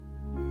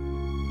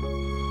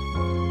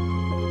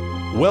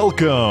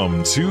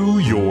Welcome to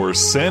your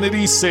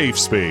sanity safe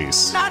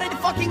space. Not a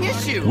fucking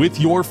issue. With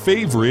your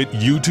favorite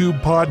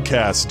YouTube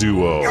podcast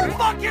duo. You're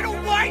fucking a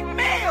white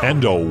male.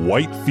 And a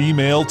white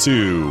female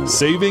too.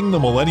 Saving the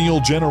millennial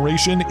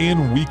generation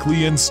in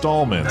weekly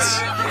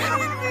installments.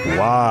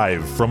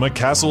 Live from a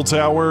castle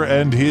tower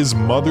and his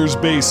mother's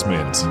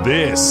basement.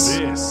 This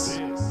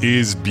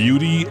is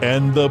Beauty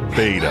and the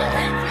Beta.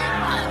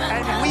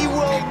 And we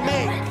will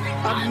make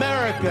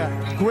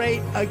America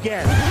great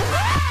again.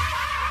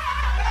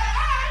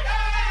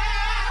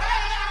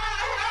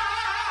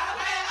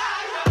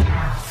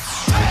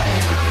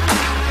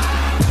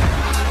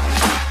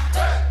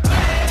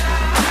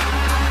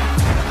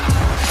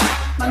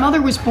 My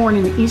mother was born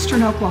in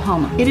eastern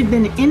Oklahoma. It had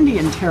been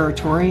Indian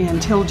territory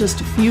until just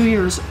a few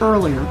years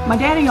earlier. My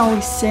daddy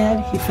always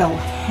said he fell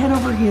head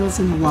over heels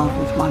in love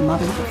with my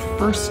mother the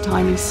first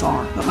time he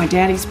saw her. But my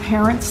daddy's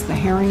parents, the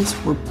Herrings,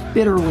 were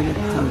bitterly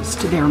opposed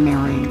to their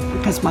marrying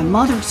because my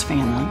mother's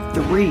family,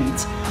 the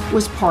Reeds,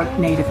 was part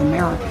Native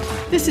American.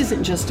 This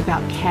isn't just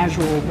about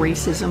casual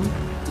racism,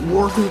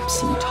 war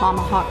hoops and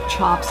tomahawk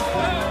chops.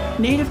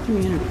 Native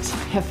communities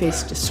have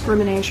faced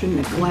discrimination,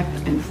 neglect,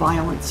 and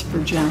violence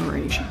for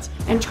generations.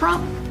 And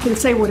Trump can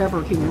say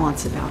whatever he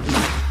wants about me.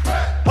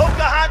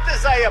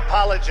 Pocahontas, I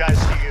apologize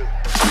to you.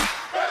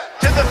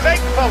 To the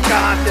fake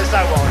Pocahontas,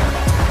 I won't.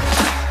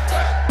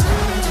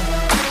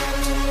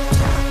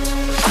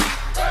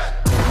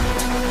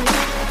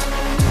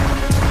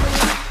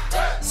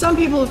 Some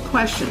people have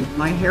questioned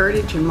my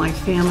heritage and my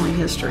family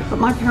history, but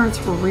my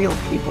parents were real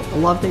people. The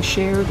love they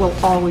shared will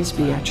always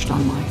be etched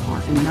on my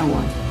heart, and no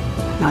one,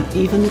 not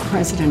even the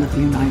President of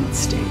the United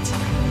States,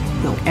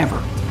 will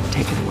ever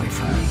take it away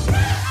from me.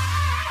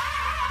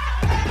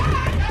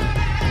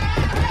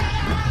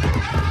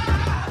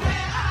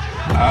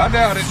 I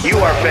doubt it. You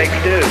are fake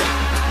news.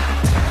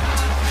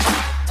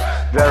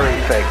 Very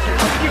fake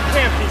news. You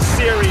can't be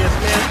serious,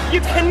 man.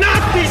 You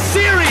cannot be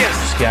serious!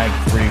 Skag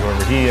free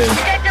wherever he is.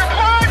 Get your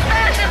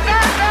blood-fascist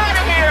ass out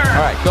of here!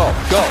 All right, go.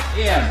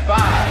 In 5,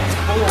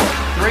 4,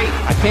 3.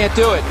 I can't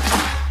do it.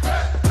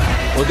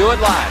 We'll do it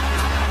live.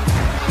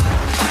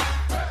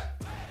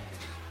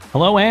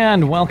 Hello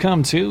and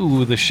welcome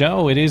to the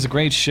show. It is a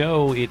great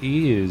show. It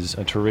is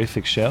a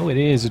terrific show. It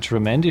is a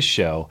tremendous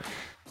show.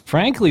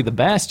 Frankly, the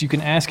best. You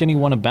can ask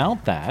anyone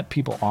about that.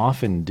 People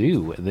often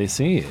do. This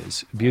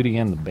is Beauty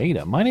and the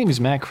Beta. My name is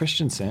Matt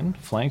Christensen,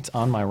 flanked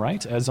on my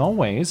right, as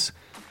always,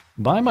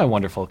 by my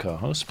wonderful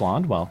co-host,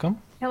 Blonde.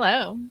 Welcome.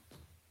 Hello.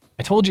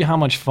 I told you how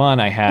much fun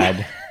I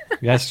had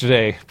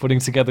yesterday putting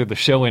together the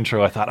show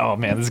intro. I thought, oh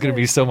man, this is going to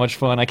be so much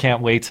fun. I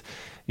can't wait.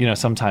 You know,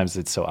 sometimes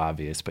it's so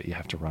obvious, but you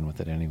have to run with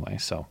it anyway.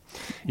 So,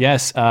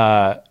 yes,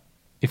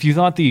 if you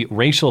thought the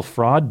racial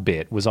fraud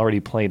bit was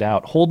already played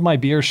out, hold my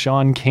beer,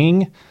 Sean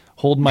King.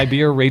 Hold my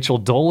beer, Rachel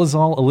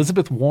Dolezal.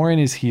 Elizabeth Warren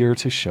is here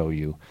to show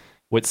you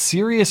what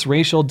serious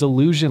racial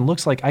delusion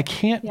looks like. I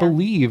can't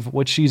believe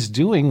what she's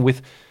doing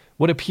with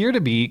what appear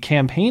to be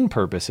campaign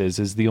purposes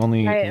is the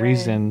only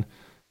reason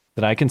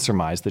that I can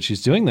surmise that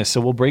she's doing this. So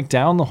we'll break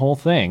down the whole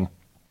thing,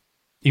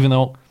 even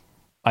though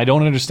I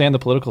don't understand the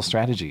political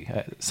strategy.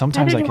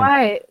 Sometimes I can.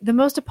 Why? The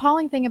most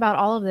appalling thing about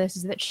all of this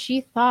is that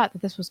she thought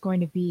that this was going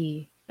to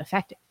be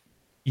effective.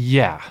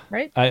 Yeah.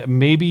 Right?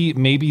 Maybe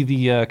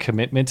the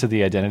commitment to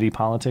the identity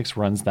politics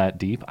runs that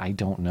deep. I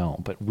don't know,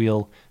 but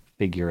we'll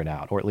figure it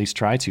out, or at least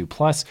try to.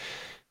 Plus,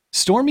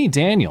 Stormy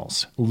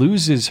Daniels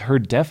loses her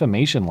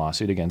defamation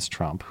lawsuit against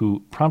Trump,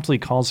 who promptly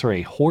calls her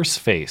a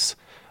horseface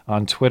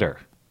on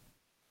Twitter.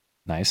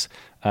 Nice.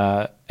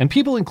 And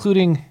people,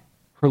 including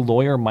her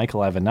lawyer,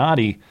 Michael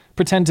Avenatti,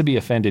 pretend to be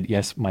offended.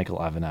 Yes, Michael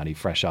Avenatti,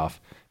 fresh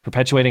off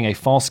perpetuating a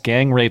false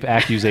gang rape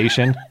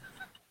accusation.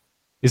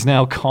 Is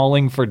now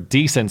calling for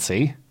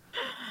decency.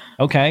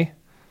 Okay,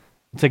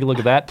 we'll take a look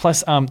at that.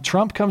 Plus,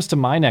 Trump comes to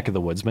my neck of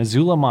the woods,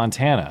 Missoula,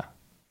 Montana,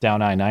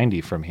 down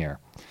I-90 from here,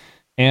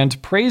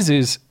 and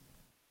praises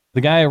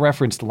the guy I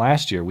referenced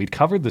last year. We'd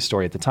covered the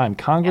story at the time,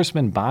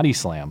 Congressman Body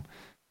Slam,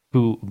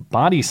 who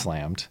body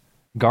slammed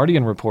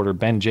Guardian reporter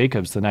Ben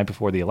Jacobs the night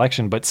before the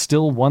election, but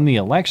still won the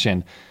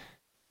election.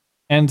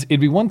 And it'd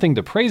be one thing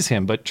to praise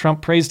him, but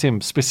Trump praised him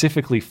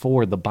specifically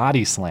for the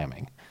body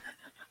slamming.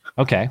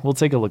 Okay, we'll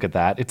take a look at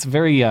that. It's a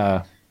very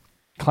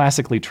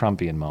classically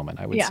Trumpian moment,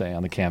 I would say,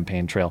 on the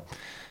campaign trail.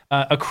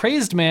 A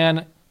crazed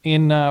man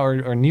in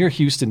or near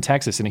Houston,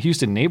 Texas, in a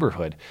Houston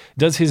neighborhood,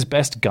 does his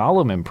best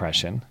Gollum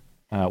impression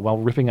while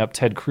ripping up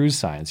Ted Cruz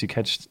signs. You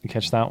catch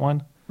that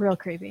one? Real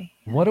creepy.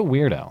 What a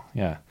weirdo,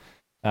 yeah.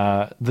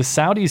 The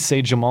Saudis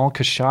say Jamal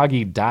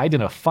Khashoggi died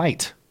in a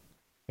fight.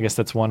 I guess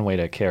that's one way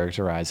to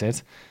characterize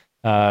it.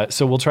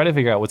 So we'll try to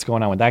figure out what's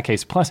going on with that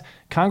case. Plus,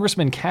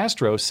 Congressman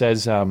Castro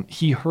says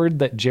he heard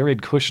that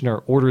Jared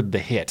Kushner ordered the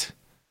hit.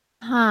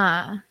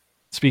 Huh.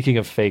 Speaking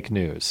of fake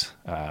news,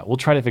 we'll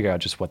try to figure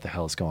out just what the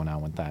hell is going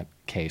on with that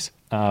case.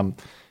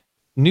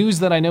 News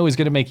that I know is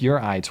going to make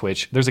your eye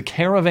twitch. There's a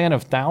caravan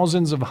of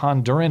thousands of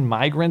Honduran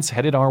migrants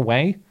headed our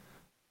way,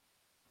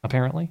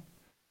 apparently.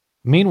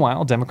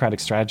 Meanwhile, Democratic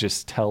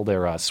strategists tell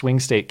their swing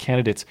state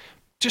candidates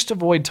just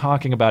avoid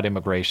talking about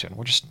immigration.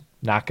 We're just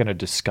not going to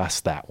discuss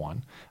that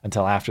one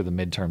until after the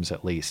midterms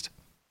at least.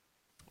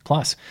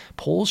 Plus,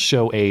 polls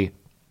show a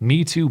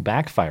Me Too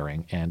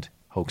backfiring and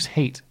hoax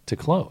hate to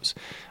close.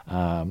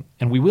 And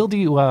we will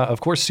do, of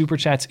course, Super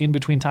Chats in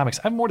between topics.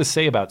 I have more to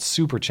say about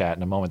Super Chat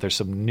in a moment. There's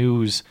some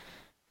news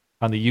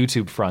on the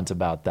YouTube front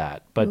about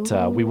that.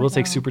 But we will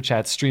take Super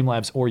Chats,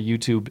 Streamlabs, or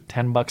YouTube,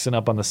 $10 and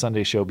up on the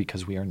Sunday show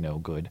because we are no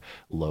good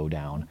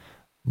lowdown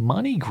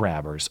money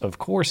grabbers. Of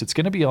course, it's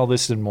going to be all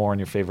this and more in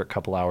your favorite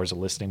couple hours of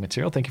listening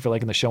material. Thank you for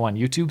liking the show on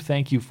YouTube.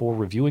 Thank you for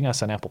reviewing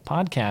us on Apple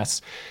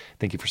Podcasts.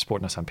 Thank you for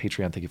supporting us on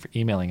Patreon. Thank you for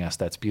emailing us.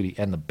 That's Beauty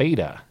and the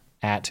Beta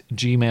at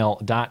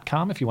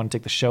gmail.com. If you want to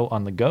take the show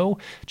on the go,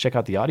 check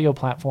out the audio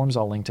platforms,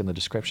 all linked in the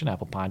description: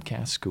 Apple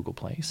Podcasts, Google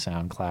Play,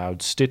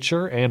 SoundCloud,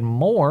 Stitcher, and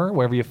more.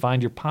 Wherever you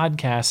find your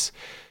podcasts,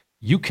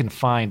 you can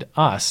find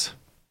us.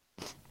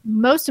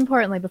 Most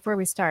importantly, before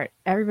we start,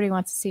 everybody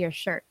wants to see your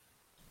shirt.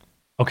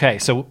 Okay,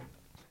 so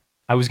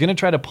I was going to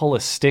try to pull a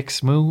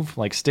Styx move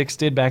like Styx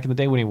did back in the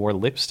day when he wore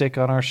lipstick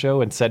on our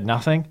show and said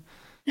nothing.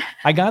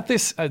 I got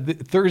this.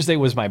 Thursday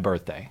was my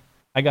birthday.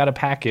 I got a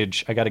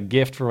package. I got a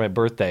gift for my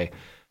birthday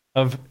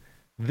of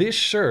this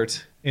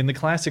shirt in the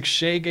classic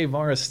Che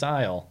Guevara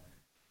style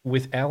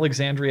with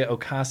Alexandria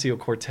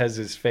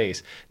Ocasio-Cortez's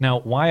face. Now,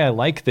 why I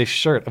like this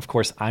shirt, of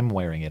course, I'm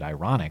wearing it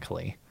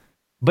ironically,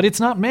 but it's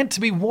not meant to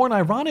be worn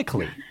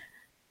ironically.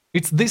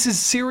 This is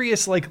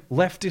serious, like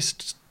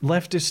leftist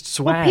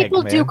swag. Well,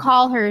 people man. do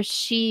call her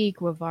Che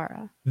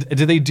Guevara.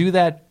 Do they do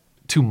that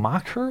to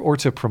mock her or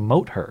to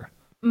promote her?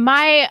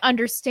 My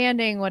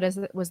understanding was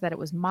that it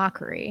was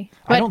mockery.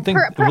 But I don't think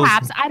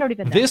perhaps I don't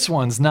even know. This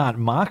one's not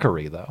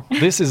mockery though.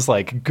 This is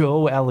like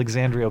go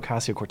Alexandria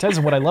Ocasio-Cortez.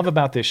 And what I love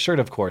about this shirt,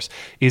 of course,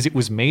 is it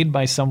was made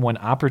by someone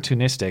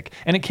opportunistic,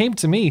 and it came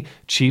to me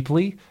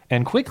cheaply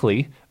and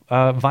quickly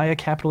via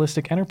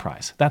capitalistic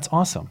enterprise. That's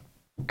awesome.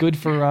 Good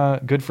for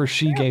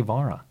Che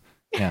Guevara.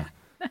 Yeah.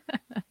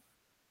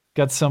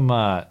 Got some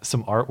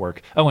artwork.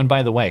 Oh, and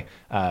by the way,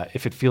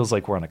 if it feels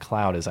like we're on a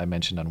cloud, as I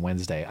mentioned on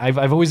Wednesday,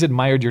 I've always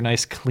admired your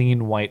nice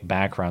clean white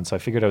background, so I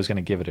figured I was going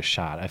to give it a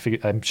shot.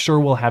 I'm sure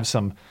we'll have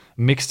some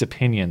mixed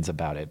opinions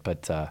about it,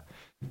 but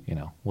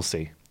we'll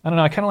see. I don't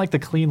know. I kind of like the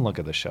clean look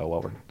of the show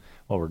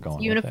while we're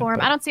going. Uniform.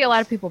 With it, I don't see a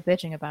lot of people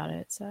bitching about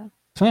it, so.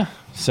 Yeah.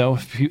 So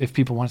if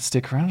people want to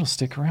stick around, they'll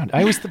stick around.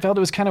 I always felt it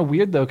was kind of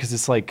weird though, because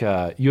it's like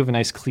you have a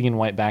nice clean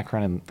white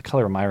background, and the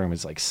color of my room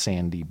is like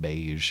sandy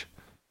beige.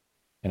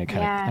 And it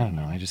kind of, I don't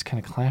know, I just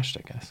kind of clashed,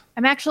 I guess.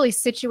 I'm actually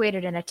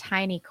situated in a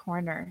tiny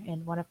corner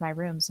in one of my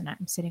rooms, and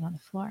I'm sitting on the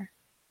floor.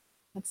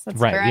 That's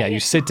right, yeah,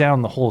 you sit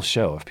down the whole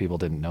show if people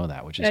didn't know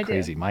that, which is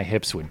crazy. My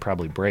hips would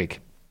probably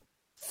break.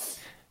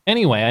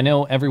 Anyway, I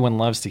know everyone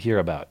loves to hear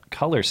about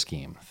color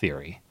scheme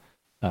theory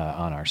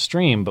on our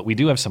stream, but we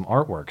do have some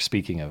artwork,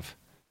 speaking of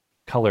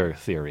color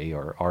theory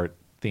or art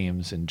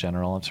themes in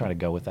general. I'm trying to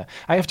go with that.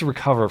 I have to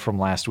recover from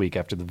last week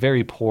after the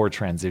very poor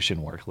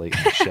transition work late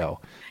in the show.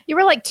 You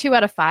were like 2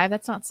 out of 5.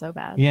 That's not so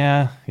bad.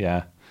 Yeah.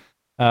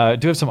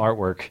 Do have some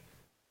artwork.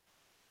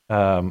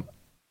 Let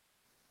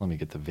me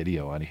get the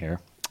video on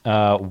here.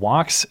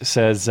 Wox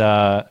says,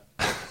 this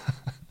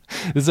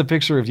is a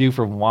picture of you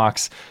from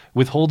Wox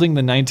withholding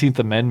the 19th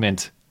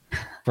Amendment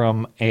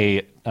from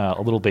a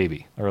little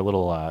baby or a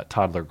little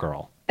toddler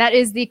girl. That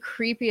is the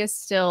creepiest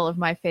still of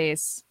my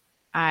face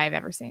I've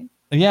ever seen.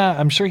 Yeah,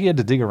 I'm sure he had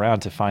to dig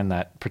around to find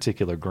that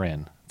particular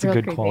grin. It's a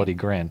good quality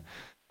grin.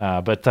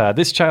 But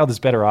this child is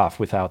better off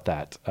without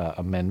that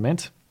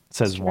amendment,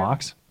 says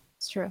Wox.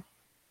 It's true.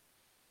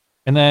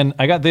 And then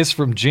I got this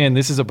from Jin.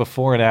 This is a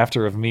before and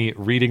after of me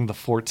reading the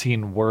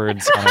 14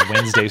 words on a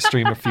Wednesday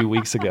stream a few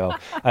weeks ago.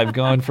 I've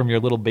gone from your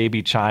little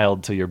baby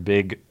child to your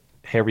big,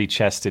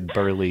 hairy-chested,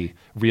 burly,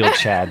 real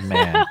Chad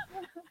man.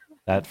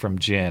 That from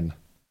Jin.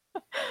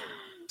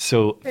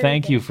 So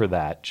thank you for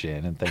that,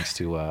 Jin, and thanks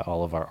to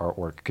all of our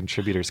artwork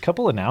contributors.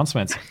 Couple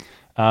announcements.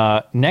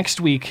 Next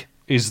week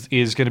is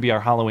going to be our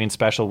Halloween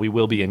special. We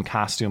will be in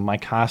costume. My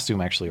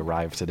costume actually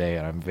arrived today,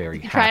 and I'm very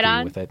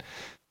happy with it.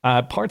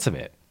 Parts of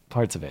it.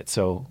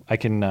 So I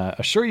can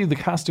assure you the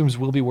costumes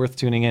will be worth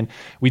tuning in.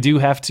 We do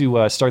have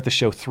to start the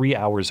show 3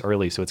 hours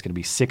early, so it's going to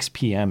be 6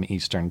 p.m.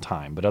 Eastern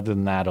time. But other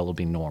than that, it'll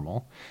be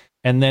normal.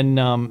 And then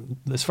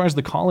as far as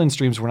the call-in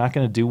streams, we're not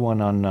going to do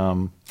one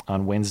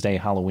on Wednesday,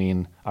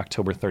 Halloween,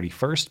 October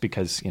 31st,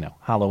 because,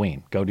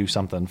 Halloween. Go do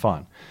something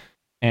fun.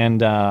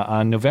 And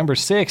on November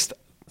 6th,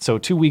 so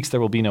 2 weeks, there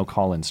will be no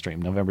call-in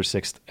stream. November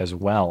 6th as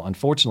well.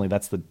 Unfortunately,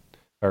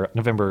 or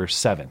November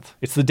 7th.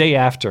 It's the day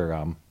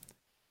after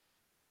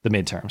the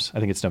midterms. I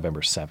think it's November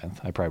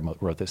 7th. I probably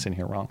wrote this in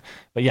here wrong.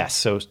 But yes,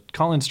 so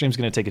call-in stream is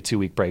going to take a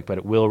 2-week break, but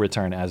it will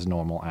return as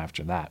normal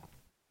after that.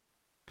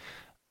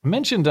 I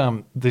mentioned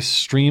this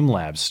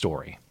Streamlabs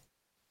story,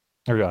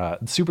 or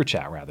Super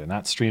Chat rather,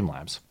 not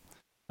Streamlabs.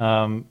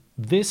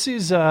 This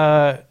is,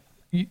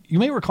 you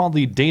may recall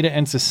the Data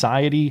and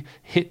Society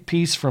hit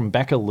piece from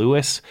Becca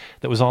Lewis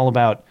that was all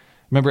about,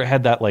 remember it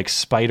had that like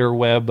spider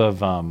web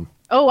of...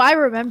 Oh, I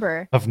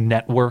remember. Of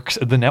networks,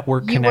 the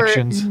network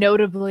connections. You were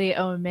notably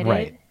omitted.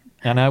 Right.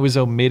 And I was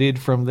omitted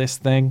from this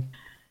thing.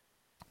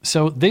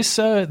 So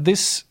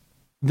this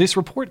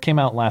report came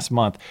out last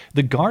month.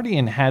 The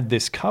Guardian had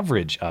this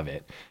coverage of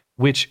it,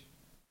 which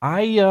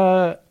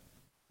I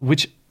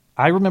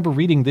remember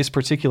reading this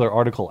particular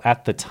article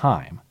at the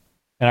time,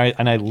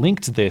 and I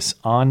linked this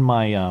on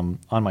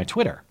my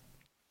Twitter.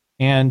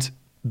 And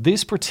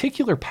this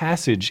particular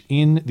passage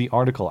in the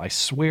article, I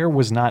swear,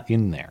 was not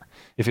in there.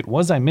 If it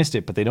was, I missed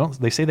it, but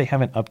they say they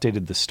haven't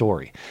updated the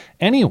story.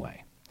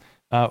 Anyway,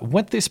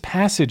 what this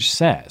passage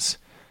says,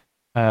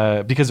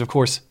 because of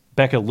course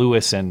Becca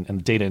Lewis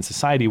and Data and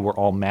Society were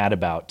all mad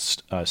about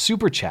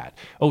Super Chat.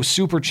 Oh,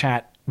 Super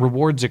Chat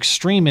rewards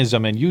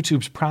extremism and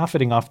YouTube's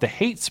profiting off the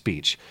hate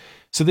speech.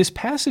 So this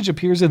passage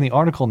appears in the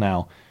article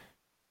now.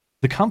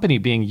 The company,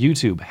 being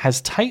YouTube,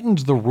 has tightened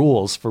the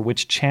rules for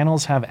which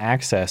channels have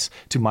access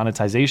to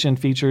monetization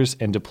features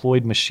and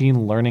deployed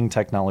machine learning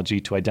technology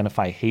to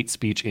identify hate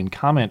speech in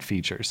comment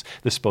features,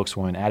 the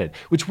spokeswoman added,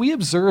 which we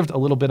observed a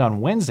little bit on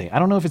Wednesday. I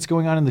don't know if it's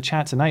going on in the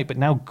chat tonight, but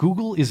now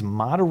Google is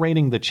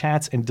moderating the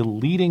chats and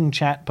deleting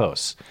chat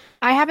posts.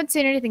 I haven't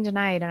seen anything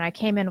tonight, and I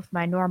came in with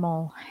my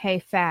normal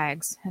 "Hey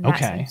fags," and that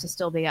seems to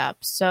still be up.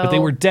 So, but they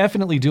were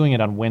definitely doing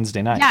it on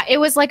Wednesday night. Yeah, it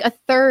was like a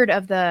third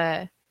of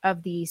the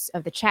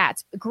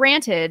chats.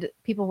 Granted,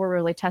 people were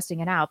really testing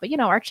it out, but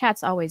our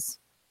chat's always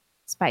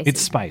spicy.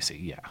 It's spicy,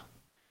 yeah.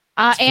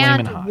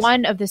 And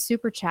one of the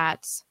super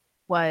chats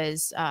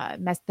was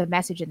the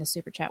message in the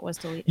super chat was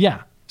deleted.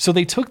 Yeah. So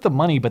they took the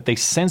money, but they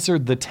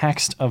censored the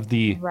text of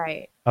the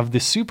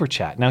super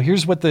chat. Now,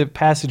 here's what the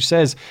passage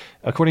says.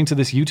 According to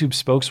this YouTube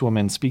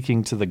spokeswoman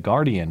speaking to The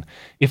Guardian,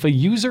 if a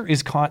user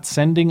is caught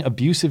sending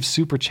abusive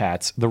super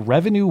chats, the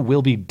revenue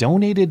will be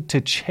donated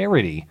to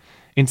charity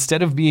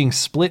instead of being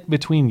split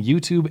between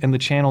YouTube and the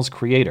channel's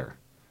creator.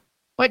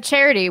 What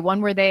charity?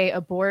 One where they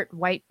abort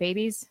white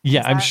babies?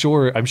 Yeah, I'm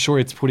sure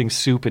it's putting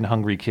soup in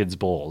hungry kids'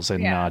 bowls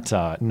and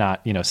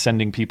not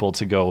sending people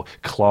to go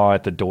claw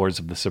at the doors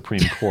of the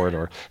Supreme Court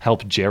or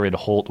help Jared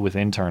Holt with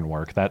intern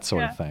work, that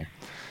sort of thing.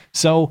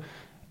 So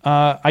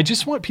I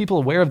just want people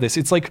aware of this.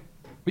 It's like,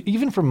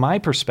 even from my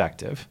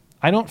perspective,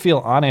 I don't feel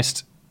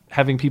honest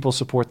having people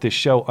support this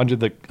show under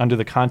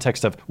the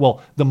context of,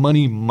 well, the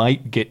money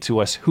might get to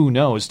us. Who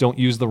knows? Don't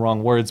use the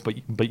wrong words, but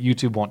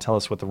YouTube won't tell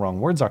us what the wrong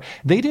words are.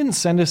 They didn't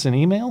send us an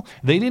email.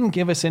 They didn't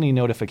give us any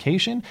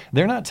notification.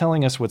 They're not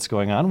telling us what's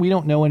going on. We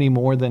don't know any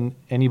more than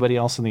anybody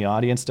else in the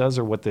audience does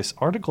or what this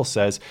article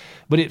says.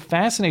 But it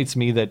fascinates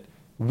me that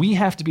we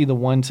have to be the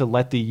one to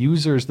let the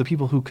users, the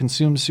people who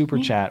consume Super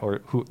Chat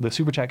or the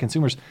Super Chat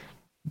consumers,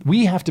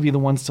 we have to be the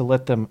ones to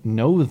let them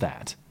know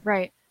that.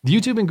 Right.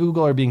 YouTube and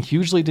Google are being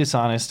hugely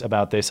dishonest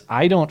about this.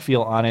 I don't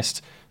feel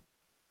honest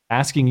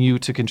asking you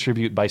to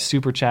contribute by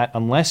Super Chat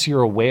unless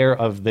you're aware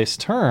of this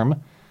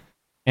term.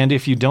 And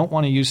if you don't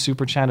want to use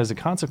Super Chat as a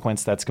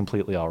consequence, that's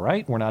completely all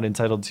right. We're not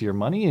entitled to your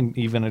money, and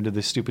even under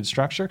this stupid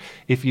structure.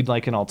 If you'd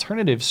like an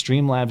alternative,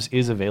 Streamlabs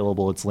is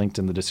available. It's linked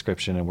in the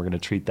description, and we're going to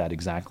treat that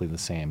exactly the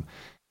same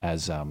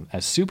as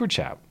Super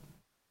Chat.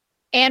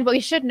 And we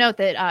should note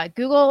that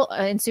Google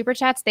in Super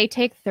Chats, they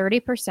take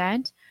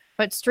 30%.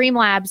 But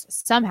Streamlabs,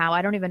 somehow,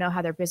 I don't even know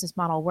how their business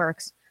model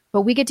works,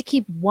 but we get to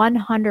keep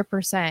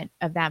 100%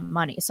 of that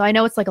money. So I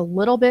know it's like a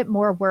little bit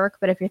more work,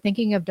 but if you're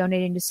thinking of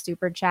donating to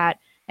Super Chat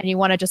and you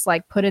want to just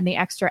like put in the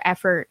extra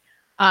effort,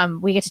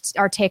 we get to,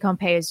 our take-home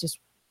pay is just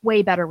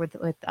way better with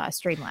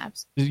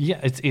Streamlabs. Yeah,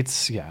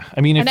 it's yeah.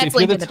 I mean, and that's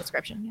linked in the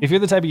description. If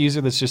you're the type of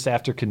user that's just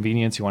after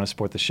convenience, you want to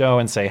support the show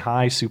and say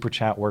hi, Super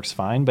Chat works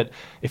fine. But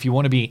if you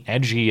want to be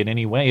edgy in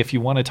any way, if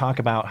you want to talk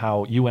about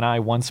how you and I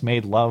once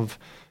made love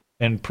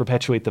and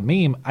perpetuate the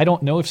meme, I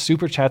don't know if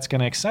Super Chat's going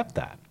to accept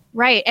that.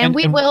 Right, and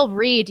we will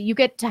read. You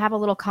get to have a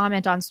little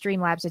comment on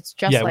Streamlabs. It's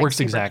just it like works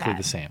Super exactly Chat.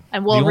 the same.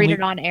 And we'll read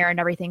it on air and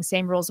everything.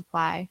 Same rules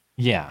apply.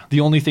 Yeah,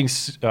 the only thing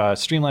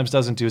Streamlabs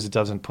doesn't do is it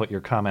doesn't put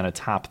your comment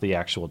atop the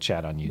actual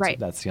chat on YouTube. Right.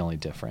 That's the only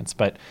difference.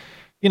 But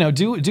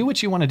do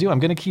what you want to do. I'm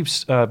going to keep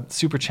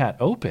Super Chat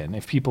open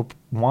if people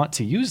want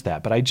to use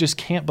that. But I just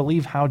can't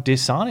believe how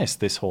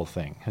dishonest this whole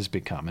thing has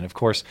become. And of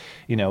course,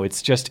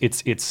 it's just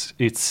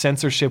it's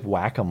censorship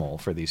whack-a-mole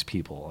for these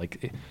people.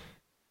 Like,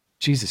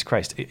 Jesus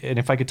Christ. And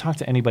if I could talk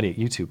to anybody at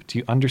YouTube, do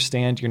you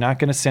understand? You're not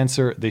going to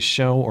censor this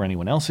show or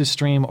anyone else's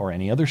stream or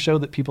any other show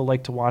that people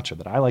like to watch or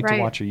that I like to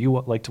watch or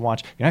you like to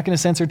watch. You're not going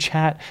to censor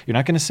chat. You're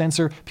not going to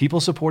censor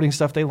people supporting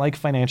stuff they like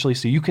financially.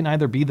 So you can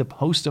either be the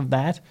host of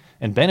that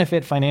and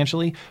benefit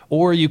financially,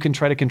 or you can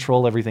try to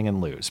control everything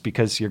and lose,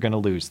 because you're going to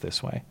lose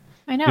this way.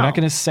 I know. You're not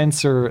going to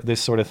censor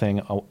this sort of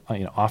thing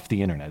off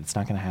the internet. It's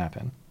not going to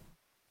happen.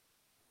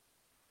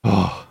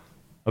 Oh,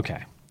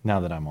 okay.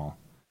 Now that I'm all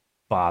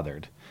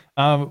bothered.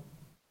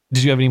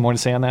 Did you have any more to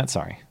say on that?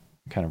 Sorry,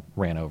 I kind of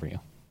ran over you.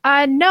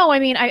 No, I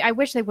mean, I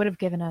wish they would have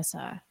given us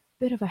a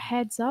bit of a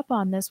heads up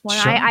on this one.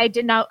 Sure. I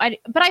did not,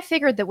 but I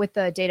figured that with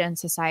the Data and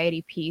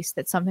Society piece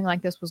that something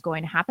like this was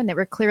going to happen.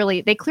 They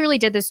clearly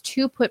did this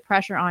to put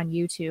pressure on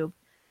YouTube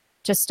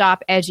to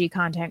stop edgy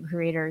content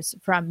creators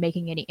from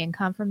making any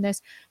income from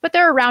this. But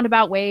there are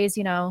roundabout ways,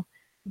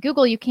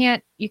 Google, you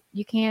can't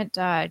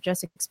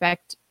just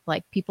expect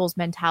like people's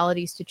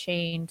mentalities to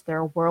change,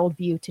 their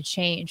worldview to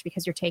change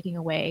because you're taking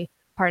away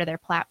part of their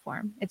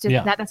platform. It's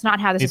just that's not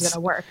how this is going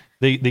to work.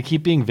 They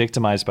keep being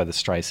victimized by the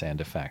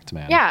Streisand effect,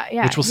 man.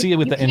 Yeah. Which we'll see it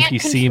with the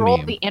NPC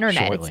meme the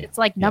internet. shortly. It's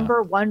like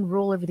number one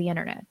rule of the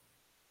internet.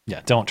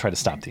 Yeah, don't try to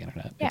stop the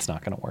internet. Yeah. It's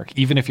not going to work.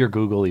 Even if you're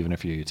Google, even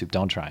if you're YouTube,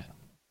 don't try it.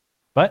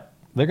 But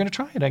they're going to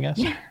try it, I guess.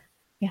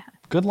 Yeah.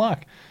 Good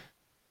luck.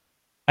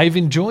 I've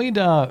enjoyed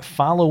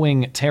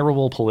following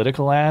terrible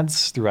political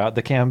ads throughout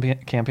the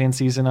campaign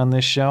season on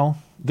this show.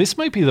 This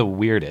might be the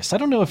weirdest. I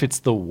don't know if it's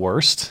the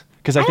worst,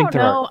 because I think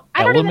there are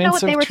I don't even know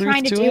elements what they of were truth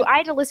trying to do. it. I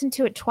had to listen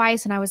to it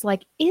twice, and I was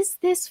like, "Is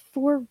this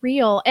for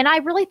real?" And I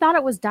really thought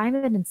it was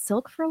Diamond and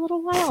Silk for a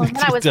little while, and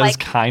then I was like, "It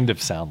does kind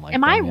of sound like."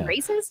 Am I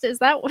racist? Is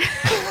that what?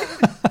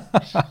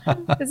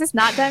 Is this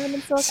not Diamond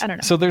and Silk? I don't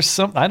know. So there's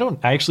some. I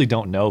actually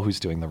don't know who's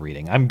doing the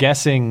reading. I'm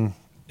guessing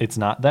it's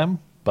not them,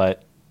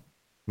 but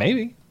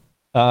maybe.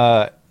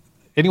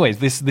 Anyways,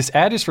 this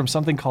ad is from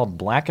something called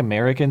Black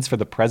Americans for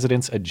the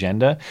President's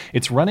Agenda.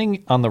 It's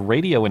running on the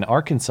radio in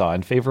Arkansas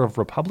in favor of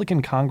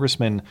Republican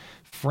Congressman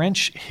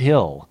French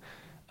Hill.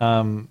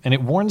 And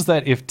it warns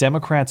that if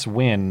Democrats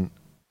win,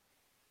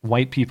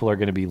 white people are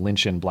going to be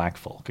lynching black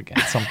folk again,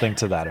 something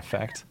to that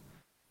effect.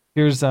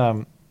 Here's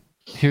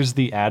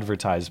the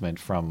advertisement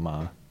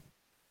from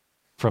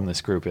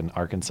this group in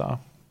Arkansas.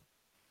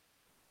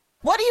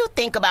 What do you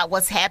think about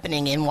what's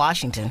happening in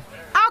Washington?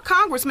 Our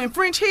Congressman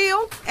French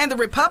Hill and the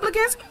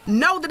Republicans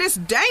know that it's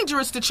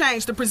dangerous to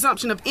change the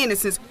presumption of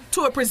innocence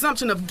to a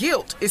presumption of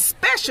guilt,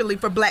 especially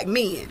for black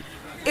men.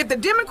 If the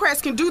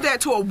Democrats can do that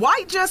to a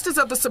white justice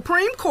of the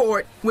Supreme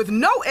Court with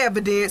no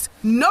evidence,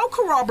 no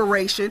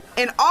corroboration,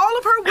 and all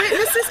of her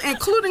witnesses,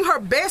 including her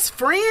best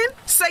friend,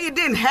 say it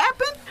didn't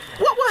happen,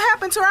 what will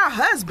happen to our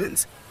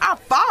husbands, our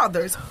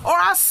fathers, or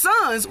our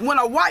sons when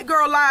a white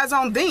girl lies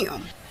on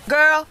them?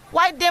 Girl,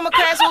 white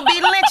Democrats will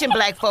be lynching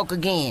black folk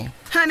again.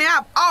 Honey,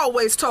 I've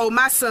always told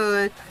my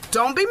son,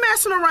 don't be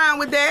messing around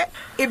with that.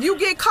 If you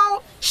get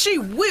caught, she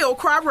will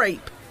cry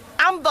rape.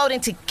 I'm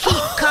voting to keep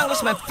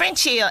Congressman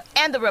French Hill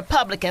and the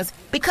Republicans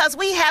because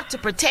we have to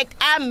protect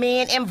our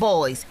men and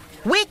boys.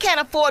 We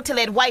can't afford to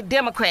let white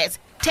Democrats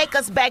take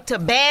us back to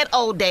bad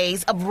old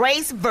days of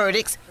race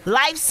verdicts,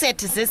 life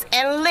sentences,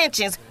 and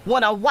lynchings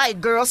when a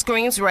white girl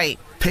screams rape.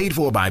 Paid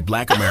for by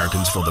Black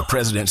Americans for the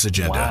President's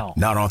Agenda. Wow.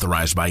 Not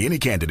authorized by any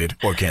candidate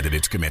or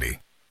candidates committee.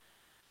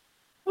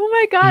 Oh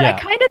my God, I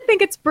kind of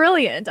think it's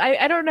brilliant.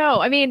 I don't know.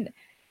 I mean,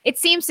 it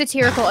seems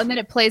satirical, and then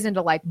it plays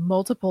into like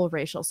multiple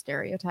racial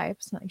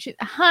stereotypes. Like,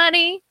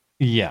 honey.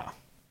 Yeah.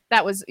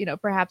 That was,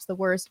 perhaps the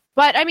worst.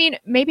 But I mean,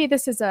 maybe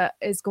this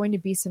is going to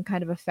be some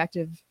kind of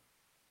effective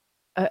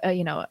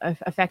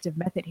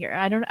method here.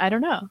 I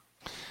don't know.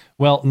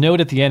 Well, note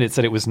at the end, it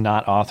said it was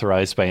not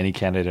authorized by any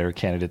candidate or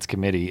candidates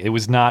committee. It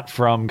was not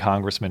from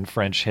Congressman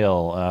French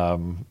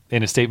Hill.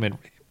 In a statement,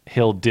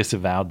 Hill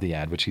disavowed the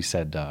ad, which he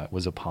said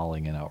was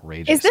appalling and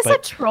outrageous. Is this a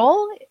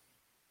troll?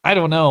 I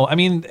don't know. I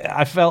mean,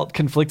 I felt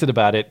conflicted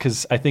about it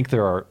because I think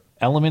there are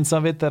elements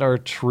of it that are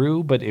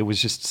true, but it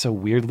was just so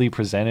weirdly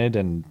presented,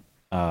 and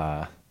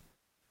I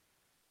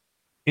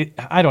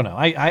don't know.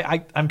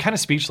 I'm kind of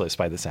speechless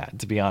by this ad,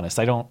 to be honest.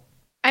 I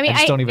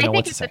just don't even know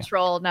what to say. I think it's a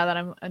troll now that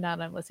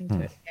I'm listening to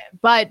it again.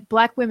 But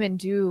black women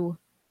do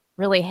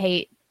really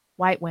hate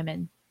white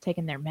women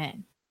taking their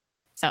men.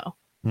 So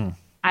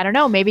I don't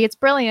know. Maybe it's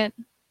brilliant.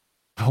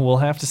 We'll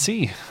have to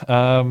see.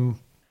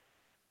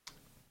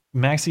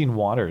 Maxine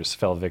Waters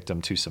fell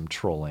victim to some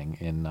trolling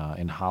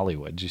in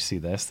Hollywood. Did you see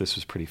this? This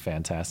was pretty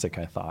fantastic,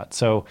 I thought.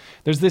 So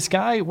there's this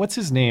guy. What's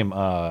his name?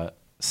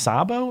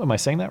 Sabo? Am I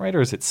saying that right,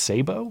 or is it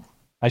Sabo?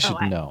 I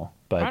should know,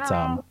 but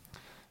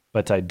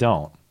I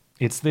don't.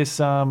 It's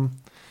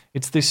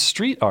this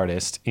street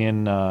artist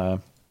in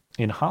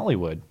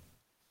Hollywood,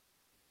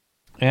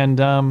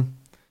 and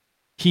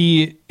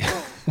he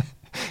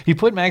he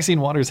put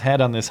Maxine Waters'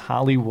 head on this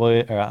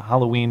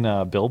Halloween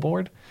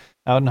billboard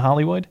out in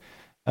Hollywood,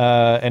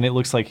 and it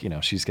looks like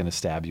she's going to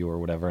stab you or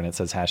whatever, and it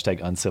says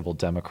 #uncivil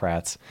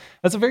Democrats.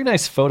 That's a very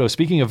nice photo.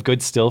 Speaking of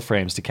good still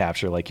frames to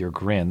capture like your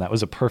grin, that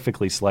was a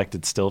perfectly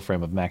selected still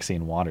frame of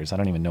Maxine Waters. I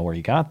don't even know where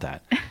he got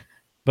that.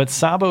 But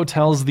Sabo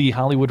tells the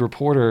Hollywood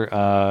Reporter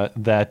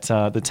that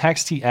the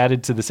text he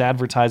added to this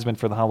advertisement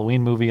for the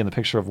Halloween movie and the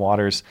picture of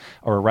Waters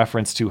are a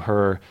reference to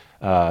her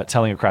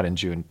telling a crowd in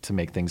June to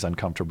make things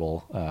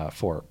uncomfortable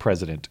for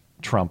President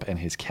Trump and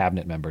his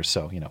cabinet members.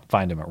 So,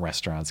 find him at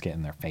restaurants, get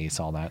in their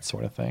face, all that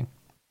sort of thing.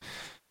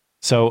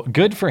 So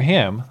good for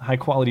him. High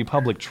quality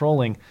public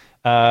trolling.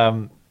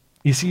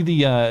 You see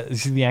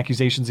the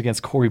accusations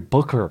against Cory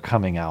Booker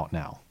coming out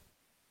now.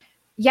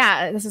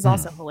 Yeah, this is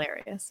also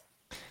hilarious.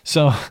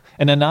 So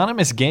an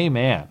anonymous gay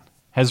man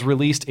has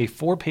released a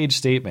 4-page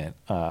statement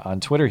on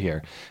Twitter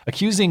here,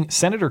 accusing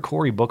Senator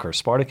Cory Booker,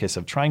 Spartacus,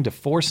 of trying to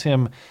force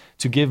him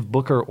to give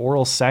Booker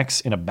oral sex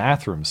in a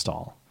bathroom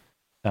stall.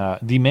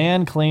 The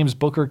man claims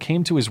Booker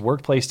came to his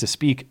workplace to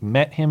speak,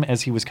 met him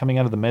as he was coming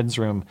out of the men's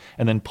room,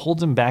 and then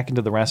pulled him back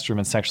into the restroom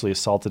and sexually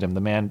assaulted him.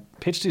 The man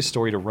pitched his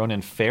story to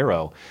Ronan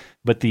Farrow,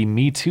 but the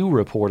Me Too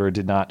reporter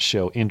did not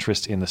show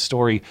interest in the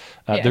story.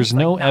 There's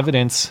no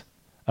evidence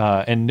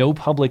and no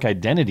public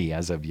identity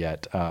as of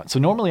yet. So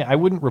normally I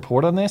wouldn't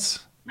report on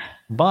this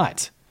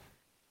But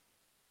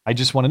I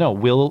just want to know,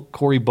 will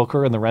Cory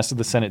Booker and the rest of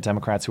the Senate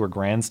Democrats who are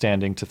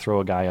grandstanding to throw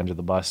a guy under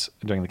the bus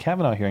during the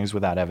Kavanaugh hearings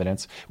without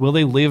evidence, will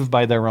they live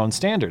by their own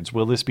standards?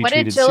 Will this be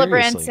treated seriously?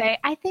 What did Gillibrand say?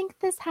 I think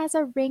this has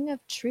a ring of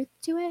truth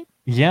to it.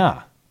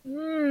 Yeah.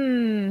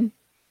 Hmm.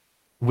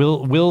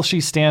 Will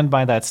she stand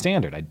by that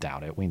standard? I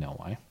doubt it. We know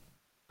why.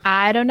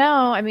 I don't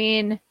know. I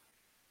mean,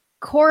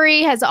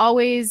 Cory has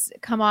always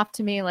come off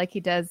to me like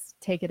he does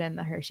take it in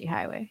the Hershey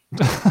Highway.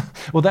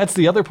 Well, that's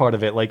the other part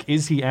of it. Like,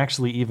 is he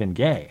actually even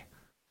gay?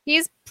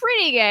 He's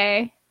pretty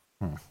gay.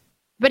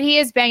 But he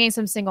is banging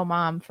some single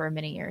mom for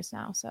many years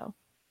now, so.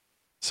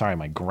 Sorry,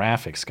 my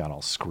graphics got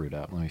all screwed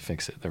up. Let me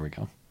fix it. There we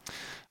go.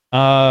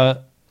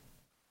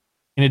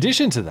 In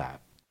addition to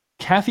that,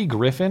 Kathy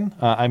Griffin,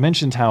 I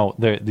mentioned how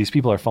these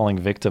people are falling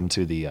victim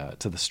to the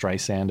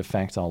Streisand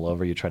effect all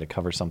over. You try to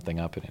cover something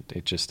up and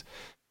it just,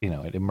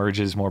 it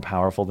emerges more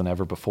powerful than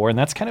ever before. And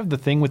that's kind of the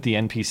thing with the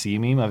NPC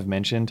meme I've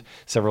mentioned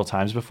several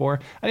times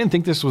before. I didn't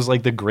think this was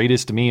like the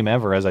greatest meme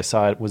ever as I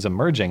saw it was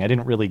emerging. I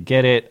didn't really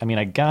get it. I mean,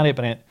 I got it,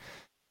 but I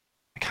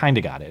kind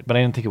of got it, but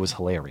I didn't think it was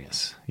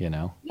hilarious,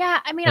 Yeah,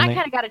 I mean, I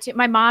kind of got it too.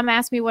 My mom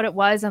asked me what it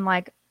was and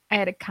I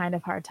had a kind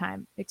of hard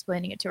time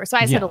explaining it to her. So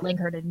I said to link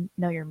her to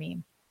know your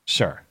meme.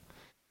 Sure.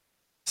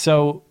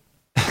 So,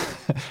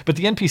 but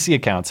the NPC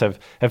accounts have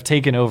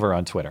taken over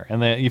on Twitter.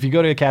 And if you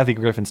go to Kathy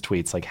Griffin's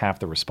tweets, like half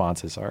the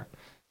responses are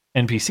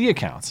NPC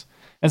accounts.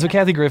 And so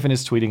Kathy Griffin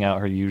is tweeting out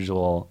her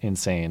usual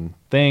insane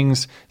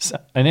things.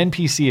 An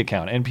NPC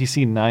account,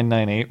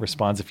 NPC998,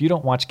 responds, "If you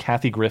don't watch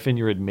Kathy Griffin,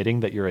 you're admitting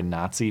that you're a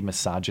Nazi,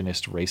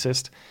 misogynist,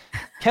 racist."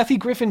 Kathy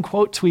Griffin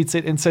quote tweets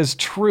it and says,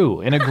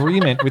 "True," in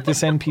agreement with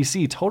this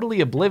NPC,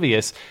 totally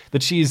oblivious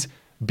that she's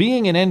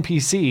being an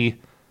NPC,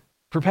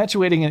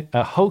 perpetuating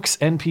a hoax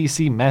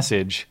NPC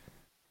message,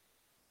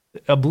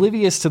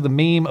 oblivious to the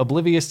meme,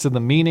 oblivious to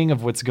the meaning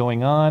of what's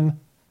going on.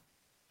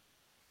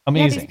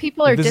 Amazing. Yeah, these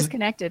people are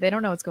disconnected. They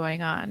don't know what's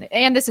going on.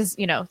 And this is,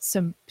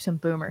 some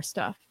boomer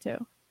stuff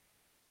too.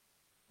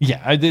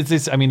 Yeah,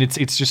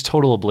 it's just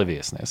total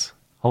obliviousness.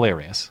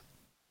 Hilarious.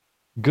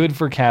 Good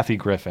for Kathy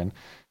Griffin.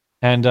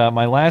 And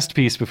my last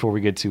piece before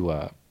we get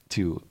to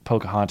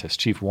Pocahontas,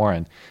 Chief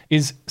Warren,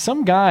 is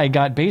some guy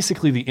got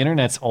basically the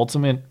internet's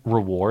ultimate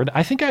reward.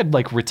 I think I'd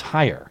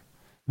retire.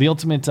 The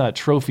ultimate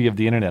trophy of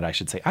the internet, I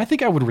should say. I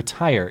think I would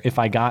retire if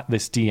I got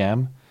this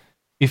DM.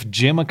 If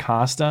Jim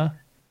Acosta,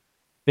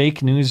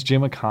 fake news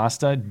Jim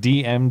Acosta,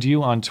 DM'd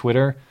you on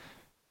Twitter,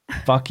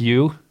 fuck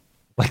you,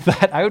 like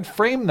that, I would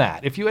frame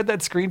that. If you had that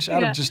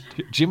screenshot of just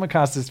Jim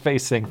Acosta's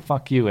face saying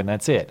fuck you and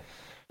that's it.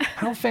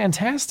 How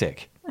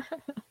fantastic.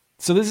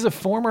 So this is a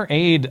former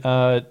aide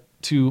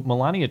to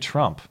Melania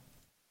Trump,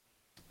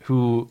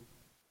 who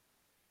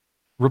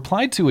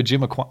replied to a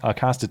Jim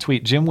Acosta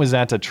tweet. Jim was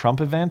at a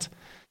Trump event,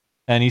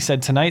 and he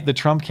said, "Tonight, the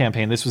Trump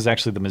campaign," this was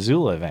actually the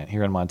Missoula event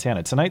here in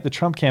Montana, "Tonight, the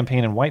Trump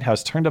campaign and White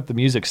House turned up the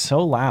music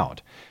so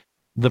loud.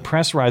 The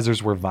press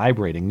risers were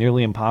vibrating,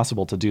 nearly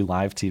impossible to do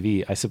live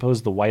TV. I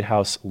suppose the White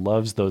House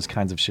loves those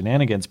kinds of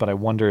shenanigans, but I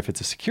wonder if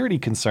it's a security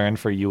concern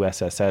for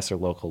USSS or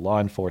local law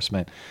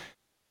enforcement.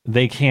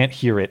 They can't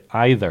hear it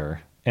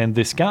either." And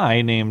this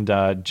guy named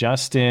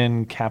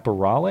Justin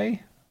Caporale,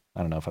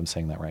 I don't know if I'm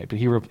saying that right, but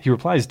he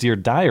replies, "Dear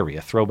Diary,"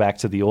 a throwback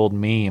to the old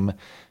meme.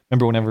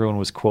 Remember when everyone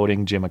was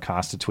quoting Jim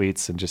Acosta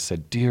tweets and just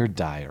said, "Dear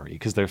Diary,"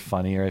 because they're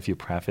funnier if you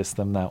preface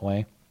them that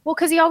way? Well,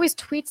 because he always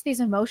tweets these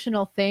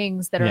emotional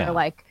things that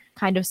are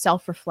kind of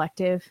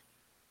self-reflective,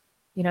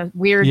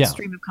 weird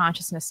stream of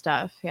consciousness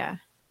stuff. Yeah.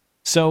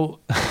 So...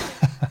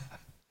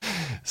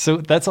 So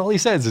that's all he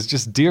says is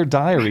just "Dear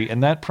Diary,"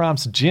 and that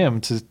prompts Jim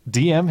to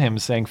DM him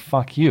saying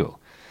 "fuck you."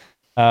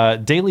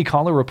 Daily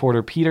Caller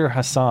reporter Peter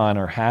Hassan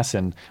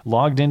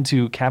logged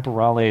into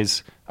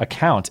Caporale's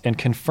account and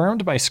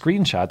confirmed by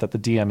screenshot that the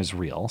DM is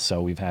real.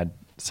 So we've had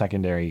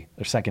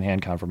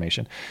secondhand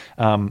confirmation.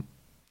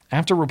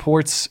 After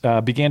reports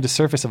began to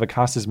surface of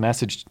Acosta's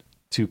message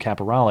to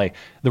Caporale,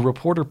 the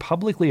reporter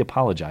publicly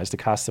apologized.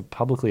 Acosta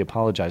publicly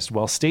apologized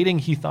while stating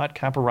he thought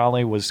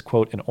Caporale was,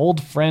 quote, "an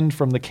old friend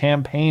from the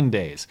campaign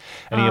days."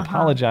 And he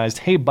apologized.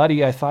 "Hey,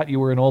 buddy, I thought you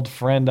were an old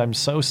friend. I'm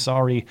so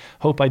sorry.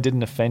 Hope I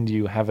didn't offend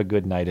you. Have a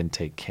good night and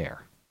take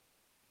care."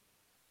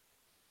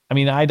 I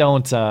mean, I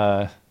don't...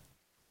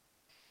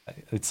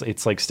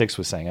 It's like Styx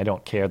was saying. I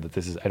don't care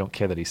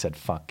that he said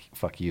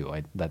fuck you.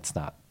 That's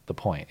not the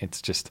point.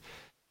 It's just...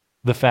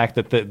 the fact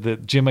that the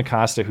Jim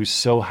Acosta, who's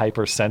so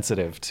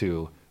hypersensitive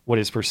to what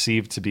is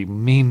perceived to be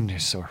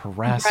meanness or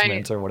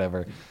harassment or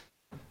whatever,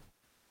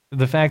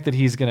 the fact that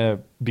he's going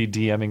to be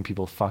DMing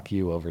people "fuck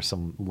you" over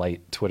some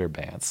light Twitter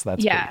bans,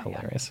 that's pretty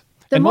hilarious.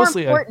 The more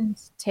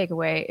important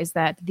takeaway is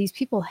that these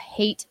people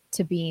hate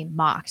to be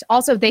mocked.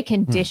 Also, they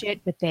can dish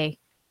it, but they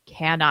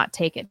cannot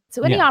take it.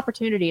 So any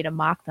opportunity to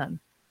mock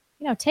them,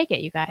 take it,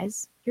 you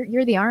guys.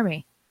 You're the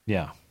army.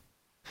 Yeah.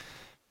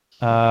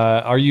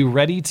 Are you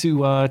ready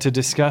to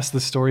discuss the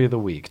story of the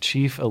week?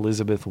 Chief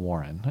Elizabeth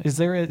Warren. Is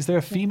there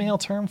a female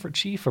term for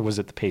chief, or was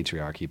it the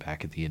patriarchy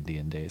back at the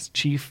Indian days?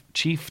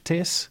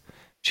 Chiefess,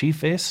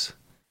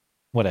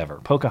 whatever.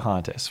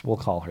 Pocahontas. We'll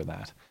call her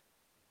that.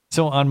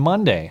 So on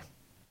Monday,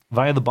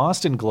 Via the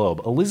Boston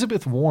Globe,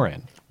 Elizabeth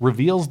Warren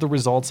reveals the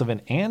results of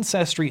an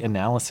ancestry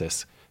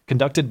analysis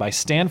conducted by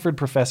Stanford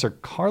professor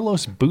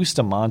Carlos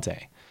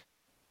Bustamante,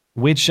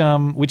 which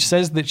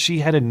says that she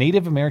had a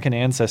Native American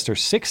ancestor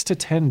 6 to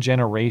 10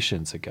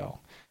 generations ago.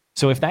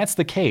 So if that's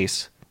the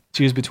case,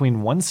 she is between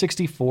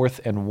 164th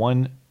and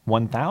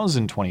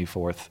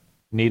 1024th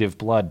native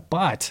blood,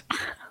 but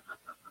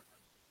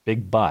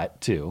big but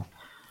too.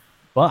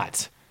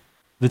 But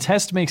the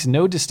test makes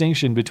no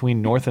distinction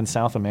between North and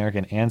South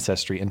American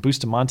ancestry, and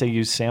Bustamante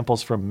used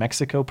samples from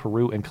Mexico,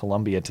 Peru, and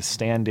Colombia to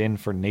stand in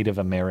for Native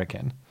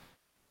American.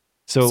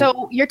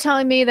 So you're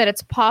telling me that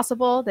it's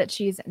possible that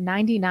she's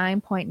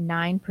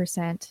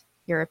 99.9%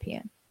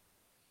 European?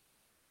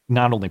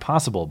 Not only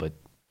possible, but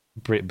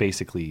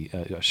basically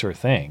a sure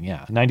thing.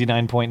 Yeah,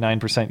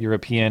 99.9%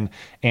 European,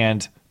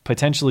 and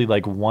potentially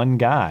like one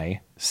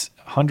guy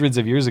hundreds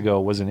of years ago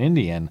was an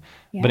Indian,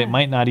 but it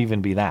might not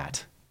even be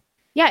that.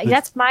 Yeah,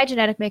 that's my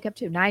genetic makeup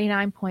too.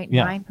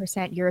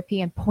 99.9%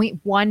 European,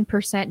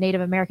 0.1% Native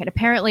American.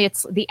 Apparently,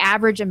 it's the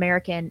average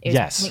American is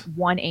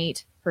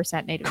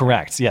 0.18% Native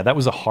Correct. Yeah, that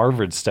was a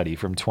Harvard study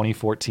from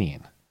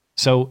 2014.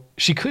 So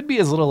she could be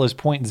as little as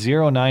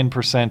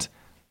 0.09%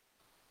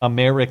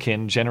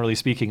 American, generally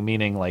speaking,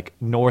 meaning like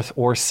North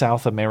or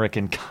South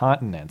American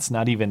continents,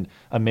 not even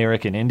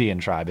American Indian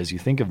tribe as you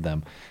think of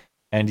them.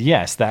 And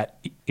yes, that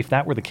if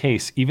that were the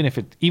case, even if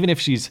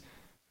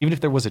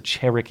there was a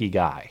Cherokee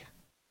guy,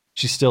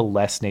 she's still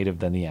less native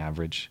than the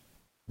average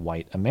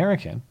white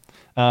American.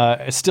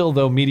 Still,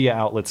 though, media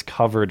outlets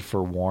covered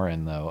for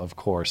Warren, though, of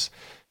course,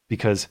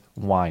 because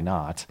why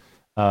not?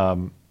 What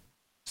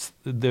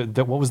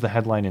was the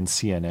headline in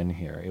CNN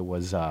here? It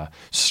was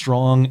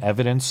strong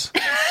evidence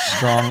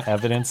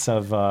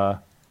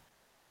of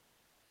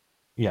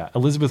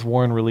Elizabeth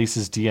Warren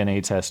releases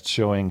DNA test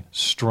showing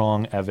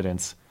strong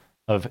evidence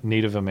of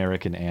Native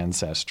American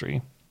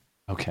ancestry.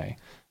 Okay.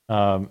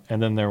 And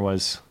then there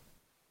was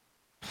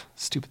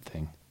stupid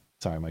thing.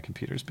 Sorry, my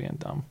computer's being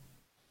dumb.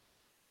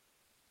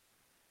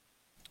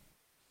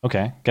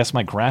 Okay, guess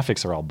my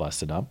graphics are all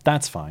busted up.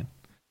 That's fine.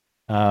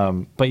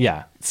 But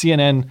yeah,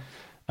 CNN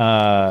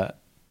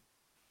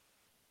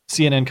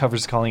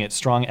covers calling it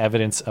strong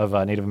evidence of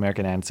Native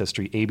American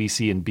ancestry.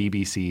 ABC and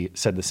BBC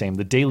said the same.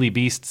 The Daily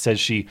Beast says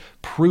she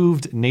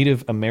proved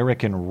Native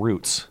American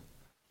roots.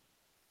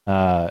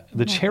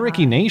 The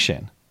Cherokee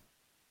Nation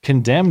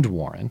condemned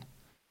Warren,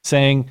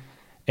 saying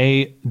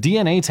a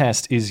DNA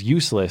test is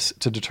useless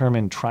to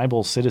determine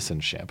tribal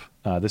citizenship.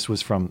 This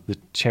was from the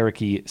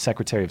Cherokee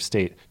Secretary of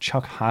State,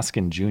 Chuck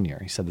Hoskin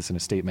Jr. He said this in a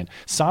statement.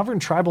 Sovereign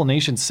tribal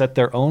nations set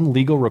their own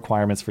legal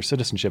requirements for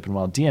citizenship, and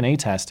while DNA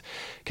test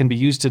can be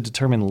used to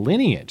determine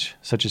lineage,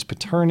 such as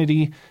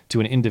paternity to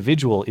an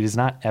individual, it is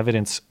not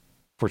evidence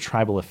for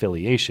tribal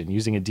affiliation.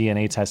 Using a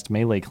DNA test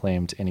may lay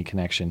claim to any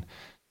connection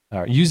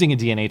using a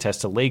DNA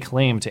test to lay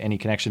claim to any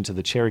connection to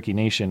the Cherokee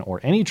Nation or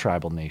any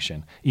tribal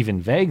nation,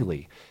 even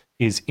vaguely,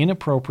 is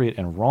inappropriate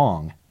and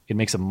wrong. It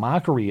makes a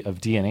mockery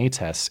of DNA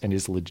tests and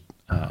its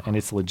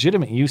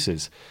legitimate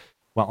uses,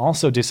 while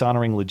also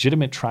dishonoring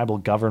legitimate tribal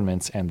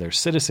governments and their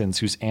citizens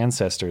whose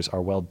ancestors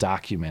are well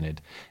documented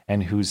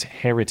and whose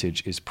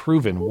heritage is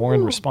proven. Ooh,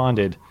 Warren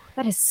responded,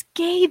 "That is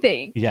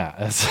scathing."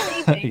 Yeah,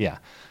 yeah.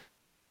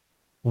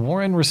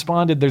 Warren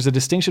responded, "There's a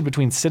distinction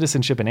between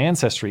citizenship and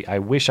ancestry. I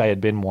wish I had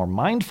been more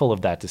mindful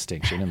of that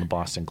distinction." In the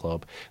Boston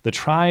Globe, the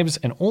tribes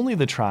and only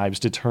the tribes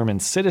determine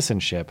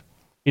citizenship.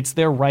 It's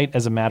their right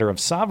as a matter of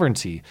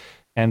sovereignty,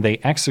 and they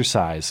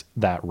exercise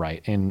that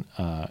right in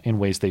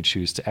ways they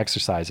choose to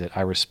exercise it.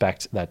 I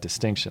respect that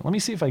distinction. Let me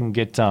see if I can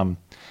get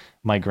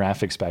my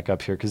graphics back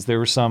up here, because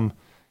there's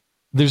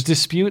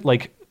dispute.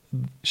 Like,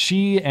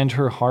 she and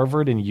her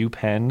Harvard and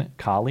UPenn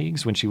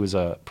colleagues, when she was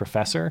a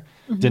professor,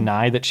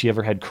 deny that she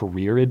ever had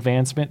career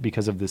advancement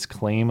because of this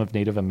claim of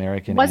Native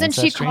American ancestry. Wasn't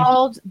she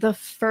called the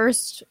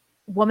first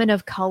woman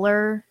of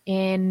color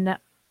in,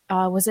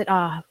 was it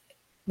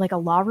like a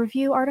law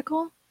review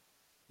article?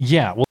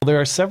 Yeah, well,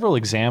 there are several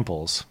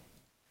examples.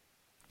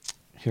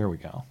 Here we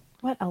go.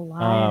 What a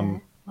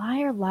liar.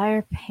 Liar,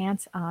 liar,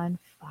 pants on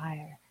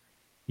fire.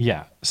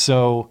 Yeah,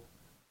 so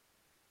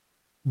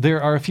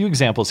there are a few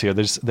examples here. In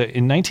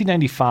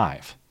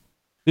 1995,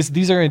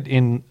 these are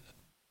in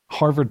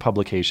Harvard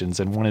publications,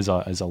 and one is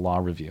a law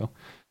review.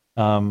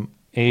 A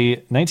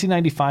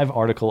 1995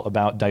 article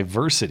about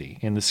diversity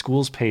in the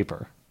school's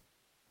paper.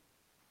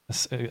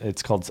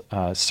 It's called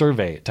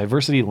Survey,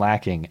 Diversity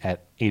Lacking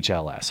at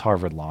HLS,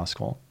 Harvard Law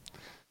School.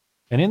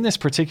 And in this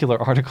particular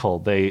article,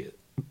 there's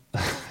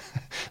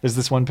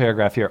this one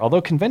paragraph here.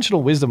 Although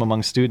conventional wisdom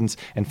among students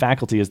and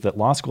faculty is that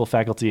law school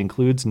faculty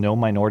includes no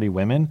minority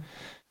women,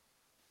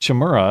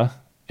 Chimura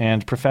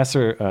and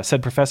Professor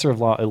of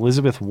Law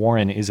Elizabeth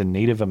Warren is a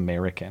Native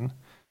American.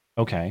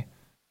 Okay.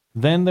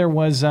 Then there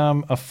was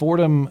an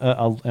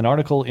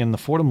article in the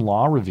Fordham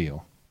Law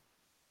Review,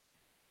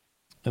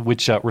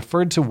 which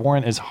referred to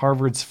Warren as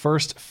Harvard's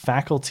first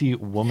faculty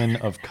woman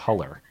of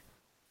color.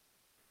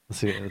 Let's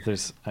see,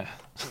 there's...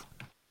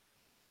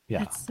 yeah.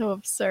 That's so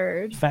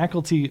absurd.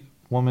 Faculty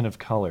woman of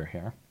color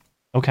here.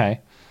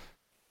 Okay.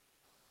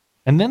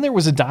 And then there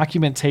was a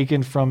document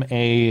taken from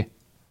a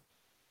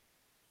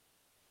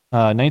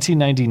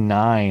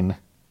 1999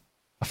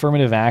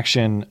 affirmative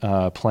action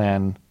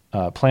plan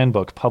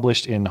book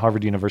published in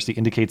Harvard University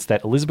indicates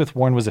that Elizabeth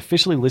Warren was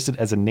officially listed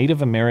as a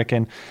Native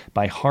American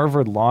by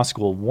Harvard Law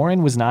School.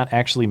 Warren was not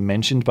actually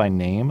mentioned by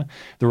name.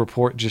 The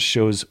report just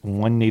shows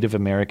one Native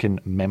American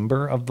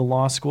member of the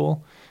law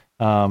school.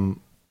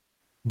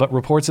 But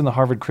reports in the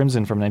Harvard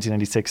Crimson from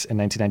 1996 and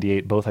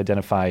 1998 both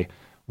identify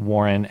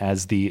Warren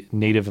as the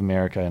Native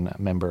American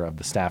member of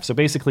the staff. So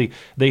basically,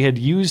 they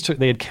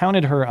had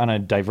counted her on a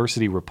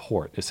diversity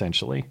report,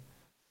 essentially,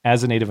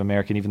 as a Native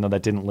American, even though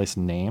that didn't list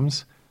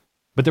names.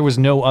 But there was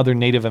no other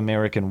Native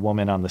American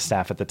woman on the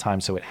staff at the time,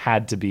 so it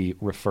had to be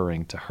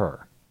referring to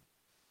her.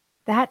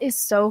 That is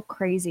so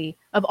crazy.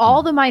 Of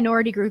all the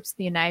minority groups in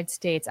the United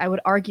States, I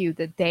would argue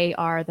that they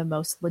are the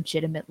most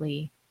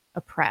legitimately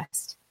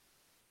oppressed.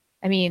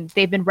 I mean,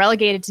 they've been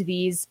relegated to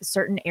these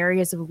certain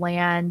areas of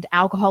land.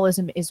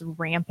 Alcoholism is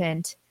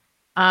rampant.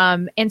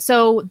 And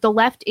so the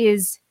left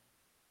is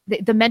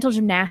the mental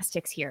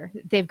gymnastics here.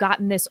 They've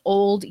gotten this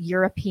old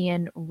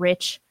European,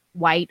 rich,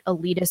 white,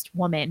 elitist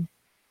woman,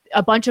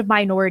 a bunch of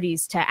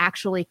minorities to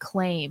actually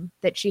claim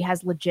that she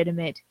has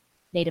legitimate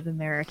Native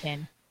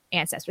American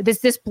ancestry.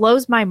 This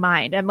blows my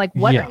mind. I'm like,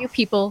 what are you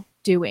people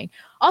doing?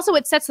 Also,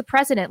 it sets the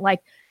precedent.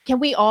 Like, can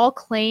we all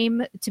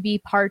claim to be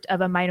part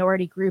of a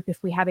minority group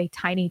if we have a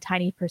tiny,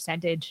 tiny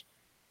percentage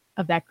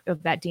of that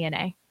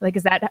DNA? Like,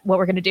 is that what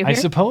we're going to do here? I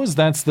suppose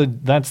that's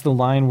the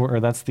line where, or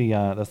that's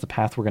the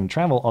path we're going to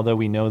travel. Although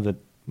we know that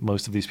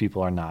most of these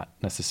people are not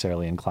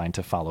necessarily inclined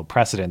to follow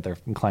precedent; they're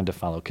inclined to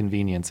follow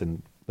convenience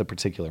in the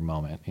particular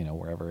moment. You know,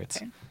 wherever it's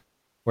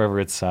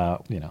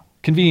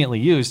conveniently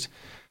used.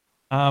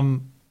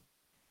 On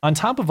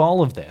top of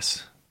all of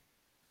this.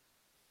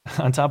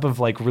 On top of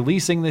like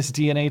releasing this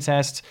DNA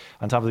test,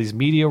 on top of these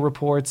media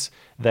reports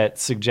that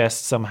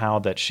suggest somehow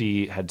that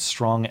she had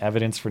strong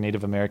evidence for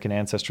Native American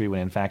ancestry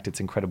when in fact it's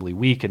incredibly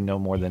weak and no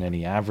more than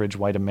any average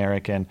white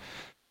American.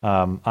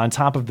 On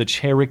top of the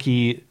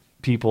Cherokee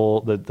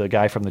people, the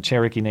guy from the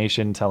Cherokee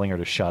Nation telling her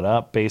to shut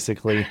up,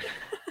 basically.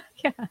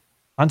 Yeah.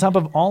 On top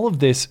of all of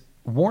this,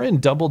 Warren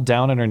doubled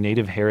down on her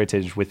Native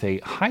heritage with a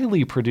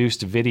highly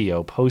produced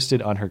video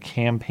posted on her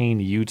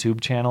campaign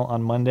YouTube channel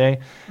on Monday.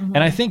 Mm-hmm.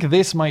 And I think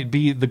this might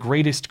be the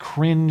greatest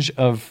cringe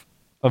of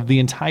the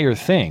entire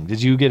thing.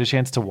 Did you get a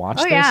chance to watch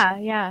this? Oh,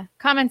 yeah.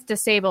 Comments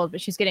disabled,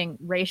 but she's getting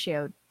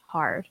ratioed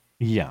hard.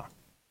 Yeah.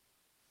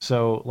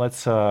 So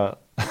let's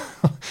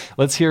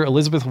hear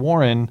Elizabeth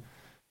Warren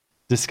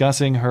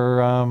discussing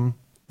her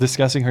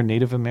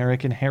Native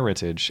American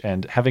heritage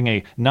and having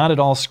a not at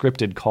all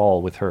scripted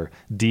call with her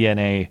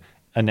DNA,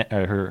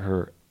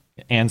 her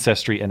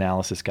ancestry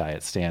analysis guy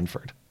at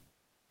Stanford.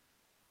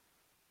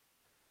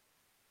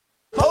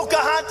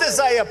 Pocahontas,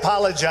 I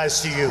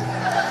apologize to you.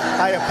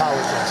 I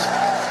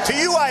apologize. To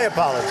you, I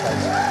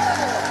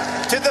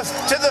apologize. To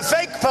the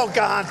fake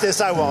Pocahontas,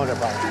 I won't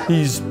apologize.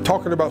 He's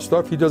talking about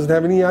stuff he doesn't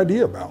have any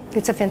idea about.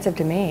 It's offensive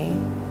to me,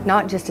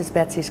 not just as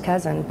Betsy's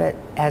cousin, but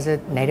as a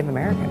Native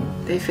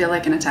American. They feel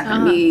like an attack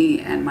on me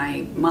and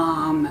my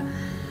mom,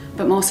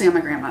 but mostly on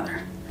my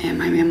grandmother. And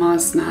my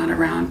mama's not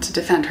around to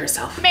defend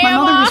herself. My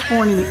mother was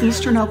born in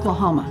eastern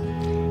Oklahoma.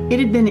 It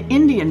had been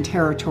Indian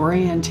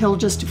territory until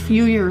just a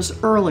few years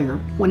earlier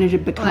when it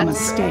had become a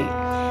state.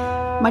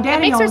 My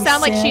daddy makes her always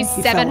sound like said she's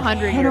he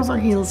 700 fell head years over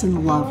old. heels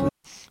in love with.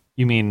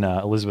 You mean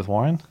Elizabeth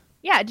Warren?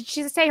 Yeah, did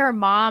she say her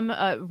mom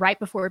right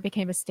before it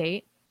became a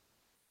state?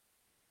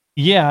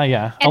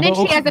 Yeah. And then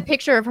she has a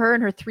picture of her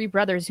and her three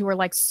brothers who are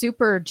like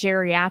super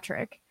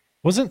geriatric.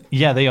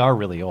 They are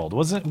really old.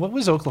 What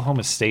was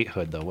Oklahoma's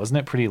statehood though? Wasn't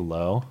it pretty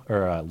low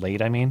or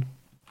late? I mean.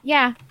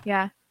 Yeah.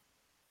 I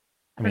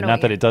mean,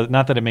 not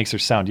that it makes her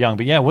sound young,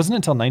 but yeah, it wasn't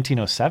until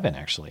 1907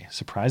 actually,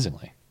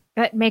 surprisingly.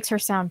 That makes her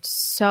sound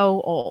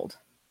so old.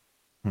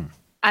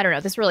 I don't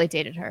know. This really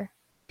dated her.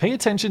 Pay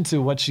attention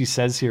to what she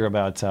says here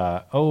about,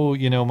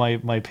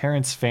 my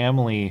parents'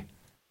 family,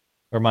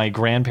 or my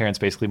grandparents,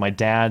 basically, my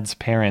dad's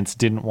parents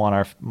didn't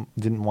want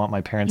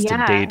my parents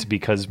to date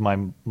because my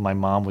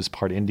mom was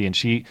part Indian.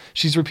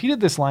 She's repeated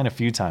this line a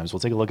few times.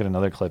 We'll take a look at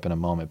another clip in a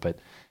moment, but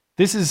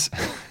this is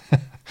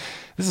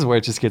this is where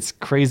it just gets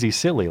crazy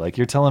silly. Like,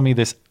 you're telling me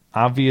this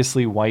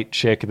obviously white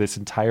chick, this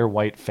entire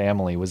white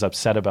family was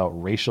upset about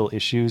racial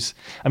issues.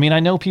 I mean, I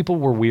know people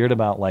were weird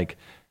about like,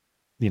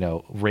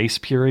 race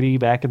purity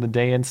back in the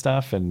day and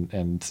stuff.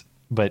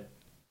 But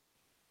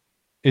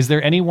is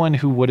there anyone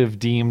who would have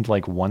deemed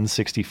like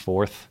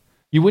 1/64th?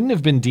 You wouldn't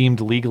have been deemed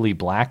legally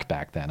black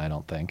back then, I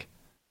don't think.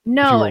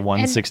 No, if you were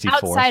and 1/64th.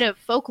 outside of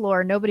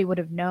folklore, nobody would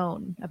have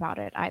known about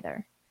it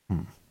either.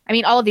 I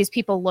mean, all of these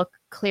people look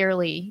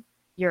clearly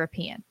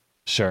European.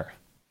 Sure.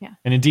 Yeah.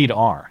 And indeed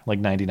are, like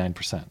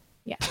 99%.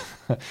 Yeah.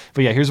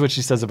 But yeah, here's what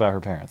she says about her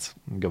parents.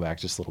 Go back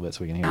just a little bit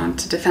so we can hear it.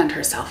 To defend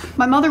herself.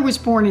 My mother was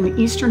born in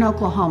eastern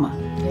Oklahoma.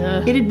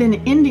 It had been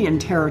Indian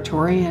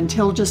territory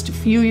until just a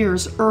few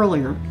years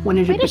earlier when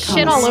it had become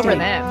shit a all state. over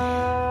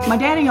them. My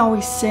daddy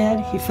always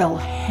said he fell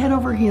head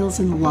over heels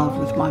in love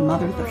with my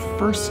mother the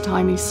first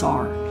time he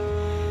saw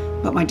her.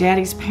 But my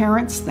daddy's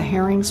parents, the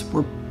Herrings,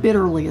 were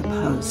bitterly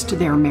opposed to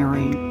their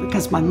marrying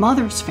because my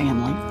mother's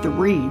family, the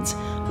Reeds,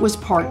 was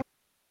part.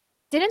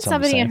 Didn't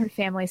somebody in her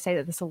family say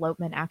that this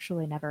elopement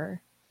actually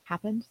never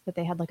happened? That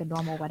they had like a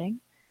normal wedding?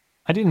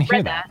 I didn't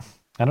hear that.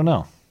 I don't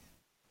know.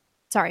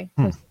 Sorry.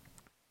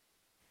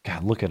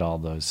 God, look at all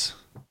those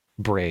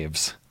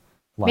braves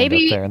lined up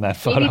there in that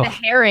photo. Maybe the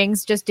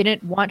Herrings just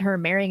didn't want her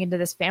marrying into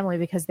this family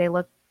because they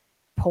look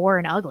poor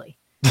and ugly.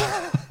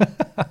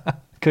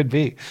 Could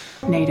be.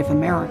 Native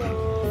American.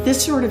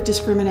 This sort of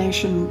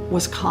discrimination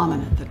was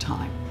common at the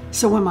time.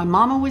 So when my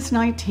mama was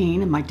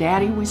 19 and my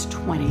daddy was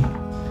 20,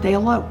 they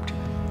eloped.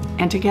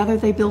 And together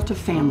they built a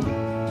family,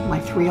 my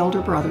 3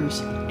 older brothers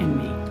and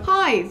me.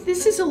 Hi,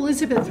 this is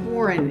Elizabeth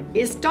Warren.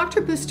 Is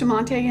Dr.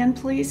 Bustamante in,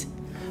 please?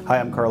 Hi,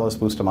 I'm Carlos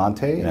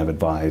Bustamante, and I've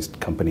advised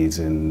companies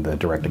in the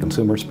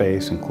direct-to-consumer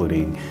space,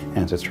 including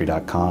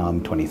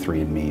Ancestry.com,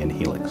 23andMe, and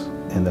Helix.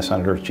 In the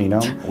Senator's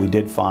genome, we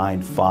did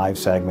find 5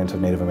 segments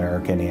of Native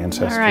American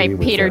ancestry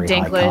with Peter very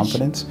Dinklage. high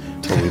confidence,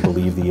 but we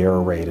believe the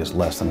error rate is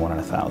less than 1 in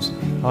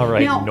 1,000. All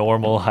right,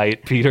 normal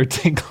height, Peter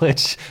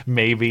Dinklage,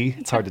 maybe.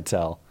 It's hard to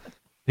tell.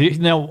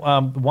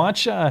 Now,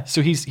 watch.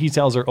 So he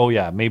tells her, "Oh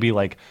yeah, maybe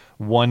like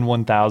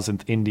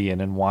 1/1000th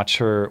Indian," and watch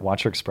her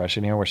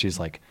expression here, where she's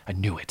like, "I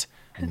knew it."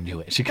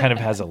 She kind of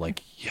has a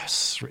like,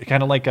 yes,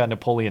 kind of like a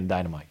Napoleon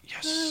Dynamite,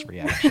 yes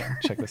reaction.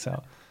 Check this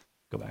out.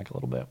 Go back a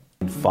little bit.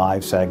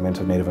 5 segments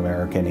of Native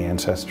American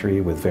ancestry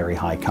with very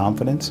high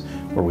confidence,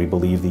 where we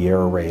believe the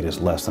error rate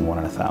is less than 1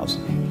 in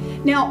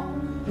 1,000. Now,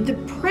 the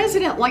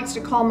president likes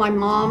to call my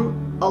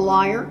mom a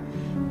liar.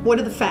 What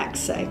do the facts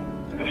say?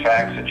 The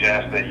facts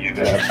suggest that you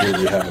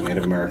absolutely have a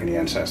Native American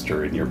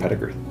ancestor in your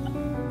pedigree.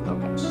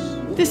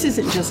 This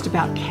isn't just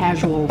about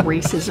casual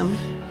racism.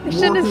 I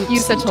shouldn't have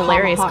used such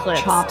hilarious clips.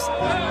 Chops.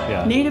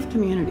 Yeah. Native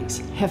communities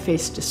have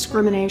faced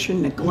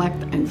discrimination,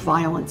 neglect, and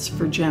violence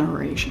for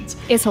generations.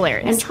 It's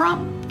hilarious. And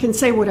Trump can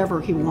say whatever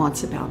he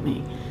wants about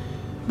me.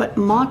 But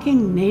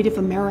mocking Native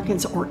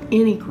Americans or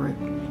any group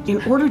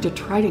in order to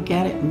try to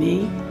get at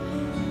me,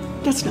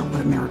 that's not what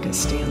America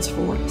stands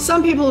for.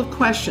 Some people have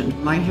questioned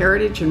my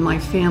heritage and my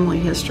family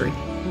history.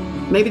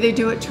 Maybe they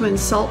do it to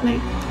insult me.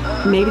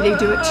 Maybe they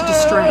do it to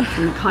distract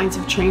from the kinds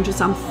of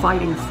changes I'm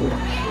fighting for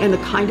and the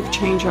kind of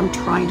change I'm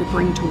trying to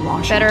bring to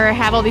Washington. Better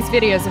have all these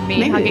videos of me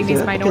Maybe hugging these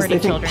because minority they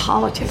children. think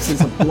politics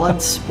is a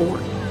blood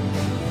sport.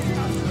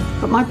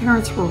 But my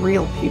parents were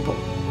real people.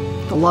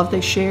 The love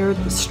they shared,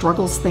 the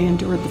struggles they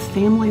endured, the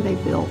family they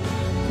built.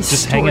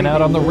 Just hanging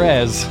out on the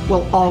res.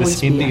 Will always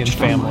this be Indian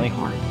etched on my family.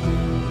 heart.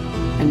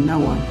 And no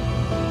one,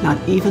 not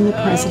even the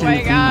president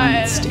of the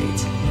United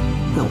States,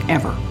 will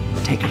ever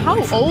take it away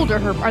How from old me. are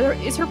her?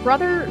 Is her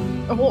brother,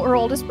 her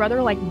oldest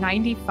brother, like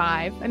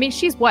 95? I mean,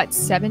 she's what,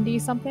 70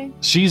 something?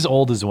 She's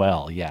old as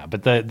well, yeah.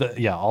 But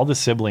all the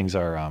siblings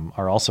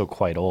are also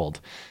quite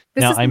old.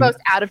 This now, is the most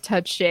out of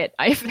touch shit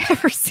I've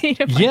ever seen.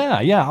 Yeah.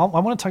 I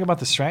want to talk about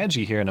the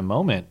strategy here in a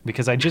moment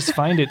because I just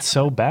find it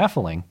so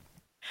baffling.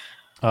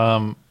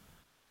 In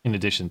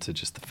addition to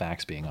just the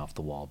facts being off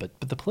the wall, but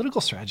the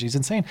political strategy is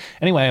insane.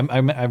 Anyway,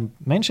 I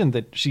mentioned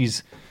that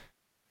she's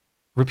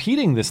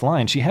repeating this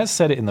line. She has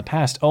said it in the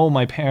past. Oh,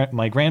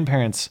 my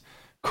grandparents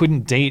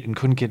couldn't date and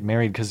couldn't get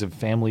married because of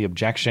family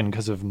objection,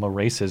 because of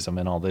racism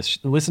and all this.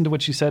 Listen to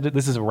what she said.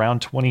 This is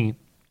around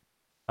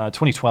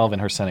 2012 in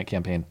her Senate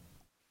campaign.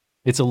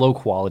 It's a low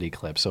quality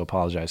clip, so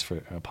apologies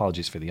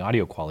for the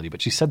audio quality.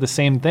 But she said the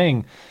same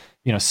thing,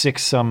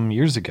 6 some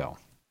years ago.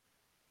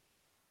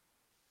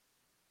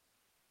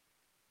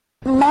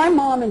 My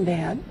mom and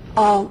dad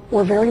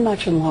were very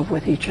much in love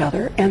with each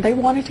other, and they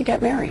wanted to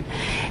get married.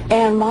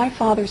 And my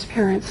father's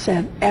parents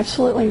said,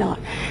 absolutely not.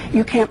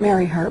 You can't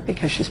marry her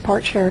because she's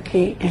part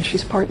Cherokee and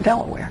she's part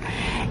Delaware.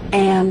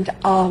 And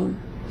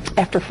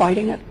after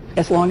fighting it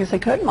as long as they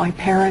could, my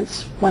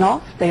parents went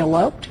off. They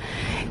eloped.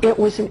 It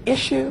was an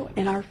issue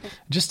in our...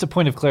 Just a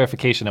point of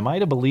clarification. Am I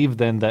to believe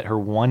then that her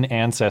one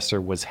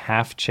ancestor was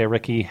half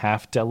Cherokee,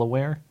 half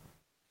Delaware?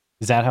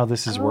 Is that how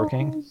this is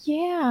working?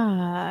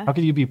 Yeah. How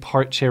could you be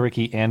part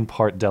Cherokee and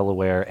part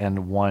Delaware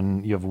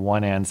and you have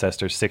one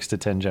ancestor 6 to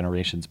 10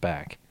 generations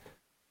back?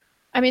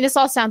 I mean, this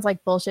all sounds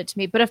like bullshit to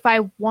me, but if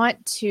I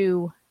want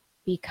to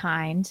be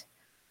kind,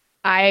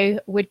 I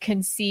would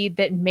concede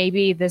that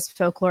maybe this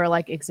folklore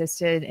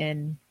existed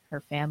in her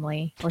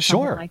family or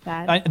something like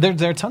that.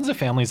 There are tons of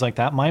families like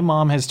that. My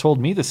mom has told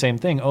me the same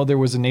thing. Oh, there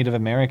was a Native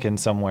American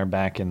somewhere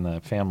back in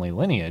the family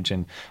lineage,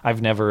 and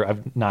I've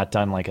not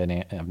done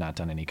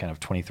any kind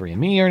of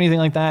 23andMe or anything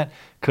like that.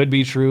 Could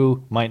be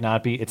true, might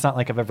not be. It's not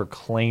like I've ever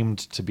claimed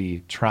to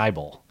be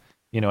tribal.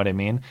 You know what I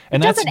mean?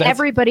 And doesn't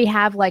everybody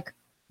have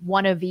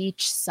one of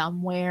each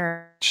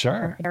somewhere?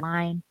 Sure. In their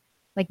line.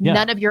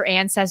 None of your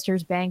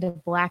ancestors banged a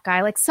black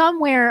guy.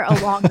 Somewhere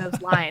along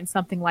those lines,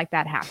 something like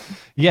that happened.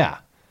 Yeah.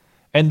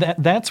 And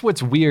that's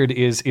what's weird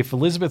is if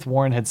Elizabeth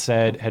Warren had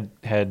said,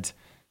 had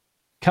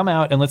come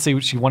out and let's say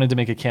she wanted to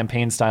make a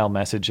campaign style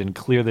message and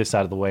clear this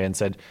out of the way and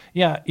said,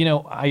 yeah,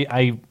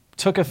 I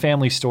took a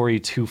family story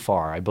too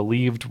far. I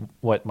believed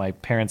what my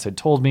parents had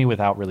told me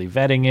without really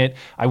vetting it.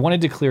 I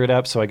wanted to clear it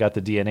up, so I got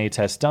the DNA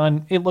test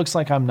done. It looks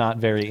like I'm not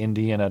very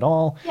Indian at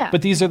all,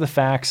 but these are the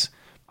facts.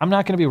 I'm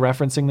not going to be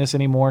referencing this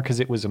anymore because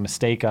it was a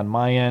mistake on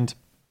my end.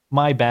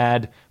 My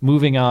bad.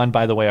 Moving on.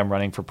 By the way, I'm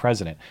running for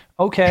president.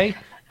 Okay,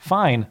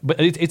 fine.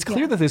 But it's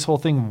clear that this whole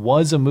thing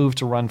was a move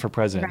to run for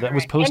president. That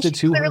was posted and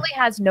she to her. clearly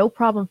has no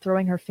problem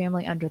throwing her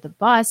family under the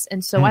bus.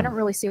 And so I don't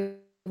really see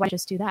why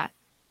just do that.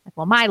 Like,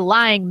 well, my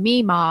lying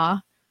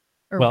Mima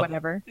or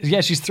whatever.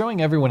 Yeah, she's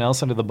throwing everyone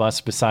else under the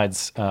bus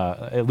besides,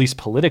 at least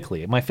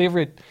politically. My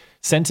favorite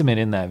sentiment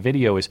in that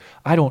video is,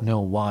 I don't know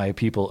why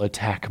people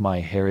attack my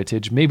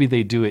heritage. Maybe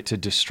they do it to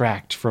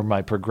distract from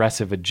my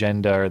progressive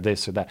agenda or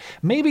this or that.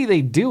 Maybe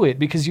they do it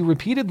because you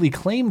repeatedly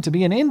claim to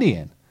be an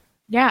Indian.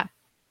 Yeah.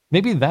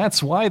 Maybe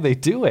that's why they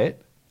do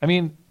it. I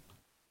mean,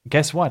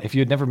 guess what? If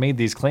you had never made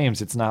these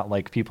claims, it's not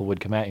like people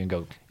would come at you and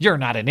go, you're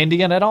not an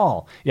Indian at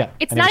all. Yeah.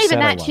 It's not even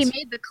that. She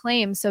made the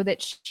claim so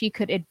that she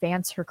could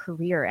advance her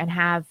career and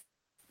have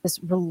this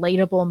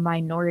relatable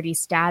minority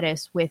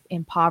status with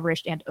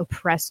impoverished and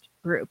oppressed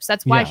groups.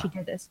 That's why she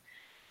did this.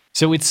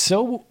 So it's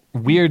so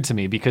weird to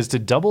me because to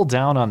double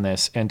down on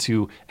this and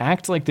to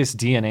act like this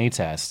DNA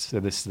test, so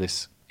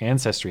this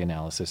ancestry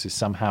analysis is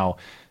somehow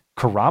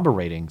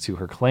corroborating to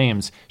her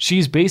claims,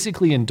 she's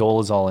basically in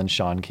Dolezal and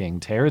Sean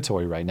King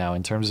territory right now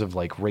in terms of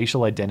like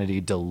racial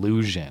identity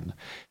delusion.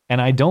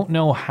 And I don't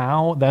know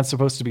how that's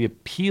supposed to be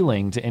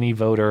appealing to any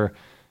voter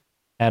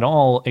at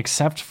all,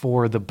 except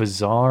for the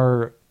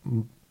bizarre,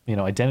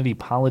 identity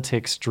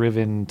politics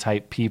driven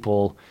type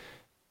people.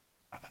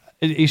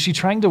 Is she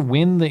trying to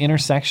win the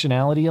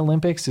intersectionality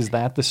Olympics? Is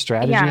that the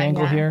strategy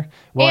angle here?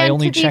 Well, I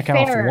only check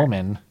out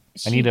woman.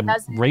 I need a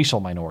racial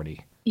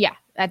minority. Yeah,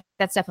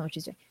 that's definitely what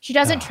she's doing. She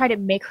doesn't try to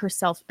make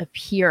herself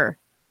appear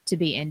to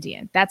be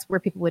Indian. That's where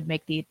people would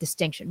make the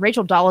distinction.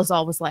 Rachel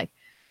Dolezal was like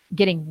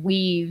getting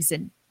weaves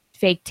and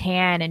fake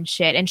tan and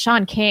shit. And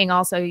Sean King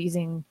also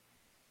using,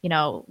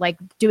 like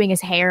doing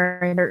his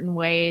hair in certain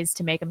ways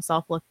to make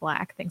himself look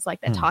black, things like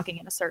that, talking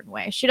in a certain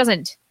way. She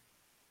doesn't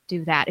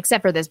do that,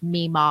 except for this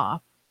Mima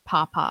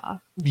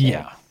Papa.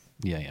 Yeah.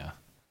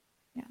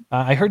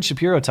 I heard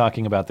Shapiro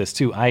talking about this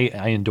too. I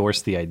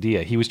endorsed the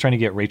idea. He was trying to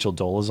get Rachel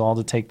Dolezal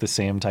to take the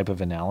same type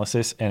of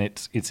analysis, and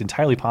it's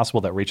entirely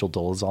possible that Rachel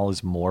Dolezal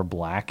is more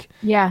black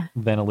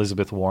than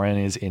Elizabeth Warren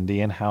is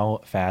Indian. How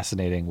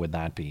fascinating would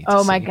that be?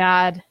 Oh my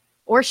God.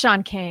 Or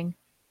Sean King.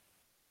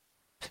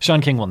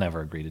 Sean King will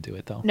never agree to do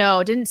it though.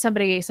 No, didn't some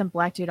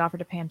black dude offer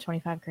to pay him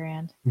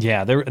 $25,000?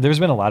 Yeah, there's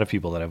been a lot of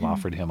people that have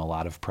offered him a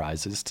lot of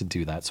prizes to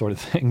do that sort of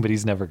thing, but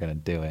he's never going to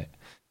do it.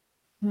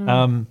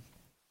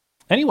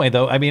 Anyway,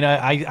 though, I mean,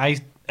 I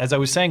as I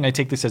was saying, I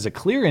take this as a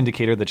clear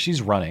indicator that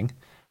she's running.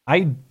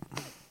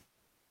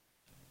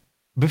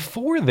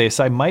 Before this,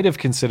 I might have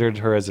considered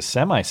her as a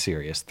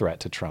semi-serious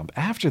threat to Trump.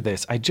 After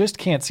this, I just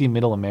can't see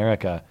Middle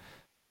America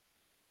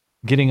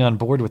getting on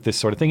board with this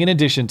sort of thing. In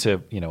addition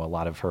to, a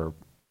lot of her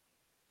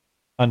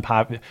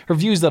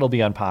views that'll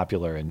be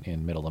unpopular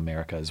in Middle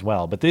America as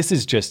well. But this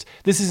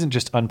isn't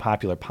just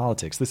unpopular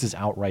politics. This is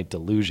outright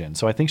delusion.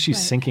 So I think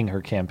she's sinking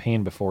her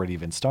campaign before it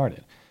even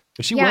started.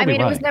 But she will be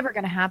running. It was never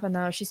going to happen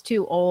though. She's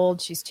too old.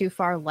 She's too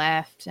far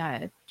left.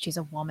 She's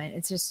a woman.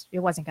 It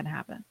wasn't going to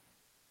happen.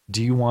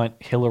 Do you want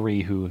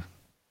Hillary who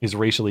is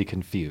racially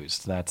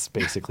confused? That's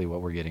basically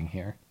what we're getting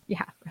here.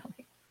 Yeah,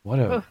 really.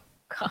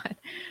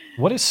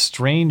 What a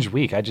strange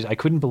week. I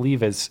couldn't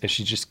believe as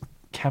she just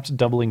kept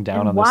doubling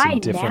down on this. Why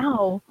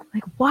now?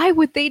 Like, why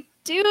would they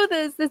do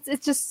this?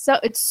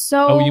 It's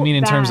so. Oh, you mean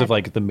in bad. terms of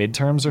like the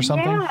midterms or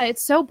something? Yeah,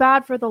 it's so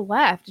bad for the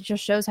left. It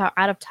just shows how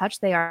out of touch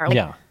they are.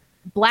 Like,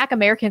 Black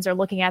Americans are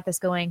looking at this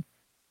going,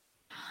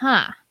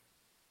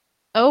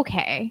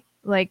 okay.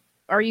 Like,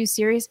 are you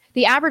serious?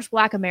 The average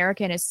Black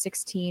American is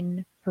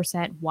 16%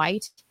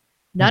 white.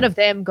 None of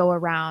them go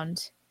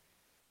around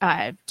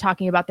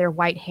talking about their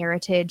white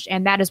heritage.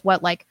 And that is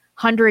what, like,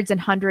 hundreds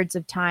and hundreds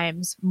of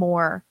times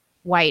more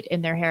white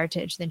in their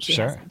heritage than she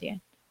has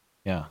Indian.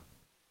 Yeah.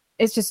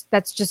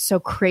 That's just so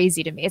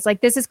crazy to me. It's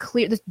like, this is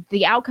clear.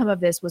 The outcome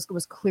of this was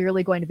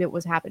clearly going to be what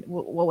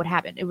would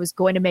happen. It was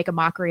going to make a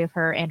mockery of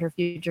her and her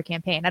future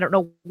campaign. I don't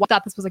know why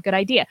thought this was a good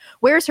idea.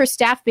 Where's her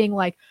staff being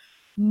like,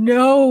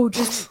 no,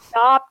 just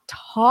stop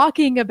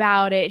talking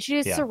about it.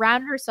 She just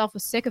surrounded herself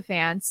with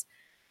sycophants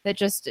that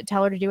just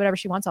tell her to do whatever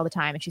she wants all the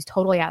time. And she's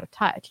totally out of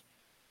touch.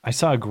 I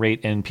saw a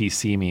great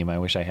NPC meme. I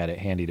wish I had it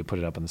handy to put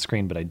it up on the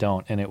screen, but I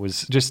don't. And it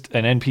was just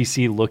an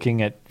NPC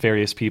looking at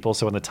various people.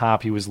 So on the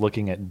top, he was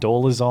looking at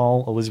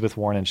Dolezal, Elizabeth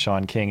Warren, and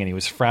Sean King, and he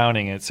was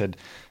frowning. And it said,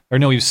 or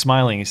no, he was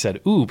smiling. He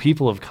said, "Ooh,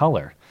 people of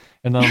color."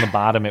 And then on the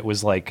bottom, it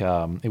was like,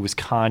 it was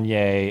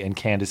Kanye and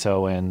Candace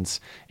Owens,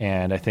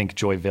 and I think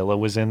Joy Villa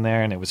was in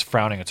there, and it was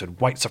frowning. It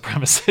said, "White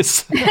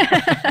supremacists."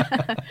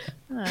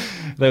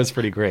 That was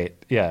pretty great.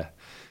 Yeah.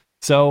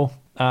 So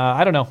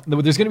I don't know.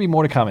 There's going to be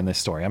more to come in this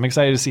story. I'm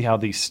excited to see how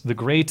the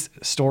great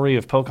story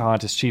of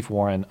Pocahontas Chief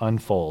Warren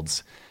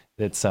unfolds.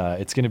 It's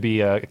going to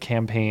be a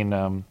campaign,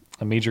 a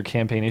major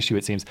campaign issue,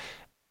 it seems.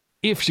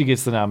 If she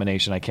gets the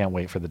nomination, I can't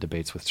wait for the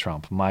debates with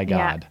Trump. My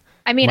God.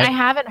 I mean, I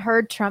haven't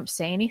heard Trump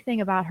say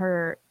anything about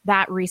her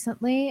that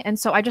recently. And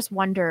so I just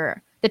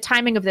wonder, the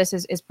timing of this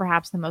is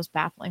perhaps the most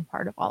baffling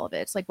part of all of it.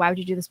 It's like, why would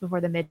you do this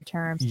before the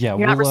midterms? Yeah,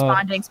 You're not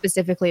responding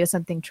specifically to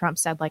something Trump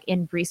said, like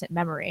in recent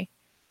memory.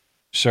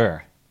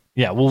 Sure.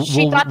 Yeah.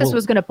 She thought this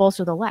was going to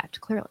bolster the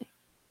left, clearly.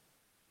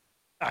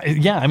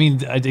 Yeah, I mean,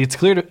 it's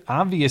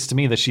obvious to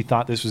me that she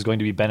thought this was going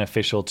to be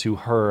beneficial to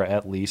her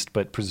at least,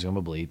 but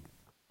presumably,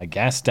 I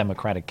guess,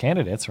 Democratic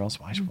candidates, or else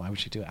why would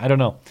she do it? I don't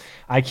know.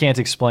 I can't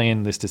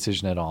explain this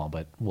decision at all,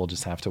 but we'll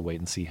just have to wait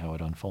and see how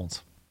it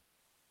unfolds.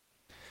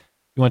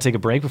 You want to take a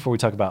break before we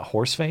talk about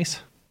Horseface?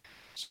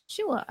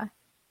 Sure.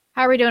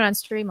 How are we doing on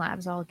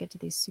Streamlabs? I'll get to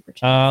these super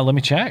chats. Let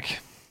me check.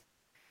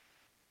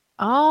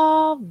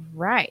 All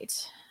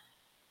right.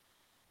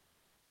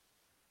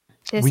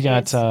 We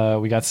got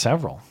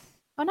several.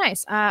 Oh,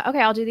 nice.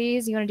 Okay, I'll do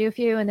these. You want to do a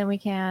few, and then we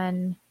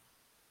can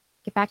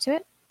get back to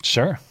it?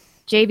 Sure.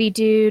 JV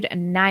Dude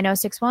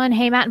 9061.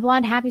 Hey, Matt and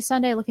Blonde. Happy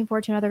Sunday. Looking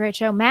forward to another great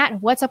show.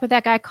 Matt, what's up with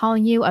that guy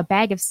calling you a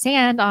bag of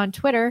sand on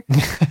Twitter?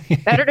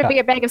 Better to be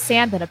a bag of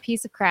sand than a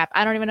piece of crap.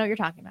 I don't even know what you're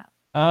talking about.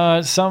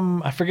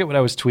 I forget what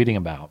I was tweeting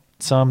about.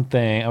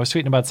 I was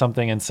tweeting about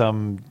something, and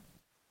some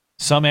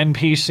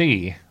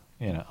NPC,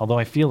 although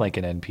I feel like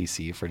an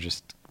NPC for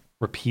just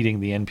repeating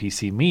the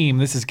NPC meme.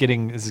 This is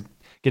getting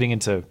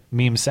into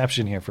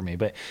memeception here for me,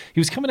 but he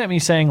was coming at me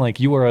saying, like,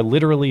 you are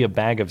literally a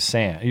bag of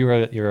sand.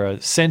 You're a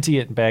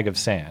sentient bag of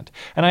sand.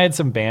 And I had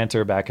some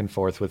banter back and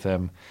forth with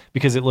him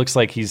because it looks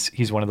like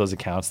he's one of those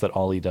accounts that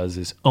all he does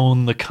is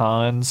own the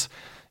cons,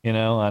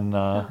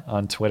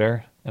 on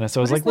Twitter. And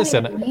so I was like,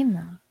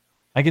 listen,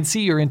 I can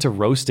see you're into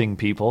roasting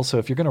people, so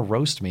if you're going to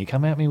roast me,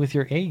 come at me with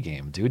your A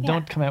game, dude.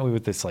 Don't come at me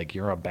with this, like,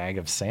 you're a bag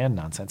of sand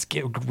nonsense.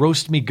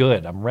 Roast me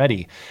good. I'm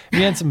ready.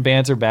 We had some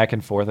banter back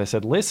and forth. I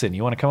said, listen,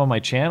 you want to come on my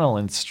channel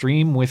and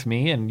stream with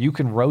me, and you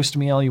can roast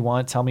me all you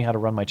want, tell me how to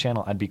run my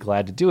channel. I'd be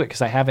glad to do it,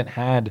 because I haven't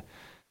had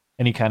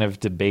any kind of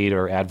debate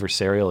or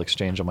adversarial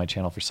exchange on my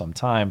channel for some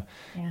time.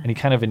 Yeah. And he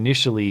kind of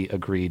initially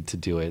agreed to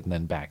do it and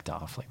then backed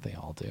off like they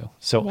all do.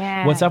 So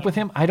what's up with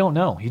him? I don't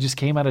know. He just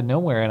came out of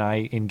nowhere and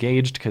I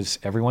engaged because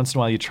every once in a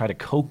while you try to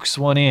coax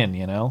one in,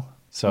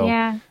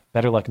 So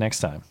better luck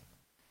next time.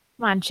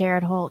 Come on,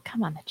 Jared Holt.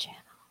 Come on the channel.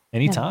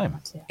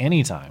 Anytime.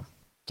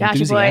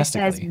 Joshy Boy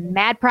says,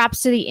 mad props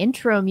to the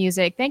intro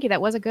music. Thank you.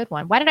 That was a good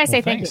one. Why did I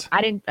say thank you?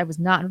 I was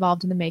not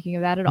involved in the making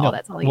of that at all. No,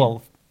 that's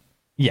all.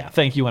 Yeah,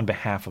 thank you on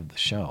behalf of the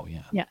show.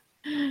 Yeah.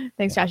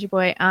 Thanks, Joshy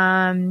Boy.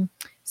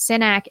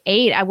 Synac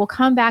 8. I will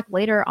come back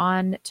later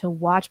on to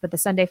watch, but the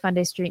Sunday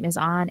Funday stream is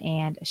on,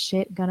 and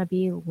shit gonna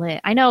be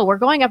lit. I know we're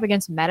going up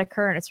against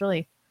Medicare, and it's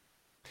really.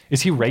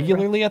 Is he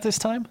regularly at this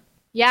time?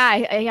 Yeah.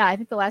 I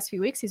think the last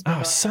few weeks he's been.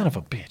 Oh, son of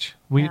a bitch!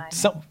 We're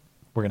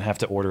gonna have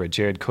to order a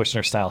Jared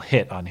Kushner style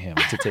hit on him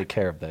to take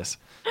care of this.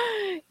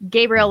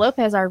 Gabriel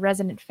Lopez, our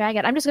resident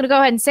faggot. I'm just gonna go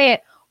ahead and say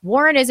it.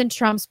 Warren is in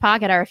Trump's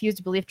pocket. I refuse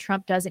to believe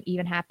Trump doesn't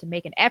even have to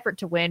make an effort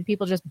to win.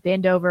 People just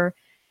bend over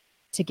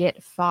to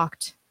get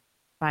fucked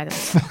by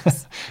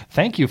those.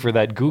 Thank you for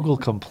that Google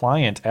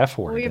compliant F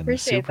word. We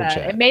appreciate that.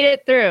 Chat. It made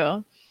it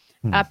through.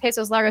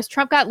 Pesos Largos.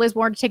 Trump got Liz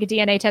Warren to take a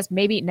DNA test.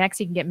 Maybe next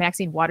he can get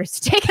Maxine Waters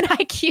to take an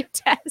IQ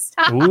test.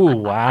 Ooh,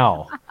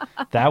 wow.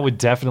 That would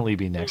definitely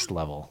be next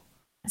level.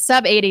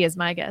 Sub 80 is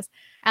my guess.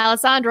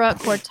 Alessandra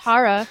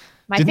Cortara.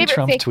 Didn't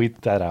Trump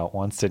tweet that out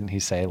once? Didn't he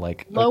say,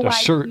 like,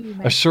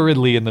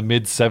 assuredly in the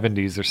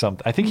mid-70s or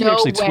something? I think he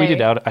actually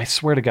tweeted out, I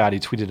swear to God, he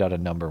tweeted out a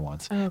number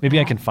once. Maybe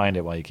I can find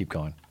it while you keep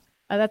going.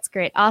 Oh, that's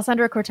great.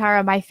 Alessandra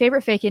Cortara, my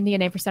favorite fake Indian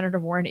name for Senator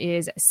Warren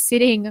is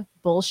Sitting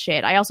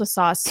Bullshit. I also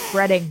saw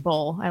Spreading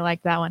Bull. I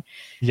like that one.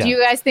 Yeah. Do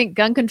you guys think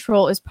gun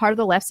control is part of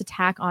the left's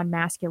attack on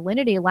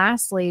masculinity?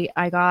 Lastly,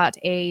 I got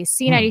a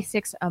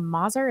C96 a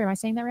Mauser. Am I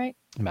saying that right?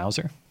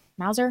 Mauser.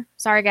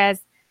 Sorry, guys.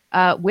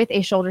 With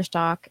a shoulder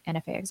stock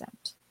NFA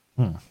exempt.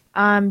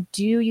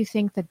 Do you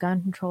think the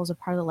gun control is a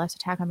part of the left's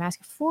attack on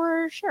masculinity?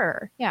 For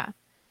sure. Yeah.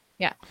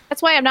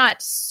 That's why I'm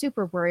not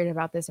super worried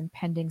about this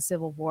impending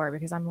civil war,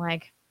 because I'm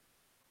like,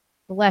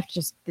 the left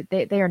just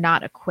they are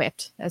not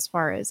equipped as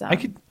far as I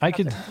could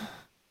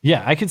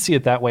see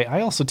it that way.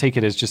 I also take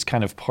it as just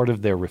kind of part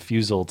of their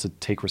refusal to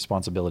take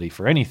responsibility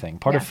for anything.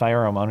 Part of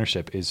firearm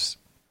ownership is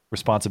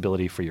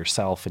responsibility for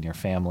yourself and your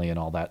family and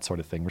all that sort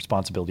of thing.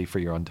 Responsibility for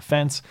your own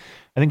defense.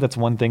 I think that's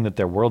one thing that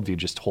their worldview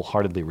just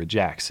wholeheartedly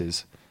rejects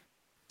is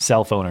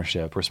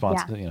self-ownership,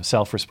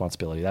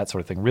 self-responsibility, that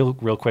sort of thing.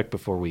 Real quick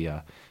before we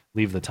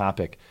leave the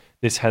topic,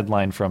 this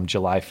headline from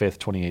July 5th,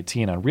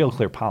 2018 on Real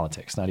Clear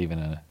Politics, not even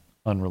an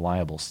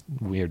unreliable,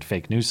 weird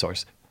fake news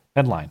source.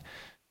 Headline: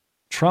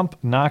 Trump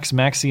knocks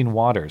Maxine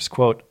Waters,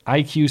 quote,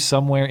 IQ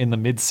somewhere in the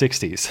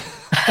mid-60s.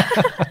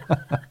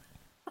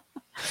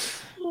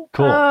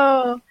 Cool.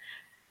 Oh,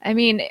 I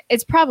mean,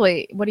 it's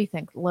probably, what do you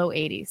think, low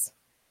 80s?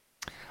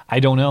 I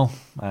don't know.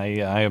 I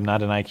am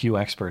not an IQ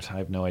expert. I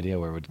have no idea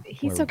where would.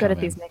 He's so good at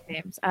these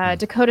nicknames.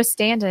 Dakota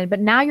Stanton, but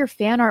now your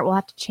fan art will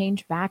have to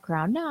change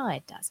background. No,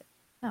 it doesn't.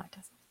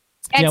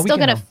 It's still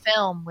going to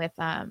film with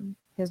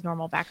his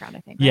normal background,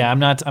 I think. Right? Yeah, I'm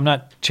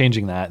not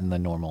changing that in the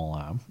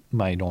normal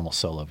my normal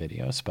solo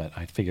videos, but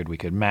I figured we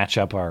could match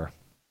up our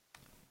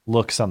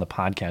looks on the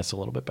podcast a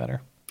little bit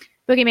better.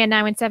 Boogeyman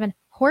 917,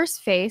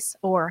 Horseface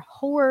or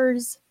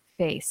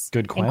Horseface?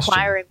 Good question.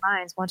 Inquiring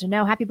minds want to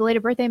know. Happy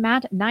belated birthday,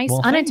 Matt. Nice,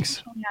 Well,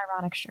 unintentionally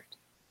ironic shirt.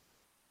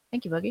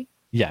 Thank you, Boogie.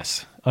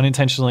 Yes,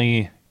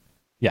 unintentionally.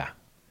 Yeah,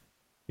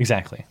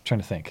 exactly. I'm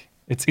trying to think.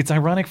 It's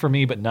ironic for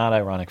me, but not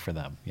ironic for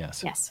them.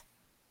 Yes. Yes.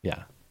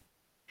 Yeah.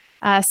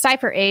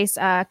 Cypher Ace,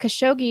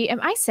 Khashoggi.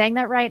 Am I saying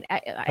that right? I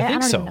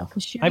think don't so. even know.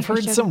 I've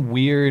heard some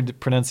weird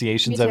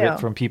pronunciations Me of it too.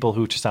 from people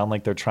who sound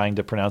like they're trying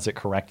to pronounce it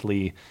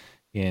correctly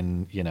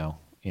in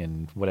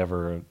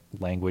whatever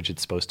language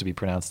it's supposed to be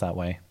pronounced that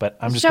way. But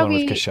I'm just going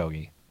with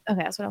Khashoggi.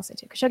 Okay, that's what I'll say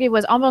too. Khashoggi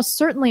was almost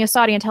certainly a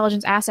Saudi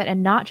intelligence asset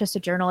and not just a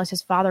journalist.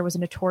 His father was a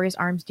notorious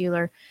arms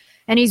dealer,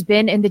 and he's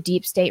been in the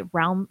deep state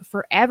realm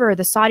forever.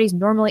 The Saudis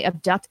normally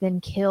abduct, then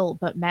kill,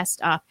 but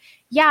messed up.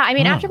 Yeah, I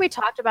mean, after we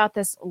talked about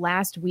this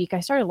last week, I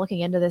started looking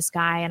into this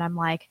guy, and I'm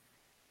like,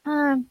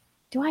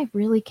 do I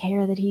really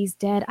care that he's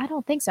dead? I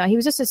don't think so. He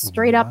was just a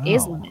straight up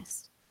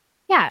Islamist.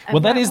 Yeah. Well,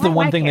 that is the why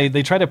one thing care?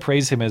 they try to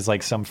praise him as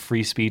like some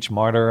free speech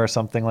martyr or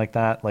something like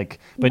that. But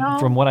No.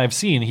 from what I've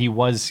seen, he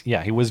was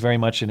very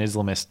much an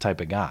Islamist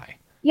type of guy.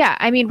 Yeah,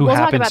 I mean, who we'll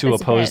talk happened about to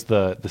this a oppose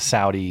bit. the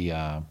Saudi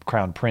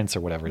crown prince or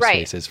whatever his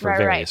face is for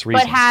various right.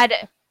 reasons. But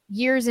had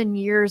years and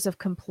years of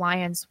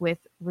compliance with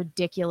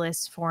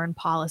ridiculous foreign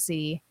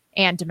policy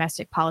and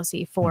domestic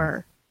policy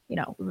for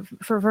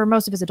for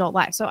most of his adult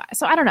life. So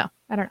I don't know.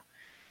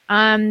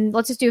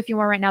 Let's just do a few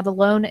more right now. The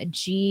Lone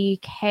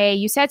GK.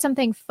 You said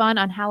something fun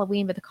on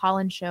Halloween, but the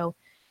call-in show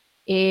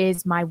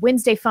is my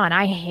Wednesday fun.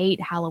 I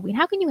hate Halloween.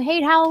 How can you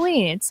hate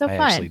Halloween? It's so I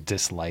fun. actually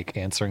dislike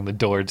answering the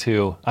door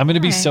too. I'm going to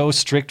be so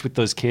strict with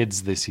those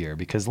kids this year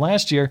because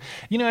last year,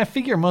 I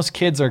figure most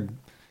kids have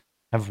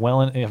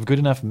good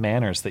enough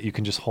manners that you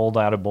can just hold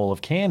out a bowl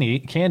of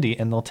candy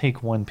and they'll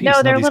take one piece.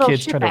 No, they're these little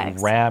kids try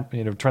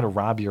shitbags. try to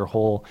rob your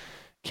whole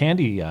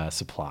candy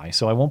supply.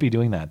 So I won't be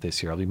doing that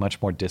this year. I'll be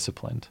much more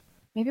disciplined.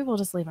 Maybe we'll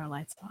just leave our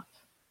lights off.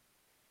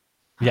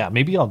 Yeah,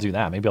 maybe I'll do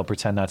that. Maybe I'll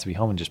pretend not to be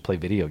home and just play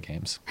video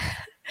games.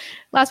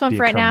 Last one Be a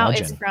for right now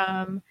is curmudgeon.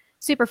 from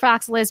Super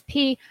Fox Liz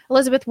P.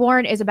 Elizabeth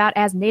Warren is about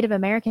as Native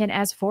American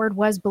as Ford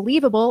was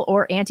believable,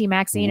 or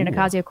anti-Maxine and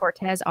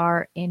Ocasio-Cortez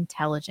are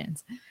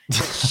intelligence.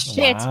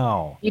 Shit.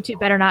 Wow. You two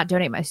better not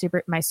donate my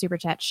super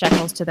chat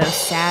shekels to those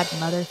sad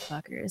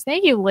motherfuckers.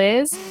 Thank you,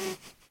 Liz.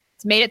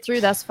 It's made it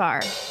through thus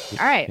far.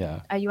 All right.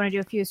 Yeah. You want to do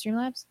a few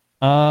Streamlabs?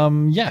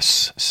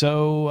 Yes.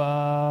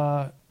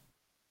 So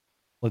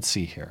let's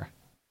see here.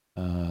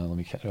 Let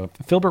me catch up.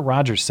 Philbert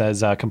Rogers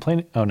says,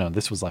 complain. Oh no,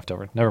 this was left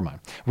over. Never mind.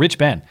 Rich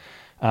Ben.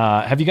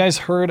 Have you guys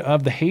heard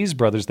of the Hayes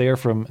brothers? They are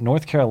from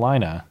North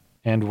Carolina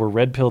and were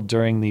red-pilled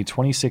during the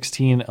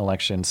 2016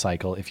 election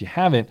cycle. If you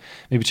haven't,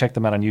 maybe check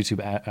them out on YouTube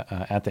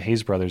at the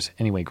Hayes brothers.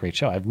 Anyway, great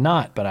show. I've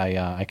not, but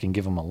I can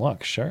give them a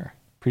look. Sure.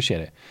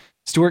 Appreciate it.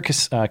 Stuart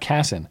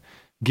Casson.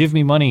 Give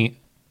me money.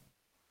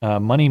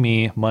 Money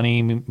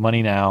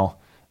now.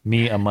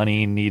 Me a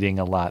money needing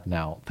a lot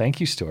now.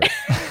 Thank you, Stuart.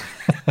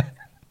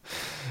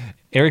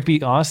 Eric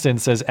B. Austin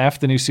says, F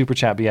the new super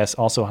chat BS.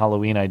 Also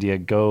Halloween idea.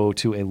 Go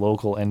to a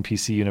local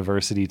NPC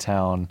university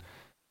town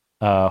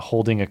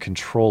holding a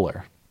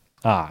controller.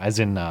 As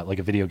in like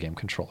a video game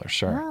controller.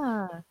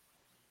 Sure.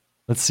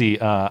 Let's see.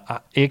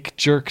 Ick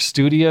Jerk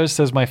Studios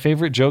says, my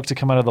favorite joke to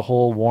come out of the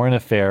whole Warren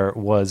affair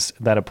was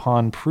that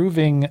upon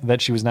proving that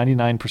she was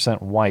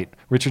 99% white,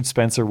 Richard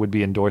Spencer would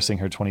be endorsing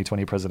her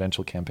 2020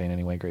 presidential campaign.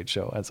 Anyway, great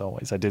show as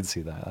always. I did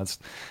see that. That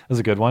was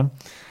a good one.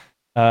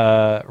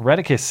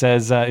 Redicus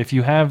says, if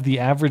you have the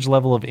average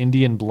level of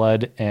Indian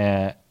blood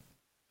and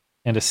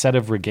a set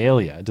of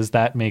regalia, does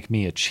that make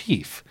me a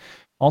chief?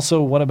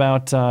 Also, what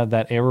about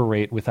that error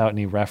rate without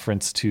any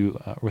reference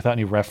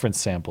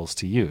samples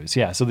to use?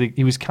 Yeah, so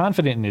he was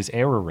confident in his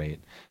error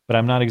rate, but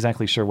I'm not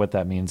exactly sure what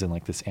that means in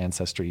like this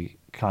ancestry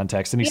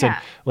context. And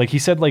he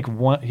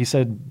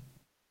said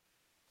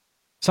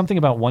something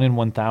about 1 in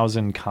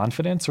 1,000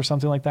 confidence or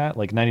something like that,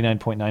 like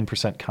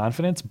 99.9%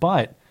 confidence.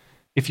 But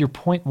if you're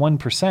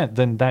 0.1%,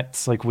 then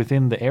that's like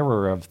within the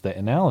error of the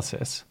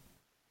analysis.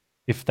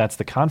 If that's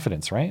the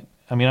confidence, right?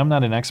 I mean, I'm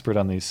not an expert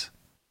on these.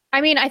 I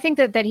mean, I think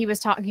that he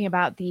was talking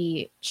about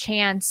the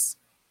chance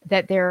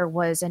that there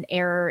was an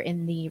error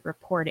in the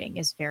reporting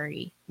is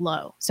very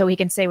low. So he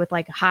can say with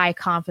like high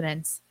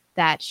confidence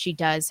that she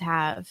does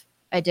have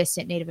a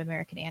distant Native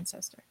American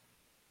ancestor.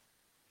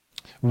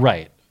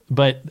 Right.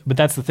 But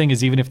that's the thing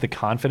is, even if the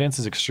confidence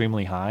is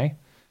extremely high,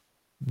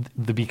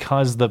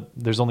 because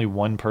there's only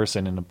one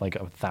person in like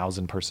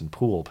 1,000-person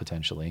pool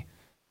potentially,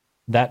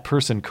 that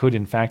person could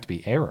in fact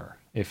be error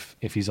if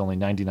he's only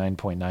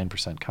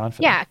 99.9%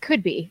 confident. Yeah, it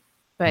could be.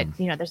 But,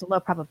 there's a low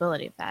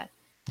probability of that.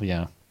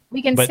 Yeah.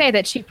 We can say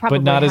that she probably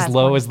But not as has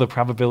low one. as the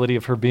probability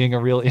of her being a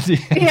real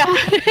Indian. Yeah,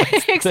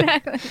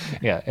 exactly.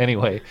 Yeah,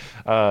 anyway.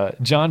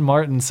 John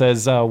Martin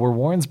says, were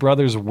Warren's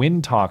brothers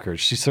wind talkers?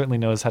 She certainly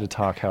knows how to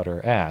talk out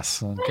her ass.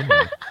 Good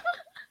one.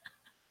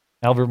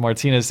 Albert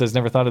Martinez says,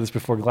 never thought of this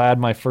before. Glad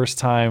my first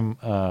time,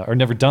 or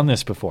never done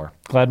this before.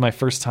 Glad my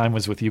first time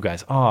was with you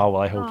guys. Oh,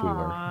 well, I hope we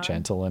were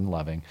gentle and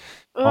loving.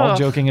 Ugh. All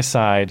joking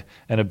aside,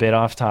 and a bit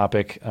off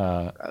topic,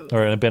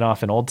 or a bit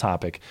off an old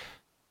topic.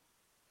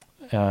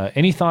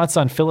 Any thoughts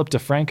on Philip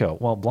DeFranco?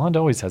 Well, Blonde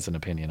always has an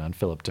opinion on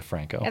Philip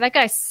DeFranco. Yeah, that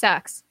guy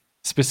sucks.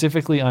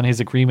 Specifically on his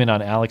agreement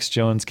on Alex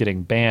Jones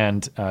getting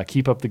banned.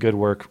 Keep up the good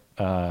work.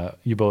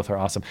 You both are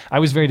awesome. I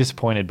was very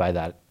disappointed by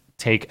that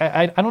take.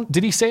 I don't.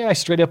 Did he say I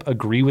straight up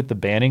agree with the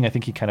banning? I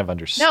think he kind of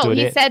understood it. No,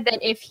 he said that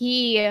if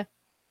he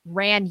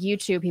ran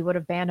YouTube, he would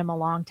have banned him a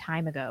long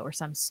time ago or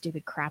some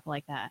stupid crap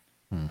like that.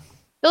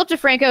 Philip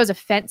DeFranco is a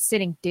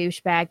fence-sitting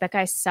douchebag. That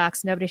guy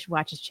sucks. Nobody should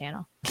watch his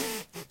channel.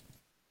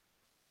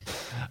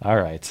 All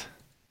right.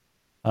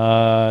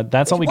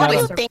 That's all we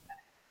got.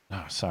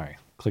 Oh, sorry.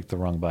 Clicked the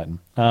wrong button.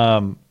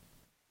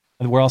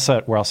 We're all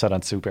set. We're all set on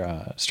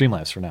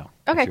Streamlabs for now.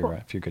 Okay, cool.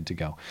 If you're good to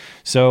go.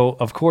 So,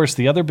 of course,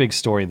 the other big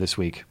story this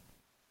week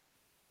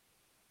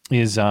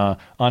is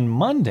on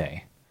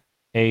Monday,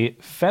 a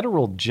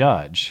federal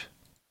judge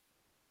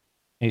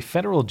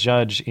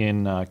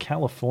in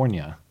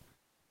California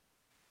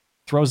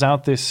throws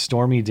out this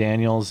Stormy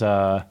Daniels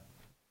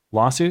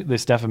lawsuit,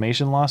 this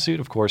defamation lawsuit,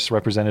 of course,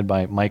 represented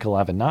by Michael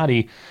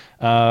Avenatti.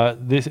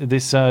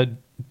 This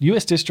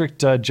U.S. District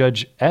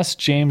Judge S.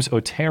 James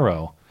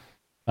Otero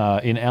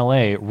in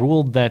L.A.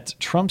 ruled that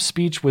Trump's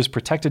speech was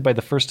protected by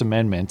the First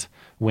Amendment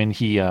when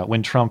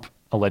Trump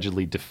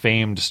allegedly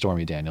defamed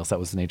Stormy Daniels. That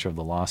was the nature of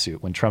the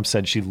lawsuit. When Trump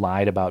said she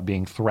lied about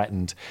being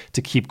threatened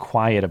to keep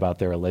quiet about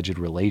their alleged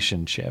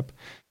relationship.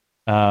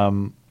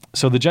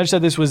 So the judge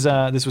said this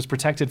was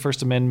protected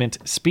First Amendment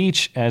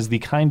speech as the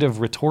kind of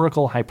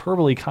rhetorical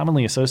hyperbole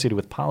commonly associated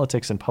with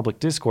politics and public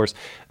discourse.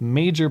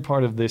 Major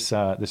part of this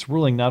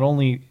ruling, not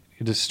only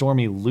does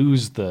Stormy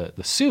lose the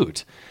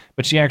suit,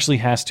 but she actually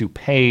has to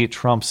pay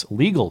Trump's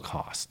legal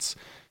costs.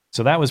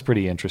 So that was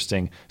pretty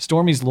interesting.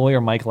 Stormy's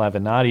lawyer, Michael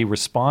Avenatti,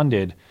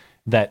 responded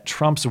that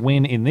Trump's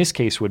win in this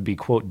case would be,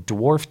 quote,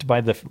 dwarfed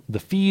by the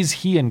fees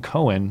he and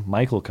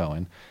Michael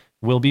Cohen,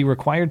 will be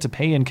required to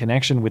pay in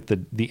connection with the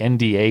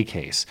NDA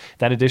case.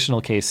 That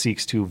additional case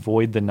seeks to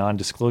void the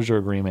non-disclosure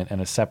agreement and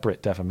a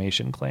separate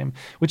defamation claim,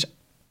 which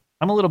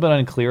I'm a little bit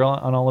unclear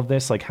on all of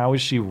this. Like, how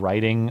is she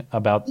writing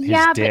about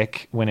his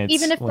dick when it's...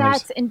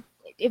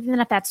 Even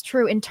if that's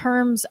true, in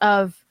terms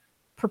of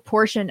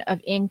proportion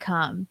of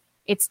income,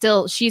 it's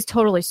still, she's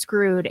totally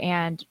screwed,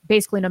 and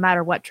basically no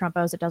matter what Trump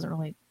owes, it doesn't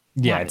really...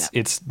 Yeah,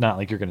 it's not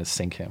like you're going to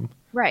sink him.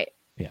 Right.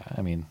 Yeah,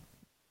 I mean...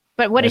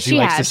 But what does she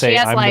have? To say, she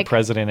has I'm like the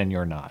president and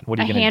you're not. What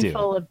are you going to do? A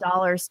handful of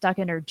dollars stuck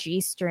in her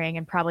G-string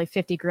and probably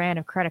 $50,000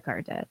 of credit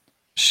card debt.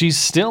 She's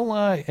still,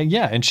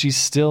 and she's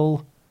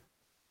still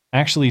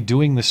actually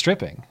doing the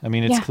stripping. I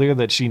mean, it's clear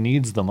that she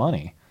needs the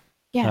money.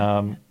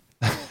 Yeah.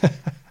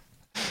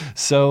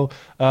 So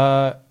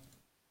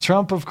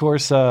Trump, of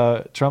course,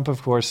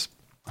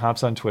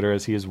 hops on Twitter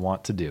as he is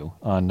wont to do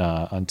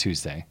on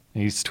Tuesday.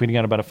 He's tweeting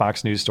out about a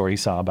Fox News story he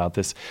saw about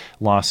this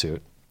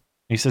lawsuit.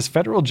 He says,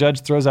 federal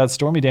judge throws out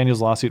Stormy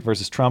Daniels lawsuit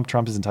versus Trump.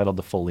 Trump is entitled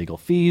to full legal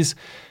fees.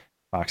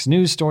 Fox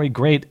News story,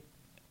 great.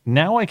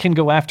 Now I can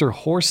go after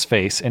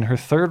Horseface and her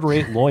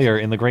third-rate lawyer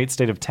in the great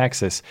state of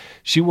Texas.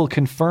 She will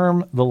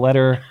confirm the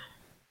letter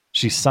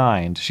she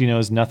signed. She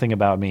knows nothing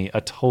about me.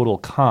 A total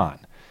con.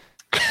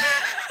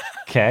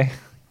 Okay.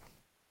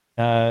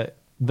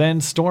 Then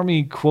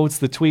Stormy quotes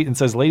the tweet and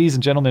says, ladies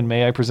and gentlemen,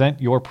 may I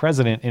present your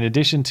president in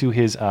addition to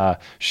his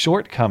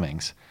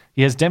shortcomings.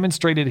 He has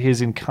demonstrated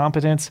his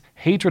incompetence,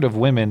 hatred of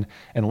women,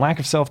 and lack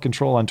of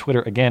self-control on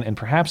Twitter again, and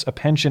perhaps a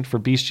penchant for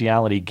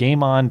bestiality.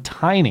 Game on,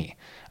 tiny.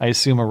 I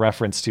assume a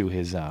reference to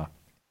his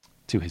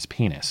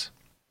penis.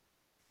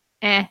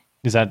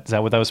 Is that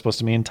what that was supposed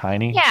to mean?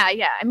 Tiny?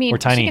 Yeah. I mean, or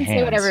tiny she can hands.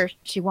 say whatever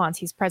she wants.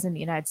 He's president of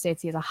the United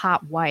States. He has a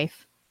hot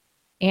wife,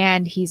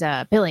 and he's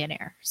a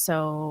billionaire.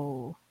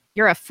 So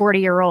you're a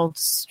 40-year-old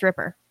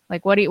stripper.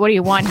 Like, what do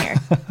you want here?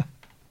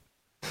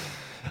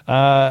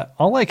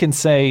 All I can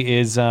say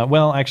is,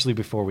 actually,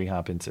 before we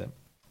hop into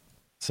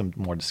some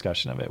more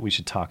discussion of it, we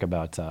should talk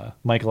about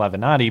Michael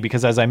Avenatti,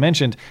 because as I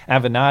mentioned,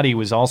 Avenatti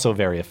was also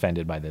very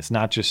offended by this,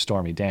 not just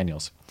Stormy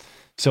Daniels.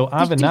 So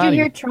Avenatti... Did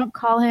you hear Trump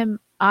call him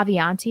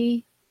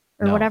Avianti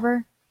or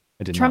whatever?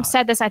 I did Trump not.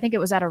 said this, I think it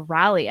was at a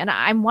rally, and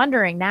I'm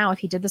wondering now if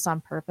he did this on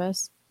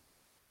purpose.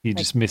 He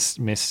just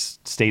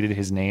misstated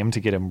his name to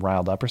get him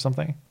riled up or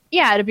something?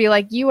 Yeah, to be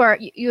like, you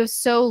have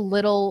so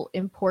little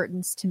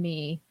importance to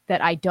me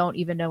that I don't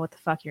even know what the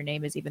fuck your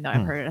name is, even though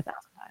I've heard it 1,000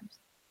 times.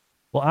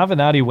 Well,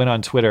 Avenatti went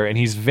on Twitter, and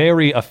he's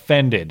very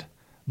offended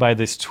by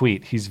this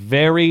tweet. He's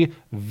very,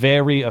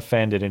 very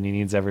offended, and he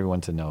needs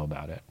everyone to know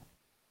about it.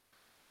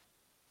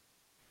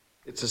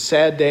 It's a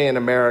sad day in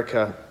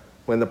America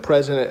when the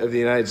President of the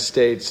United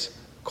States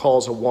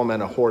calls a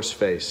woman a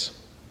horseface.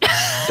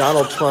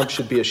 Donald Trump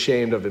should be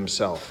ashamed of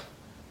himself.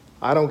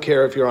 I don't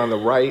care if you're on the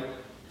right,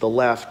 the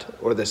left,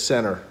 or the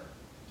center.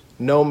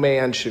 No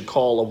man should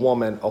call a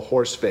woman a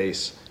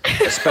horseface,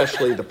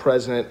 especially the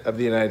President of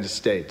the United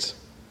States.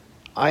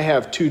 I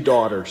have 2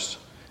 daughters.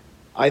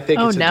 I think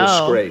it's a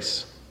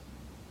disgrace.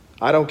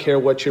 I don't care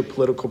what your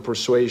political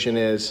persuasion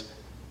is.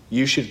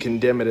 You should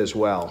condemn it as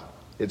well.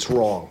 It's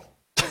wrong.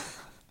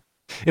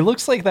 It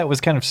looks like that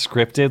was kind of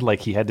scripted, like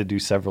he had to do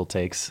several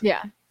takes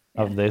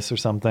of this or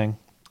something.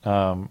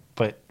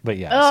 But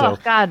yeah. Oh,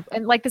 God.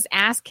 And like this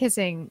ass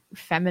kissing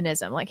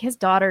feminism, like his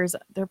daughters,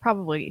 they're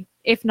probably,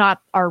 if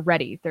not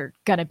already, they're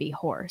going to be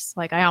horse.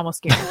 Like I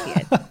almost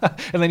guarantee it.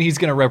 And then he's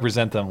going to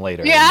represent them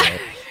later. Yeah.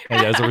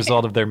 And as a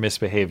result of their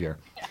misbehavior.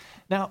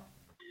 Now,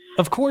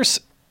 of course,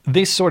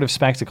 this sort of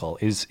spectacle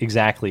is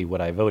exactly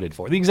what I voted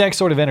for. The exact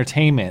sort of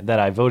entertainment that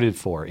I voted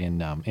for in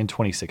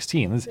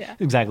 2016. This is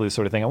exactly the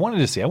sort of thing I wanted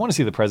to see. I want to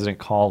see the president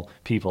call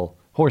people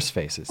horse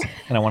faces,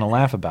 and I want to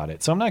laugh about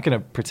it. So I'm not going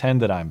to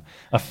pretend that I'm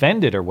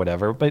offended or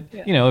whatever, but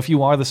you know, if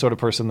you are the sort of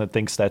person that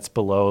thinks that's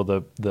below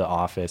the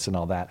office and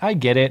all that, I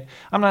get it.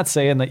 I'm not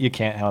saying that you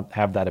can't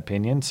have that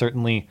opinion.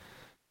 Certainly,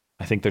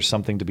 I think there's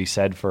something to be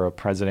said for a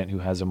president who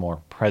has a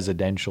more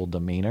presidential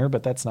demeanor,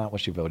 but that's not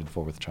what you voted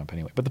for with Trump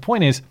anyway. But the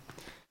point is,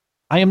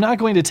 I am not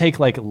going to take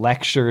like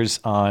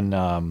lectures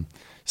on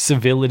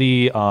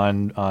civility,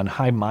 on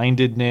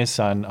high-mindedness,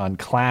 on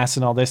class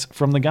and all this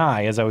from the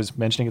guy, as I was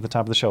mentioning at the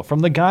top of the show,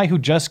 from the guy who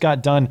just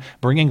got done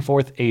bringing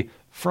forth a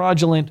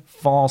fraudulent,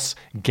 false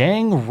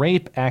gang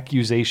rape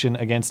accusation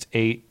against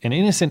an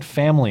innocent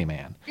family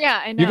man.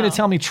 Yeah, I know. You're going to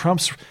tell me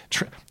Trump's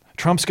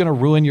going to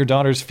ruin your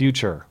daughter's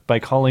future by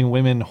calling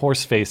women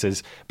horse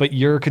faces, but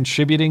you're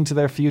contributing to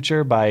their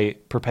future by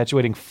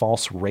perpetuating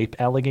false rape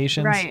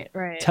allegations?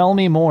 Right. Tell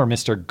me more,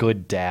 Mr.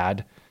 Good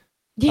Dad.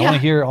 I want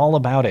to hear all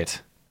about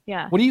it.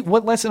 Yeah.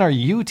 What lesson are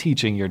you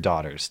teaching your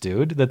daughters,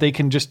 dude? That they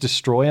can just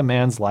destroy a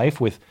man's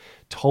life with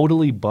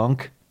totally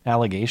bunk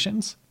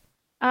allegations?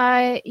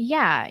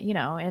 Yeah, you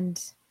know,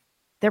 and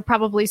they're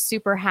probably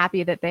super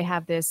happy that they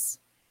have this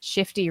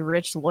shifty,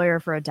 rich lawyer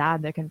for a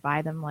dad that can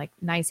buy them like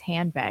nice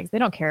handbags. They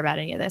don't care about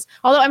any of this.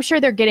 Although I'm sure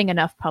they're getting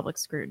enough public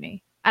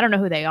scrutiny. I don't know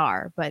who they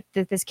are, but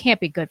this can't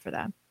be good for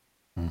them.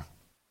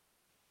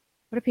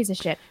 What a piece of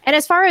shit. And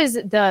as far as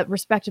the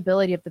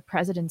respectability of the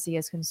presidency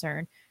is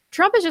concerned,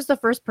 Trump is just the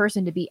first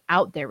person to be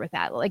out there with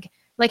that. Like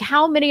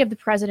how many of the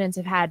presidents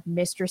have had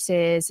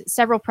mistresses?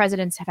 Several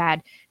presidents have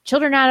had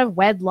children out of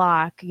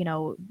wedlock, you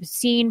know,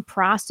 seen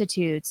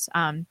prostitutes.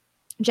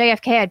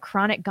 JFK had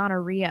chronic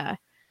gonorrhea.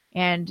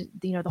 And,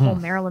 you know, the whole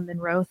Marilyn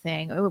Monroe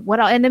thing. What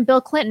else? And then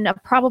Bill Clinton, a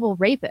probable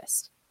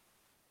rapist.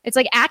 It's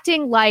like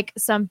acting like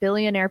some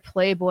billionaire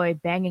playboy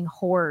banging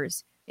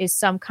whores is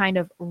some kind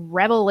of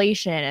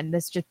revelation. And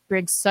this just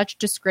brings such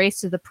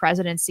disgrace to the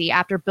presidency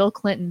after Bill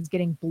Clinton's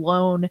getting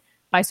blown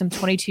by some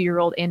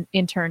 22-year-old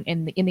intern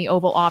in the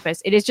Oval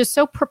Office. It is just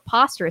so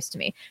preposterous to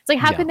me. It's like,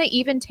 how can they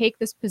even take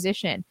this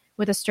position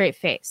with a straight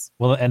face?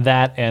 Well,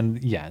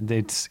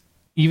 it's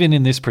even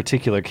in this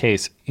particular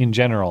case, in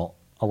general,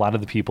 a lot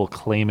of the people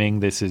claiming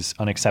this is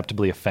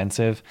unacceptably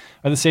offensive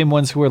are the same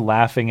ones who are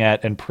laughing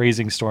at and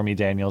praising Stormy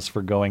Daniels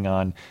for going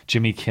on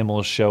Jimmy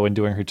Kimmel's show and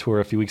doing her tour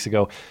a few weeks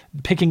ago,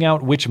 picking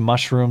out which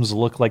mushrooms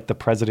look like the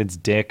president's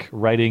dick,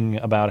 writing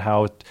about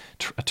how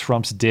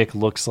Trump's dick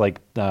looks like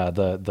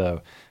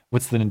the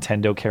what's the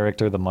Nintendo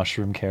character, the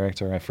mushroom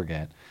character? I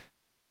forget.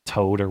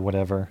 Toad or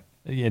whatever.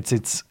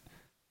 It's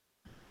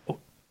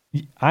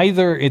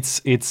either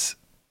it's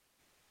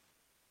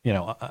you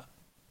know,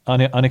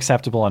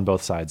 unacceptable on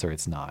both sides, or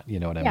it's not. You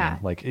know what I mean?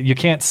 Like, you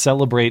can't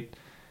celebrate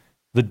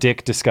the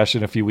dick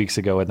discussion a few weeks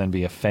ago and then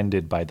be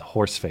offended by the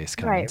horse face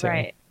commentary.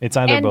 Right. It's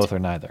either both or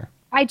neither.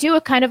 I do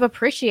kind of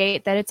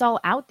appreciate that it's all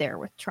out there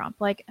with Trump.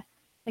 Like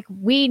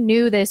we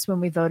knew this when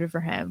we voted for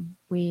him.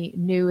 We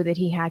knew that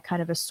he had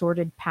kind of a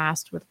sordid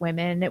past with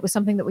women. It was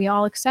something that we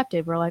all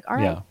accepted. We're like, all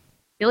right,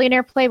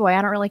 billionaire playboy,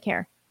 I don't really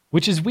care.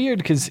 Which is weird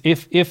because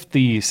if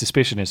the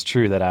suspicion is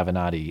true that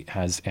Avenatti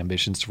has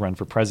ambitions to run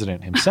for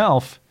president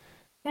himself,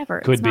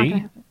 never could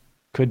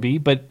be.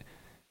 But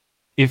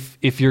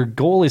if your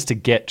goal is to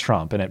get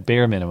Trump, and at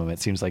bare minimum, it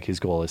seems like his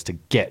goal is to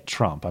get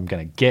Trump. I'm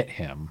going to get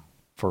him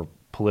for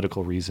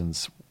political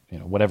reasons, you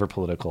know, whatever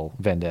political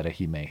vendetta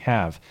he may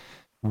have.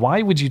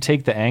 Why would you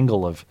take the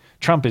angle of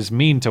Trump is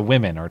mean to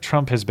women or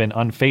Trump has been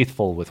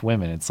unfaithful with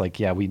women? It's like,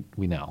 yeah, we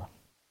know.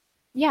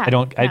 Yeah. I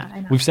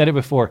know. We've said it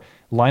before.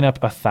 Line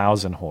up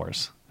 1,000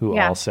 whores who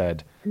all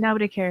said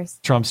nobody cares.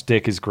 Trump's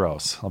dick is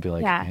gross. I'll be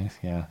like,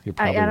 yeah, you're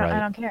probably right. I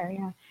don't care.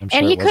 Yeah. I'm sure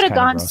and he could have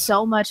gone gross.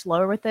 So much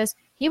lower with this.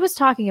 He was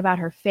talking about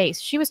her face.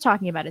 She was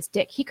talking about his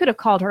dick. He could have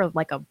called her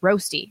like a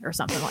roasty or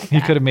something like that.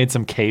 He could have made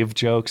some cave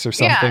jokes or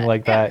something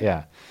like that.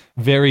 Yeah.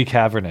 Very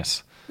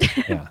cavernous.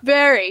 Yeah.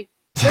 Very.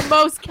 The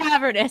most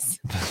cavernous.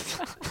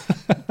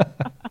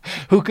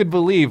 Who could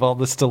believe all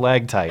the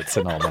stalactites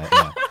and all that?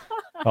 Yeah.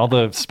 All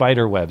the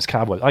spider webs,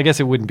 cobwebs. I guess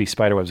it wouldn't be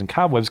spider webs and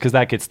cobwebs because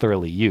that gets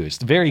thoroughly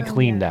used. Very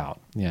cleaned out.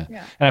 Yeah.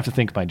 I have to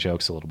think my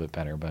jokes a little bit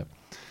better, but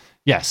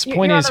yes.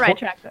 Point is,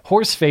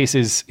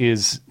 Horseface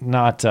is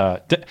not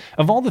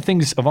of all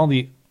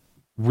the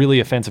really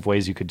offensive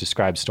ways you could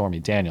describe Stormy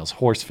Daniels,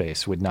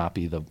 Horseface would not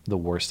be the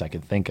worst I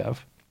could think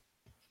of.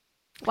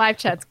 Live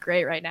chat's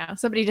great right now.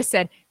 Somebody just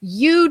said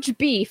huge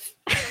beef.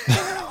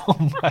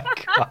 Oh my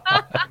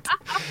God.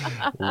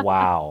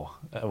 Wow.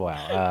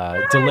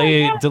 Wow.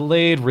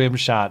 Delayed rim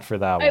shot for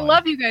that one. I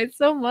love you guys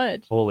so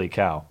much. Holy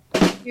cow.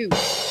 You.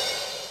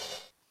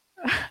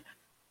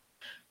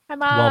 Hi,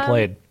 Mom. Well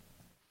played.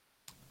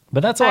 But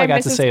that's all I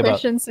got to say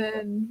about.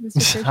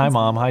 Mr. Hi,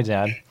 Mom. Hi,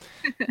 Dad.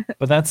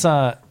 But that's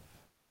all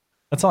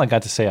I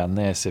got to say on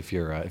this. If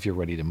you're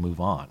ready to move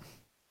on.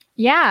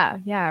 Yeah.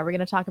 We're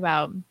gonna talk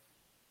about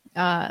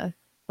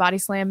Body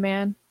Slam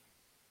Man.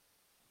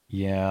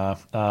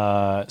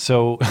 Yeah.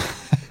 So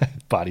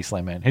Body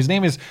Slam Man. His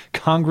name is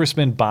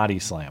Congressman Body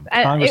Slam.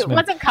 It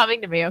wasn't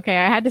coming to me. Okay,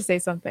 I had to say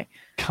something.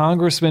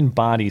 Congressman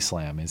Body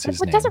Slam is his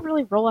name. It doesn't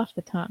really roll off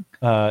the tongue.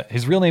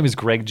 His real name is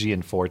Greg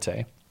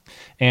Gianforte,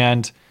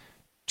 and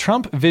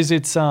Trump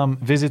visits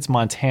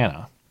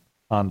Montana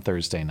on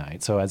Thursday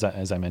night. So as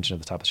I mentioned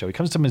at the top of the show, he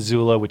comes to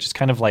Missoula, which is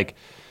kind of like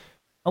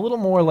a little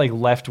more like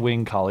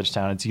left-wing college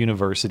town. It's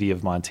University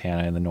of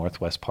Montana in the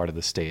northwest part of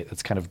the state.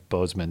 It's kind of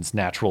Bozeman's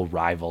natural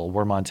rival.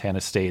 We're Montana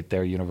State,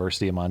 they're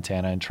University of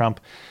Montana, and Trump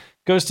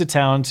goes to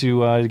town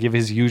to give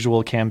his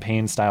usual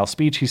campaign-style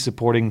speech. He's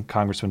supporting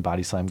Congressman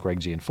Body Slam Greg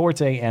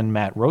Gianforte and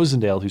Matt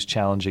Rosendale, who's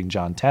challenging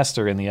John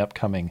Tester in the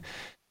upcoming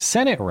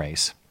Senate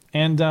race.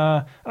 And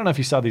I don't know if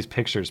you saw these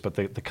pictures, but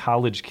the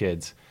college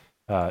kids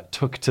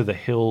took to the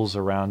hills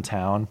around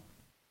town,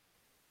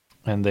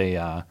 and they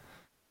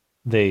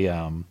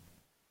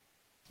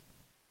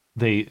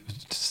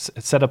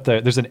set up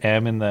there's an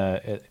M in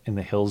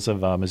the hills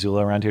of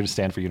Missoula around here to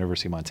stand for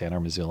University of Montana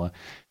or Missoula.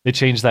 They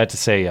changed that to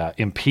say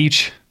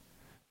impeach.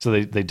 So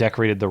they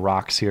decorated the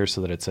rocks here so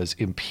that it says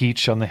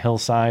impeach on the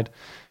hillside.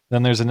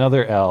 Then there's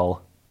another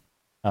L,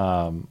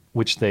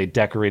 which they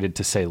decorated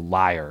to say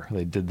liar.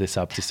 They did this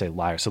up to say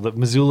liar. So the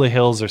Missoula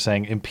Hills are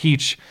saying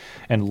impeach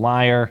and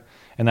liar,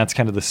 and that's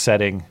kind of the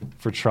setting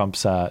for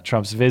Trump's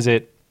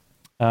visit.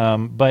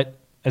 But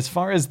as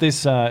far as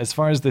this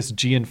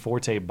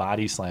Gianforte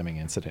body slamming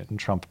incident and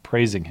Trump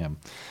praising him,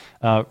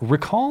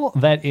 recall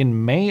that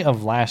in May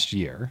of last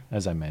year,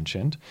 as I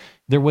mentioned,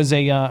 there was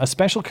a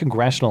special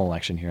congressional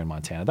election here in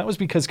Montana. That was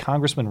because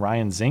Congressman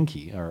Ryan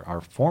Zinke, our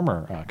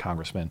former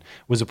congressman,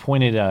 was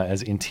appointed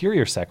as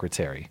Interior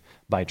Secretary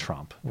by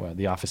Trump,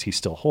 the office he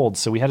still holds.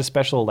 So we had a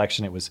special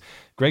election. It was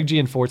Greg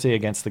Gianforte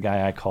against the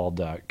guy I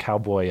called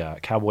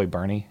Cowboy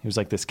Bernie. He was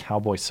like this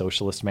cowboy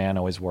socialist man,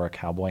 always wore a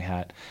cowboy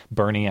hat.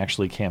 Bernie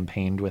actually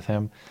campaigned with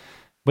him.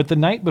 But the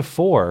night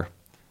before,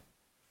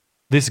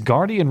 this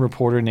Guardian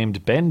reporter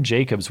named Ben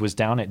Jacobs was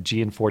down at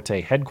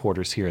Gianforte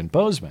headquarters here in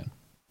Bozeman.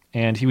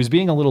 And he was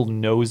being a little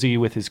nosy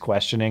with his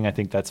questioning. I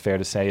think that's fair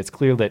to say. It's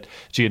clear that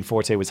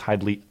Gianforte was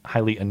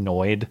highly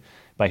annoyed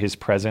by his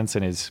presence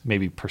and his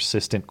maybe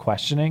persistent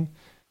questioning.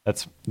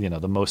 That's,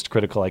 the most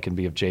critical I can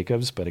be of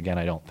Jacobs. But again,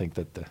 I don't think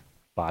that the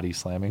body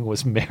slamming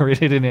was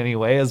merited in any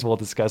way, as we'll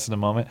discuss in a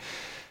moment.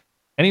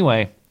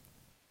 Anyway,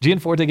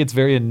 Gianforte gets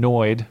very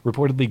annoyed,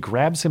 reportedly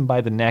grabs him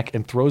by the neck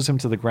and throws him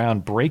to the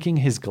ground, breaking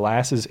his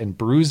glasses and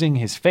bruising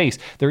his face.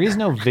 There is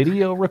no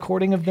video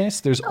recording of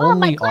this. There's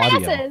only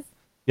audio.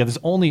 Yeah, there's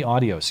only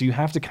audio. So you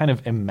have to kind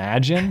of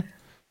imagine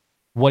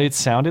what it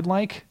sounded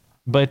like.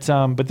 But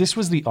this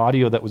was the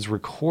audio that was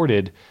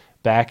recorded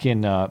back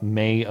in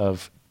May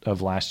of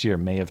last year,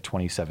 May of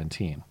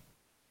 2017.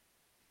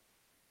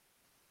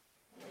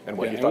 And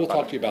what we'll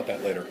talk to you about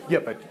that later. Yeah,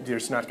 but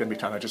there's not going to be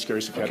time. I'm just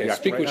curious if you have the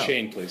speak right with now.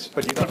 Shane, please.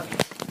 But you don't.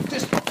 I'm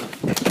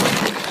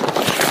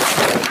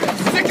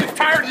sick and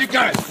tired of you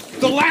guys.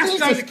 The last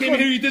time you came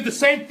here, you did the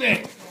same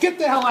thing. Get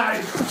the hell out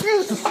of here.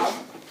 Jesus.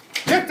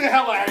 Get the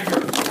hell out of here.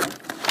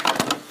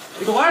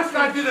 The last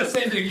guy did the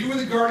same thing. You were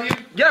the Guardian?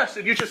 Yes,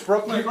 and you just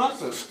broke my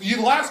glasses. The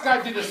last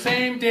guy did the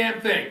same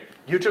damn thing.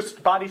 You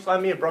just body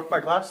slammed me and broke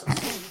my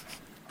glasses.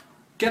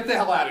 Get the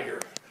hell out of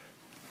here.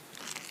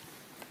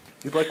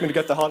 You'd like me to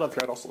get the hell out of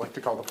here, I'd also like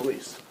to call the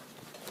police.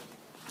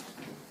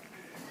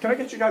 Can I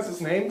get you guys'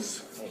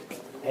 names?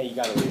 Hey, you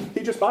gotta leave.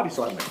 He just body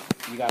slammed me.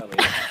 You gotta leave.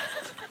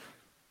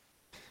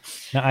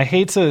 Now,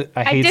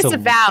 I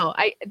disavow.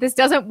 This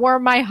doesn't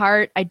warm my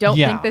heart. I don't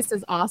think this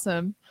is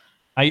awesome.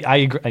 I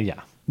agree.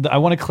 Yeah. I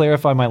want to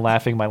clarify my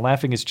laughing. My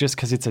laughing is just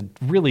because it's a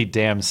really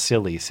damn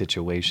silly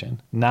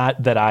situation.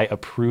 Not that I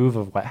approve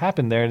of what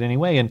happened there in any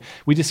way. And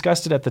we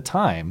discussed it at the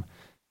time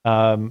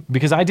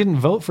because I didn't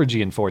vote for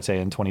Gianforte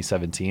in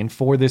 2017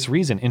 for this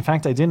reason. In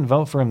fact, I didn't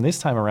vote for him this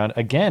time around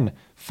again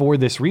for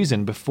this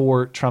reason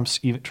before Trump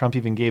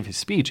even gave his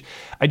speech.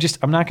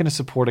 I'm not going to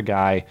support a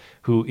guy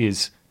who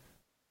is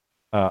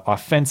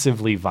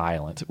offensively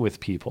violent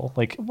with people.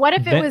 Like, what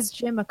if it was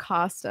Jim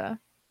Acosta?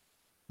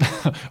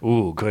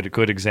 Ooh,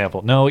 good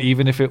example. No,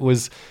 even if it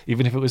was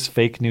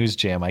fake news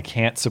Jim, I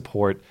can't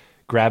support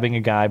grabbing a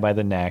guy by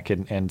the neck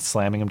and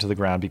slamming him to the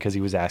ground because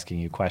he was asking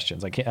you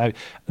questions. I can't.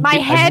 My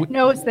head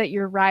knows that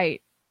you're right,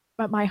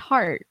 but my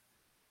heart.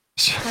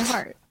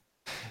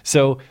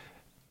 So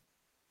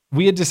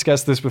we had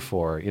discussed this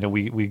before.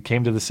 We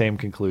came to the same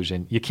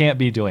conclusion. You can't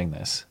be doing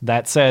this.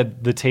 That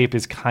said, the tape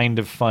is kind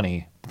of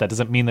funny. That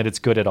doesn't mean that it's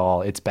good at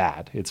all. It's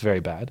bad. It's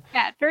very bad.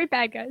 Bad. Very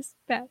bad, guys.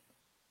 Bad.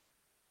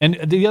 And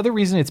the other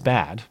reason it's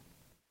bad,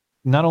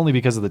 not only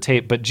because of the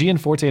tape, but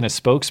Gianforte and a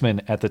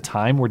spokesman at the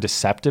time were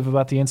deceptive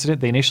about the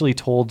incident. They initially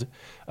told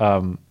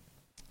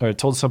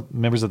told some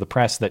members of the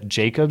press that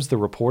Jacobs, the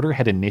reporter,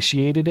 had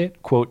initiated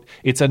it. Quote,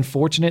 "It's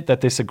unfortunate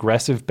that this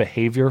aggressive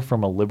behavior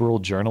from a liberal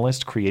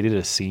journalist created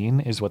a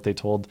scene," is what they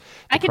told the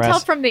I can press. tell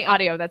from the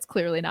audio that's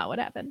clearly not what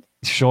happened.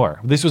 Sure.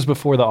 This was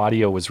before the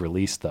audio was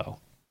released, though.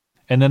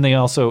 And then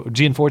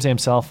Gianforte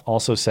himself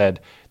also said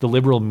the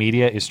liberal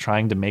media is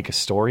trying to make a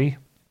story.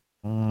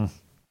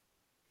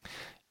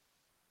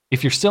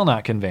 If you're still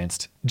not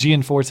convinced,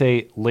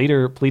 Gianforte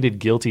later pleaded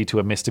guilty to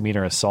a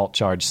misdemeanor assault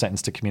charge,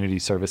 sentenced to community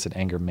service and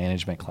anger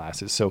management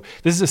classes. So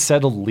this is a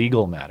settled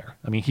legal matter.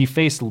 I mean, he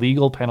faced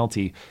legal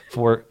penalty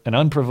for an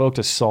unprovoked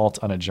assault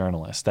on a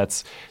journalist.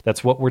 That's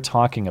what we're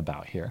talking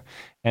about here.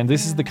 And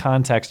this is the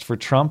context for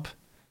Trump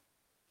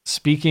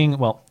speaking.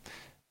 Well,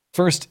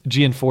 first,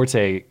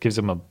 Gianforte gives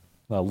him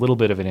a little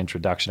bit of an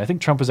introduction. I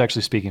think Trump was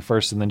actually speaking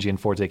first, and then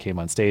Gianforte came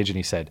on stage and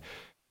he said,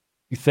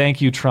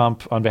 "Thank you,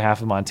 Trump, on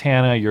behalf of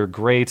Montana. You're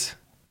great."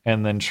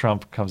 And then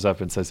Trump comes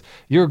up and says,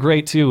 "You're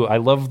great, too. I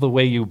love the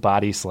way you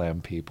body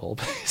slam people,"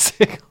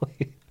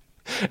 basically.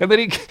 And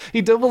then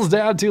he doubles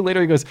down, too.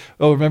 Later he goes,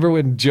 "Oh, remember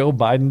when Joe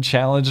Biden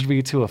challenged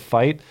me to a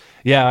fight?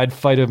 Yeah, I'd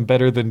fight him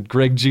better than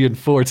Greg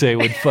Gianforte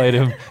would fight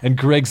him. And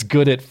Greg's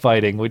good at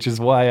fighting, which is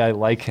why I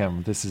like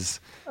him." This is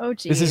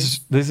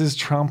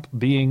Trump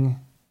being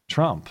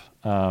Trump.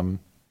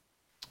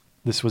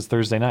 This was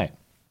Thursday night.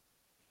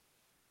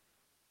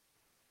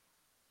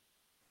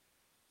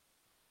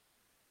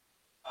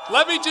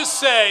 Let me just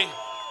say,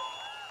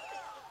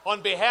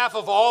 on behalf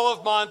of all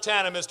of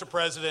Montana, Mr.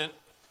 President,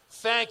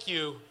 thank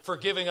you for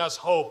giving us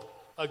hope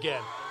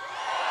again.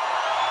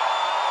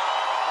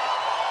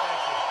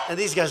 And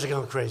these guys are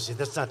going crazy.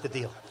 That's not the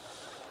deal.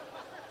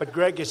 But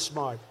Greg is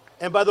smart.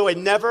 And by the way,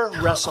 never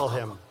wrestle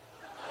him.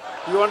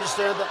 You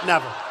understand that?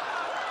 Never.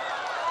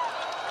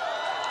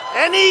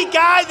 Any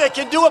guy that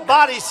can do a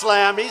body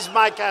slam, he's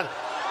my kind of...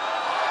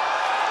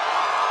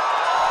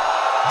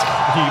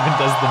 He even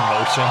does the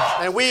motion.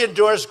 And we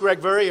endorsed Greg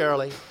very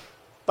early.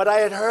 But I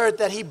had heard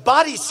that he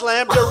body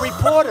slammed a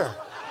reporter.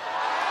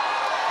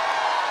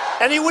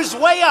 And he was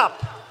way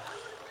up.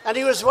 And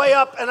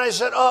I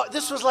said, oh,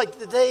 this was like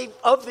the day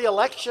of the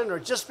election or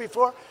just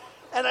before.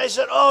 And I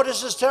said, oh,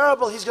 this is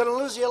terrible. He's going to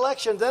lose the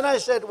election. Then I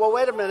said, well,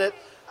 wait a minute.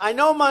 I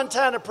know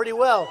Montana pretty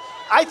well.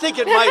 I think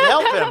it might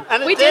help him.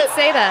 And we did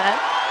say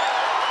that.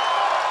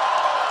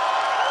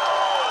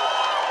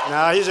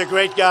 No, he's a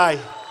great guy.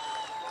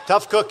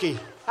 Tough cookie.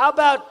 How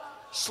about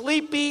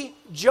Sleepy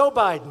Joe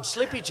Biden?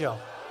 Sleepy Joe.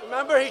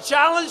 Remember, he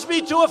challenged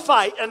me to a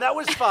fight, and that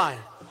was fine.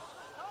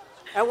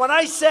 And when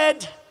I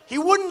said he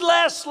wouldn't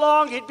last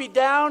long, he'd be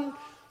down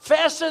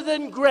faster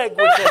than Greg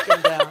would take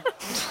him down.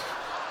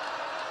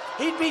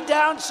 He'd be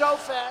down so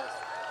fast.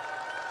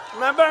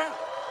 Remember?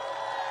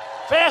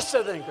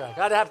 Faster than Greg.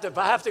 I have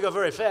to go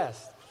very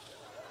fast.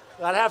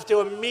 I'd have to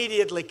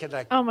immediately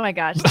connect. Oh my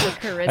gosh, the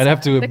charisma. I'd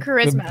have to. The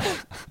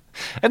charisma.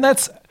 And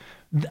that's...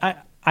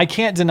 I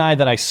can't deny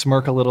that I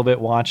smirk a little bit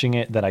watching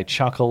it, that I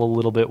chuckle a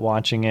little bit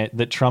watching it,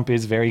 that Trump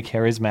is very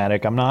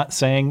charismatic. I'm not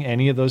saying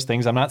any of those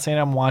things. I'm not saying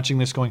I'm watching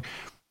this going,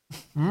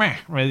 meh,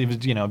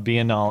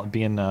 being a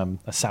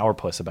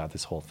sourpuss about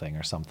this whole thing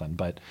or something.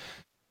 But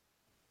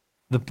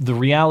the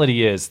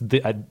reality is,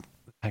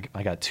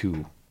 I got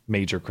two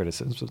major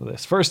criticisms of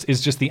this. First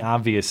is just the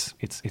obvious.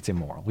 It's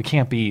immoral. We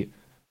can't be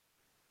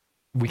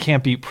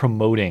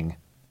promoting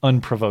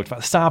unprovoked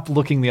violence. Stop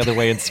looking the other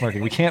way and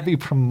smirking. We can't be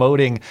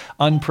promoting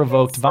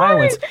unprovoked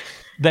violence.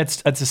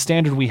 That's a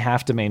standard we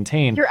have to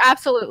maintain. You're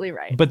absolutely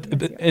right. But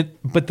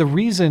the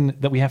reason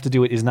that we have to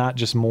do it is not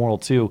just moral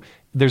too.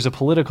 There's a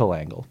political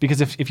angle, because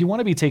if you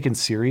want to be taken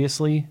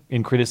seriously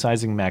in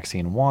criticizing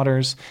Maxine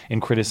Waters, in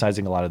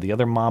criticizing a lot of the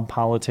other mob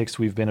politics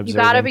we've been observing,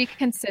 you got to be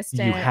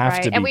consistent. You have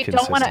to be and we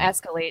consistent. don't want to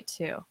escalate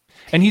too.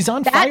 And he's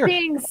on fire. That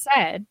being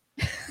said,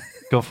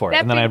 go for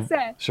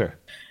it. Sure.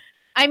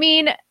 I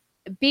mean,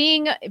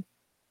 being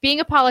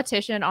a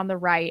politician on the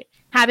right,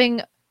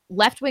 having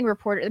left-wing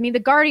reporters, I mean, The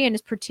Guardian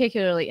is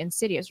particularly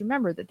insidious.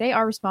 Remember that they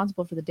are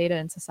responsible for the Data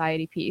and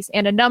Society piece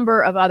and a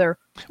number of other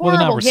horrible Well,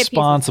 they're not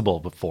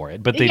responsible for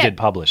it, but they did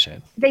publish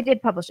it. They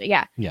did publish it,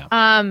 yeah.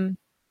 Yeah.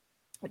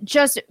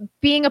 Just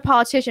being a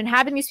politician,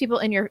 having these people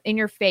in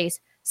your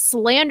face,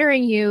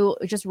 slandering you,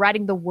 just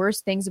writing the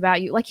worst things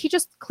about you. Like, he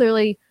just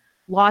clearly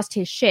lost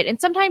his shit. And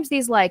sometimes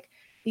these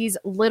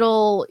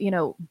little,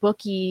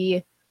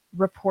 bookie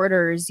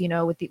reporters,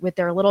 with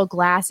their little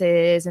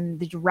glasses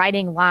and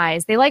writing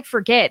lies, they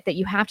forget that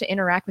you have to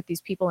interact with these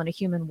people in a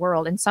human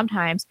world, and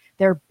sometimes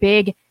they're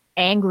big,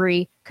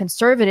 angry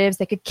conservatives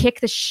that could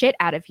kick the shit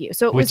out of you.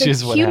 So it was a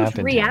huge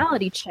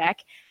reality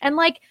check, and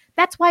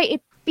that's why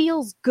it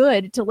feels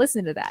good to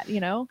listen to that.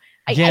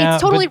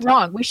 It's totally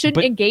wrong. We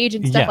shouldn't engage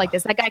in stuff like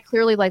this. That guy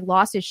clearly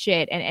lost his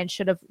shit and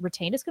should have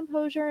retained his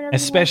composure and everything.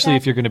 Especially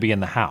if you're going to be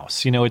in the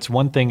house. It's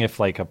one thing if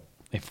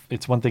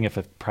if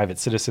a private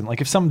citizen,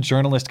 if some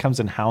journalist comes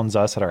and hounds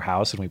us at our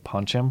house and we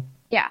punch him.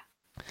 Yeah.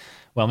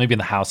 Well, maybe in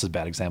the house is a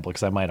bad example,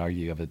 because I might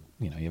argue you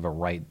have a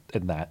right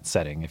in that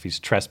setting if he's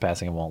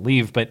trespassing and won't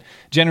leave. But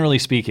generally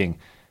speaking,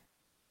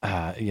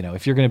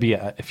 if you're going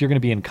to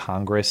be in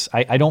Congress,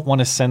 I don't want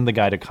to send the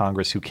guy to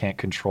Congress who can't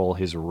control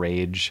his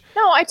rage.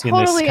 No, I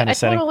totally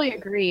setting. totally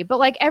agree. But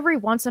like every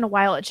once in a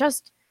while, it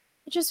just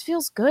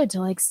feels good to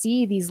like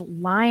see these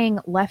lying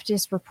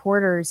leftist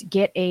reporters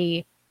get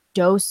a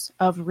dose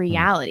of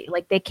reality.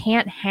 Like they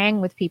can't hang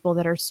with people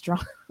that are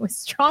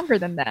stronger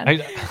than them.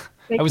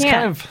 I was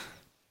kind of,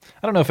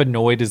 I don't know if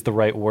annoyed is the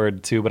right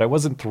word too, but I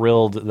wasn't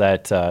thrilled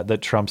that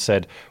Trump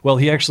said, well,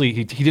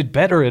 he did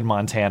better in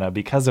Montana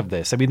because of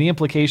this. I mean, the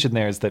implication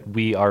there is that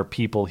we are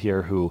people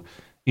here who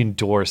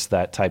endorse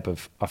that type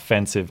of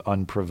offensive,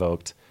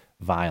 unprovoked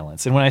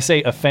violence. And when I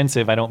say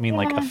offensive, I don't mean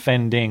like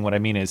offending. What I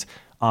mean is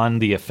on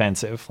the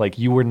offensive. Like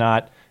you were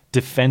not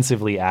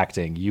defensively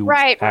acting. You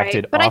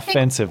acted but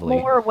offensively. I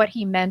think more what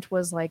he meant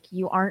was like,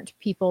 you aren't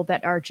people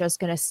that are just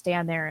going to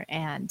stand there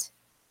and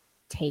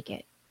take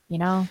it, you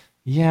know?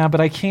 Yeah, but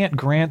I can't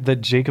grant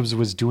that Jacobs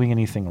was doing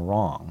anything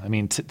wrong. I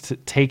mean, to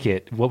take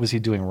it, what was he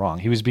doing wrong?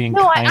 He was being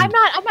I'm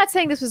not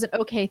saying this was an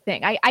okay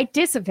thing. I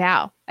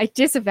disavow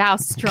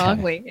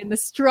strongly in the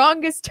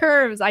strongest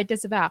terms. I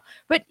disavow.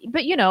 But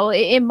you know,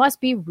 it must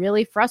be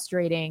really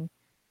frustrating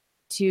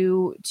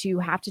to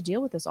have to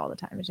deal with this all the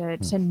time.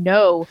 To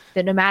know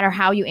that no matter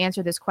how you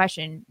answer this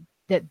question,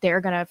 that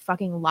they're gonna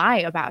fucking lie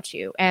about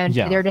you, and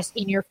they're just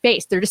in your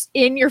face. They're just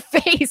in your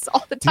face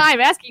all the time,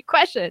 asking you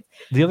questions.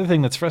 The other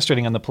thing that's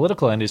frustrating on the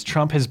political end is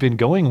Trump has been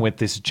going with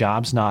this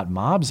jobs not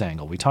mobs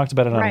angle. We talked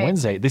about it on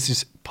Wednesday. This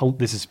is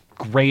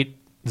great.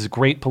 This is a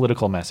great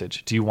political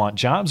message. Do you want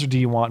jobs or do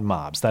you want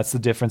mobs? That's the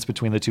difference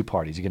between the two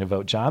parties. You're going to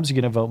vote jobs. You're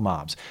going to vote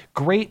mobs.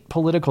 Great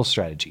political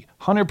strategy.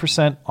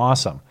 100%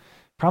 awesome.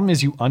 Problem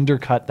is you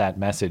undercut that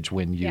message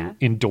when you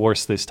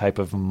endorse this type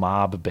of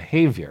mob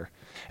behavior.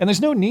 And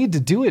there's no need to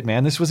do it,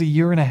 man. This was a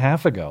year and a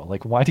half ago.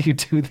 Like, why do you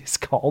do this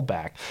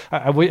callback?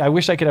 I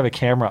wish I could have a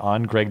camera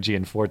on Greg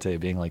Gianforte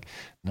being like,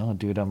 no,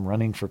 dude, I'm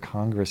running for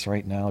Congress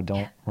right now.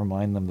 Don't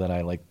remind them that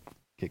I like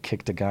get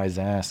kicked a guy's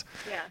ass.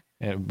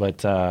 Yeah. But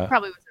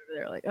probably was over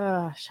there like,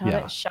 oh,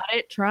 shut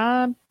it,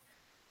 Trump.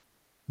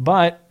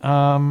 But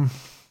to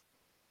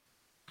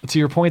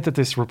your point that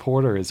this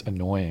reporter is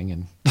annoying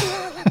and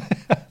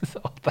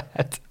all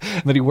that,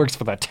 and that he works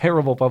for that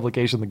terrible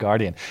publication, The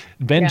Guardian.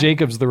 Ben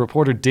Jacobs, the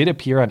reporter, did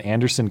appear on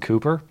Anderson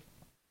Cooper,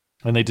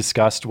 and they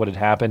discussed what had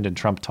happened and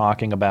Trump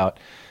talking about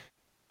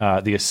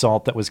the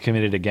assault that was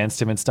committed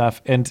against him and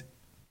stuff. And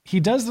he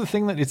does the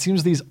thing that it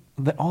seems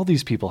that all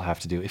these people have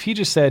to do. If he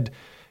just said,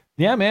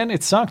 yeah, man,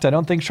 it sucked. I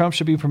don't think Trump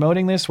should be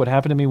promoting this. What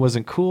happened to me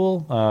wasn't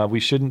cool. We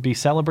shouldn't be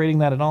celebrating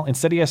that at all.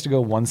 Instead, he has to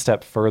go one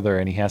step further,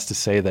 and he has to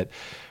say that,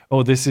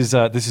 oh, this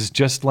is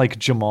just like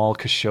Jamal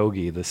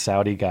Khashoggi, the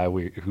Saudi guy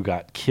who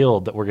got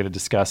killed that we're going to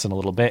discuss in a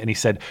little bit. And he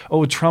said,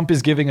 oh, Trump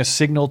is giving a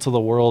signal to the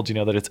world,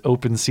 that it's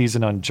open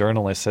season on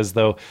journalists, as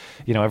though,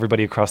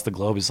 everybody across the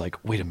globe is like,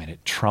 wait a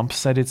minute, Trump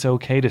said it's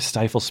okay to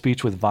stifle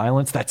speech with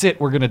violence? That's it.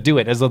 We're going to do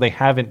it, as though they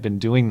haven't been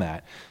doing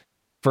that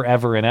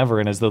forever and ever,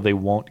 and as though they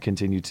won't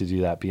continue to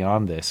do that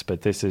beyond this.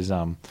 But this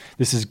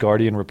is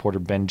Guardian reporter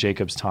Ben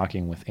Jacobs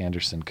talking with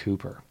Anderson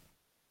Cooper.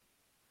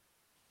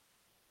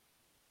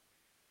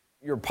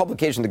 Your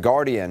publication, The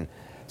Guardian,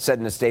 said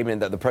in a statement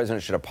that the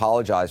president should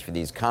apologize for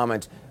these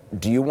comments.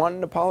 Do you want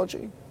an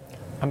apology?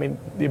 I mean,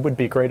 it would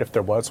be great if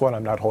there was one.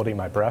 I'm not holding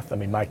my breath. I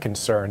mean, my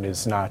concern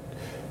is not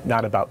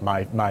about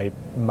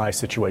my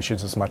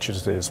situations as much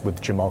as it is with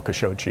Jamal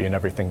Khashoggi and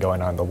everything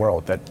going on in the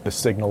world. That the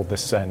signal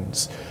this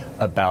sends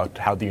about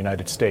how the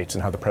United States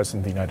and how the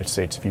president of the United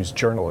States views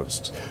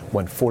journalists,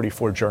 when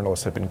 44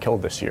 journalists have been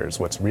killed this year, is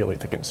what's really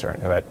the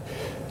concern. And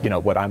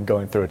that, what I'm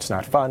going through, it's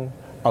not fun.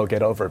 I'll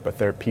get over it, but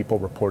there are people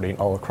reporting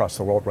all across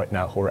the world right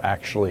now who are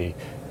actually,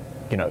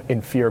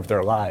 in fear of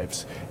their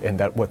lives, and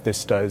that what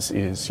this does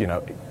is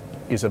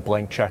a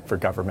blank check for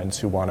governments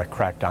who want to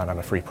crack down on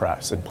a free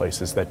press in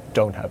places that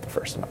don't have the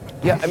First Amendment.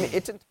 Yeah, I mean,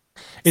 it's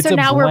so a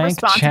now we're blank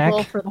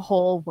responsible check for the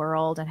whole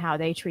world and how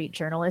they treat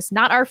journalists.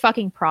 Not our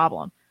fucking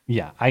problem.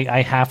 Yeah,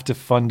 I have to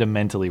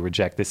fundamentally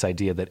reject this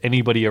idea that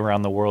anybody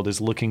around the world is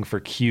looking for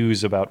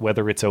cues about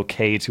whether it's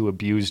okay to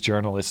abuse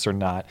journalists or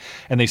not.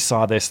 And they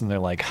saw this and they're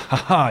like,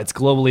 haha, it's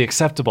globally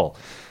acceptable.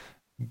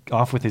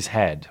 Off with his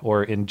head.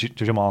 Or in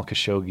Jamal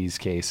Khashoggi's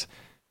case,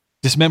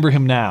 dismember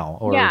him now.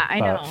 Or I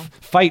know.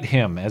 Fight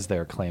him, as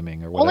they're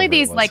claiming. Or whatever. Only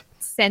these like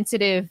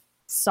sensitive,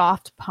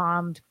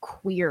 soft-palmed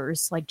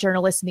queers, like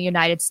journalists in the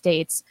United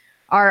States,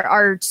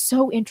 are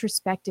so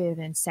introspective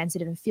and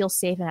sensitive and feel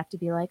safe enough to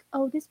be like,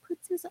 oh, this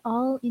puts us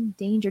all in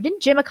danger.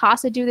 Didn't Jim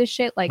Acosta do this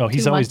shit? Like,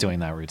 he's always doing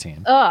that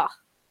routine. Ugh.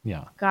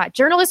 Yeah. God,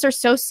 journalists are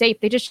so safe.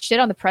 They just shit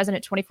on the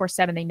president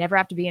 24/7. They never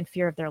have to be in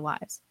fear of their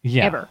lives.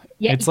 Yeah. Ever.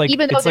 Yeah.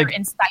 Even though they're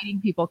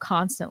inciting people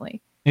constantly.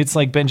 It's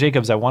like, Ben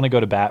Jacobs, I want to go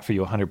to bat for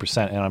you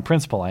 100%. And on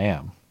principle, I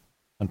am.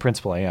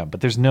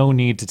 But there's no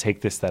need to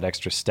take that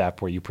extra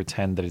step where you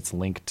pretend that it's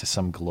linked to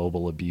some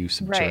global abuse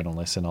of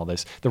journalists and all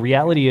this. The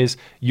reality is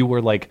you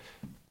were like,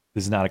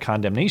 this is not a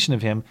condemnation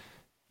of him.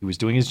 He was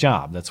doing his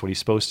job. That's what he's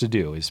supposed to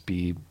do, is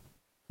be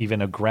even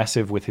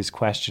aggressive with his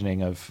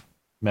questioning of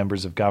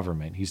members of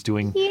government. He's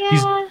doing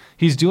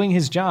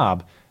his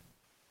job.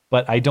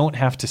 but I don't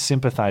have to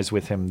sympathize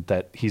with him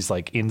that he's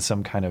like in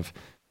some kind of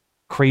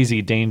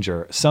crazy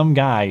danger. Some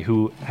guy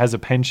who has a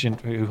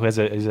penchant, who has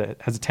a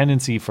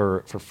tendency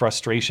for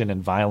frustration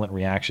and violent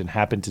reaction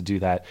happened to do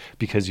that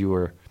because you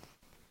were,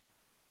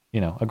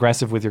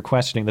 aggressive with your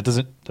questioning. That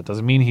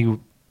doesn't mean he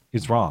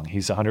is wrong.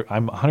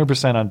 I'm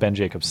 100% on Ben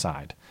Jacobs'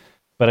 side.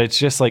 But it's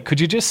just like, could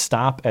you just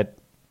stop at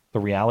the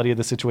reality of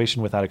the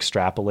situation without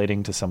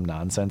extrapolating to some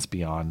nonsense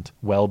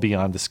well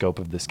beyond the scope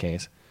of this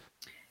case?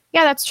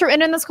 Yeah, that's true.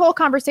 And in this whole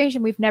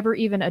conversation, we've never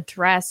even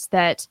addressed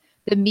that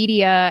the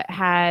media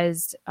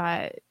has,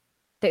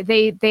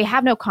 they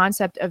have no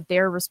concept of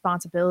their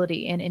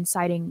responsibility in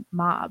inciting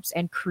mobs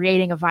and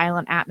creating a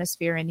violent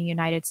atmosphere in the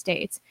United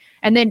States.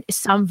 And then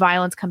some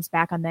violence comes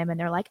back on them and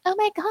they're like, oh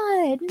my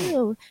God,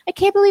 ew, I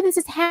can't believe this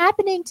is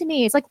happening to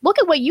me. It's like, look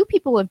at what you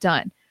people have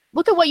done.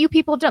 Look at what you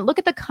people have done. Look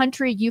at the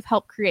country you've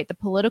helped create, the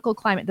political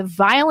climate, the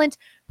violent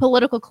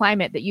political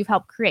climate that you've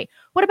helped create.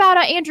 What about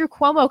Andrew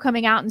Cuomo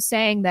coming out and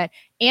saying that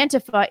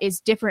Antifa is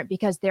different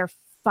because they're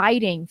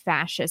fighting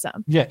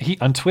fascism? Yeah,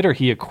 on Twitter,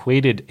 he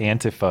equated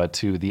Antifa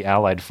to the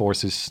Allied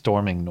forces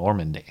storming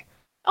Normandy.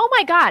 Oh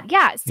my God,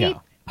 yeah. See,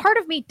 part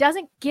of me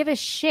doesn't give a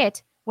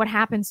shit what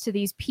happens to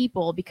these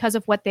people because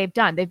of what they've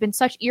done. They've been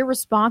such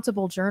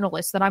irresponsible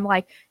journalists that I'm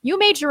like, you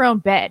made your own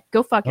bed.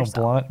 Go fuck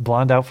yourself.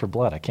 Blonde out for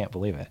blood. I can't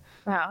believe it.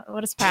 Wow,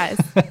 what a surprise.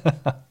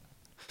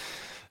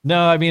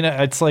 No, I mean,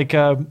 it's like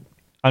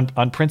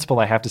on principle,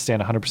 I have to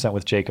stand 100%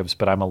 with Jacobs,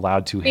 but I'm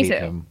allowed to hate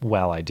him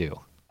while I do.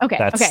 Okay.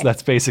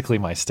 That's basically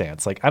my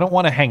stance. Like, I don't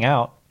want to hang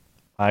out.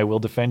 I will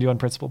defend you on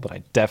principle, but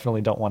I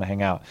definitely don't want to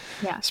hang out.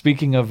 Yeah.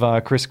 Speaking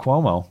of Chris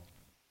Cuomo,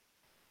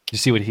 did you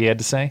see what he had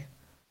to say?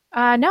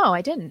 No,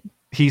 I didn't.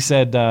 He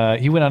said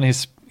he went on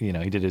his, he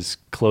did his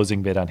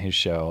closing bit on his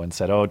show and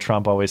said, "Oh,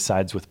 Trump always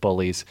sides with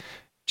bullies.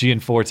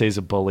 Gianforte's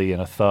a bully and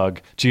a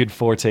thug.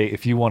 Gianforte,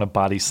 if you want to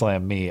body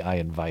slam me, I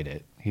invite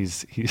it."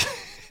 He's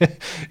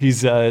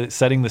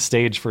setting the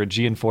stage for a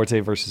Gianforte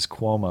versus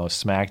Cuomo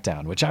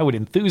SmackDown, which I would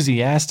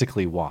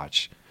enthusiastically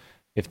watch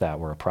if that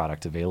were a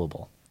product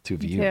available to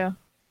view. Yeah.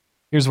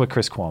 Here's what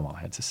Chris Cuomo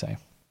had to say.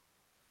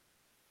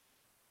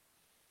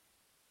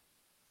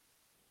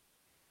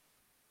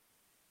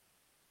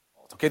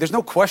 Okay, there's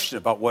no question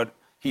about what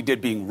he did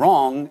being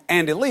wrong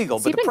and illegal,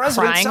 Has but he the been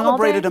president crying all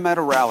celebrated day? him at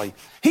a rally.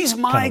 He's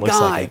my Kinda looks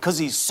guy like it. because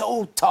he's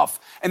so tough.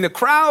 And the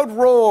crowd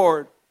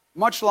roared,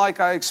 much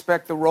like I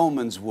expect the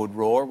Romans would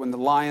roar when the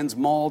lions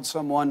mauled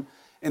someone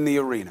in the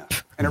arena.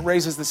 And it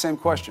raises the same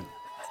question.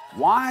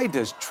 Why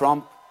does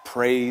Trump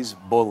praise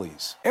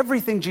bullies?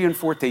 Everything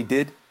Gianforte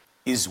did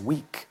is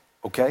weak,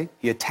 okay?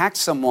 He attacked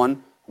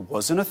someone who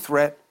wasn't a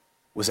threat,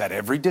 was at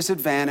every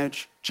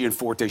disadvantage.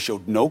 Gianforte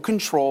showed no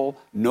control,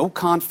 no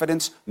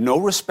confidence, no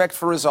respect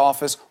for his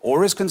office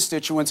or his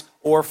constituents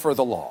or for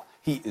the law.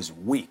 He is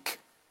weak.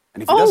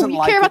 And if he doesn't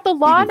like care about the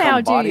law he can now,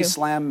 come do body you?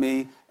 slam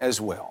me as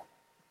well.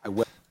 I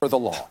will for the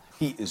law.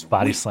 He is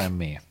Body weak. slam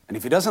me. And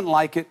if he doesn't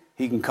like it,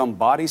 he can come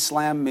body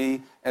slam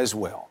me as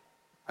well.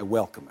 I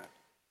welcome it.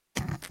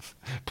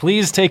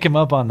 Please take him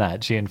up on that,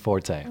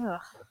 Gianforte.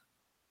 Ugh.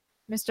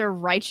 Mr.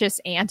 Righteous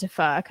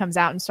Antifa comes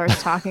out and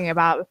starts talking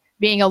about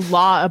being a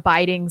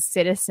law-abiding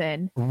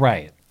citizen.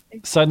 Right.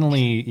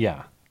 Suddenly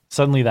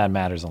that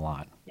matters a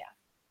lot. Yeah.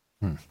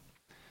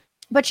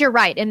 But you're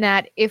right in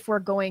that if we're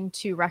going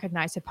to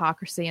recognize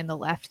hypocrisy in the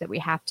left, that we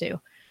have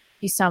to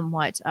be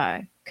somewhat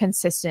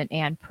consistent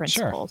and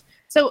principled. Sure.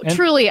 So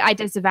truly, I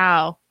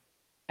disavow.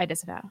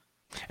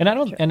 And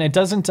and it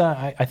doesn't,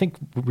 I think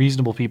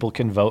reasonable people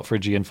can vote for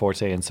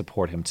Gianforte and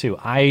support him too.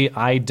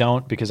 I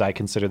don't, because I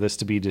consider this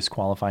to be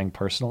disqualifying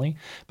personally,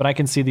 but I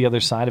can see the other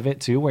side of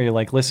it too, where you're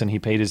like, listen, he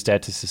paid his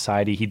debt to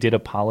society. He did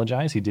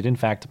apologize. He did in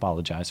fact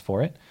apologize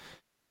for it.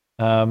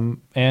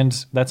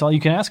 And that's all you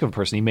can ask of a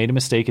person. He made a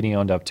mistake and he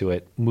owned up to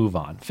it. Move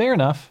on. Fair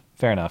enough.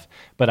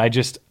 But I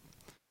just,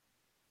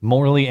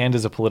 morally and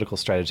as a political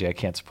strategy, I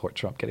can't support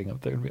Trump getting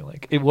up there and be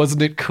like,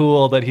 wasn't it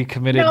cool that he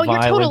committed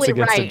violence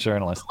against a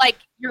journalist? Like,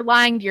 you're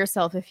lying to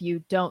yourself if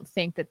you don't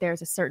think that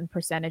there's a certain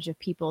percentage of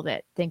people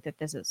that think that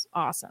this is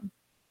awesome.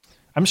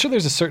 I'm sure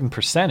there's a certain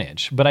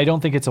percentage, but I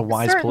don't think it's a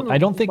wise. I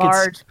don't think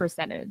large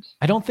percentage.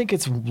 I don't think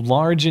it's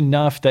large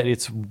enough that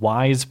it's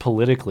wise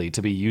politically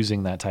to be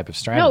using that type of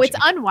strategy. No, it's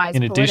unwise.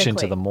 In addition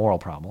to the moral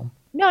problem.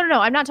 No.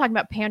 I'm not talking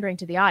about pandering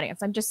to the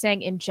audience. I'm just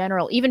saying in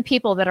general, even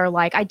people that are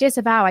like, I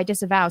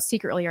disavow,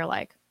 secretly are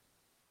like,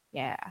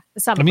 yeah.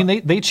 I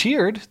mean, they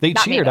cheered. They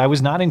cheered. I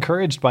was not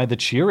encouraged by the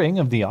cheering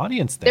of the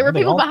audience there. There were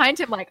people behind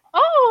him like,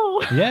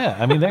 oh. Yeah,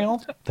 I mean, they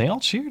all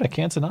cheered. I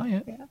can't deny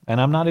it. Yeah.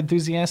 And I'm not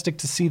enthusiastic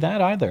to see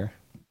that either.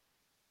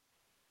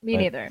 Me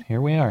neither.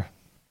 Here we are.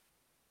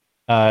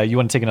 You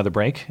want to take another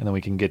break, and then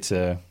we can get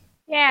to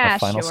our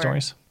final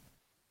stories?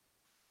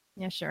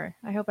 Yeah, sure.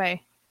 I hope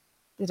I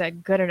did a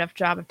good enough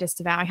job of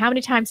disavowing. How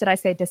many times did I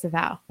say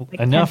disavow?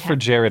 Like enough for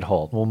Jared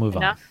Holt. We'll move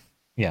on.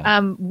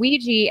 Yeah.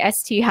 Ouija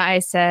STI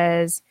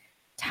says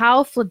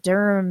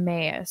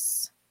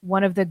Taufladermaeus.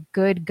 one of the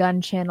good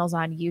gun channels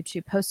on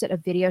YouTube posted a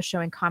video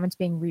showing comments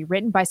being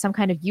rewritten by some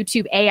kind of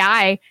YouTube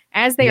AI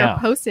as they are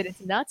posted.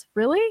 It's nuts.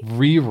 Really?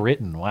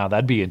 Rewritten. Wow,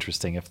 that'd be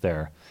interesting if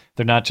they're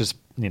not just,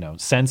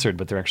 censored,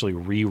 but they're actually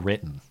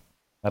rewritten.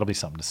 That'll be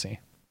something to see.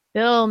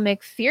 Bill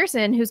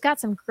McPherson, who's got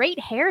some great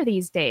hair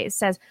these days,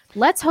 says,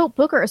 let's hope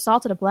Booker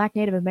assaulted a Black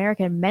Native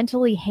American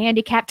mentally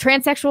handicapped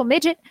transsexual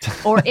midget,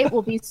 or it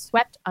will be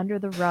swept under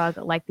the rug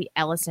like the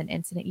Ellison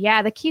incident.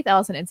 Yeah, the Keith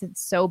Ellison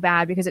incident's so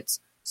bad because it's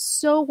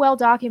so well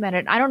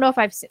documented. I don't know if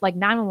I've seen,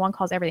 911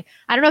 calls, everything.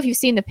 I don't know if you've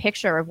seen the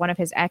picture of one of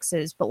his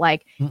exes,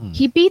 but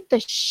he beat the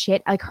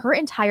shit. Her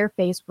entire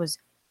face was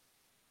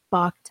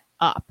fucked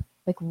up,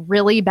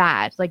 really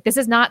bad. This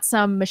is not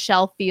some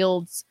Michelle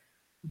Fields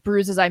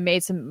bruises I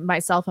made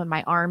myself on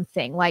my arm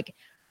thing.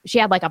 She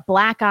had a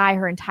black eye.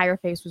 Her entire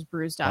face was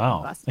bruised up.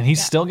 Wow. And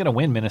he's still going to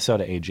win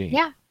Minnesota AG.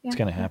 Yeah. It's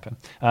going to happen.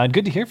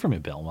 Good to hear from you,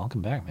 Bill.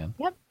 Welcome back, man.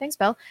 Yep. Thanks,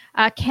 Bill.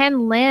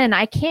 Ken Lynn,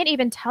 I can't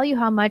even tell you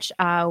how much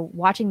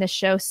watching this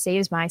show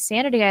saves my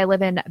sanity. I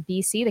live in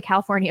BC, the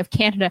California of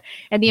Canada,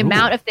 and the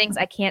amount of things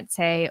I can't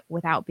say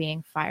without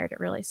being fired. It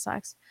really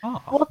sucks.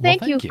 Oh, well,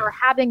 thank you for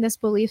having this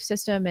belief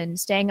system and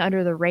staying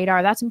under the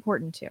radar. That's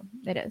important, too.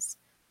 It is.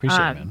 Appreciate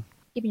it, man.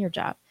 Keeping your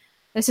job.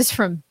 This is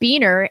from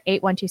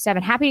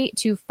Beaner8127. Happy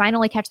to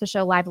finally catch the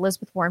show live.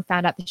 Elizabeth Warren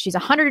found out that she's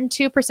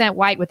 102%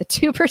 white with a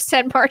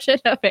 2% margin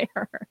of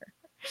error.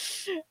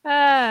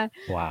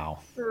 Wow.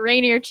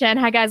 Rainier Chen.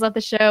 Hi, guys. Love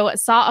the show.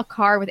 Saw a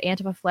car with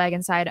Antifa flag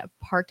inside,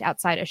 parked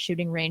outside a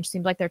shooting range.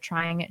 Seems like they're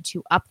trying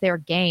to up their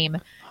game.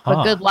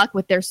 But good luck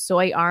with their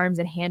soy arms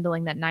and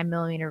handling that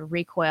 9mm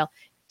recoil.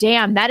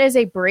 Damn, that is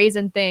a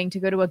brazen thing to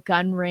go to a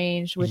gun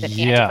range with an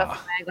Antifa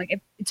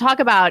flag.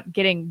 Talk about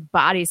getting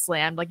body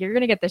slammed. You're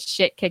going to get the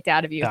shit kicked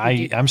out of you.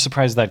 I'm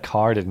surprised that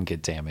car didn't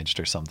get damaged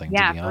or something,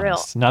 to be for real.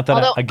 honest. Not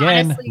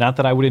that, not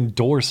that I would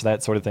endorse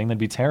that sort of thing. That'd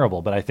be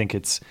terrible. But I think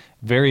it's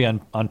very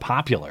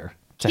unpopular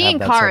to keying have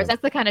that cars,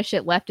 that's the kind of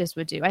shit leftists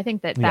would do. I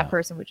think that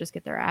person would just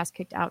get their ass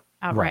kicked outright.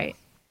 Right.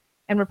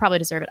 And would probably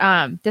deserve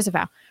it.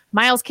 Disavow.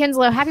 Miles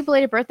Kinslow, happy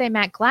belated birthday,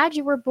 Matt. Glad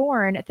you were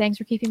born. Thanks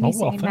for keeping me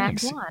sane,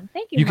 Matt.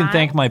 Thank you, You can Miles.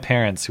 thank my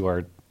parents who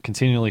are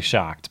continually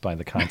shocked by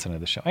the content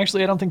of the show.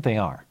 Actually, I don't think they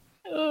are.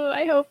 Oh,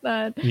 I hope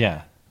not.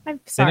 Yeah. I'm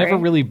sorry. They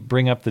never really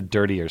bring up the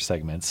dirtier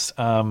segments.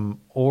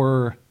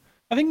 Or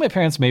I think my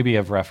parents maybe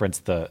have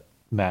referenced the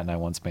Matt and I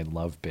once made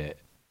love bit,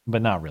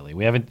 but not really.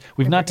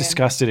 We've not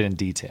discussed it in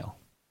detail.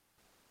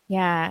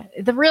 Yeah.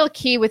 The real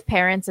key with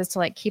parents is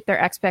to keep their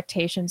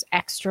expectations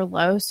extra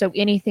low. So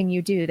anything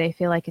you do, they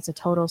feel like it's a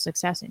total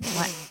success in your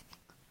life.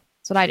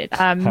 That's what I did.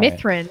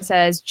 Mithrin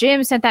says,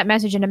 Jim sent that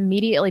message and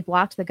immediately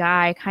blocked the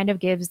guy. Kind of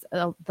gives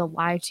the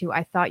lie to,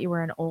 I thought you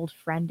were an old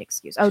friend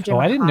excuse. Oh, Jim.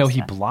 I didn't know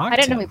he blocked him. I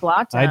didn't know he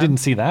blocked him. I didn't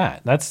see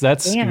that. That's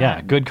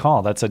good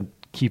call. That's a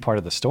key part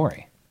of the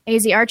story.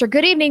 AZ Archer,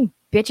 good evening,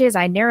 bitches.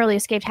 I narrowly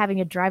escaped having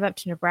to drive up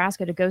to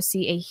Nebraska to go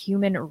see a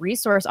human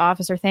resource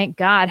officer. Thank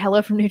God.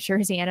 Hello from New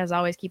Jersey. And as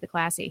always, keep it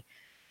classy.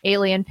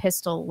 Alien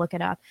Pistol, look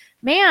it up.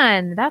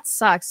 Man, that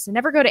sucks.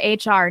 Never go to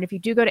HR. And if you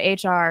do go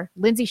to HR,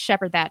 Lindsay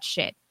Shepherd that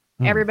shit.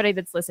 Everybody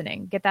that's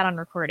listening, get that on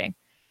recording.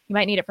 You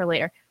might need it for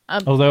later.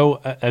 Although,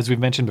 as we've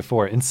mentioned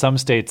before, in some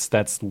states,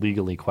 that's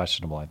legally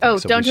questionable, I think. Oh,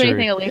 so don't do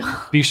anything illegal.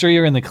 Be sure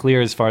you're in the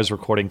clear as far as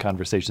recording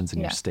conversations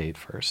in your state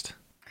first.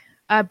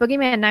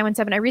 Boogeyman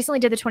 917. I recently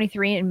did the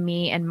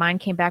 23andMe and mine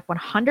came back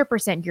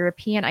 100%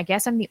 European. I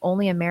guess I'm the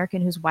only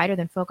American who's whiter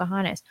than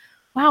Pocahontas.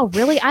 Wow,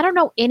 really? I don't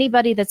know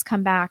anybody that's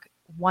come back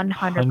 100%.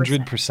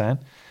 100%?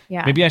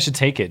 Yeah. Maybe I should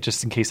take it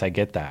just in case I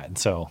get that. And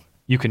so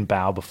you can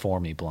bow before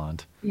me,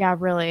 blonde. Yeah,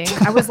 really.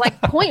 I was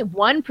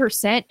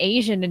 0.1%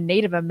 Asian and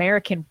Native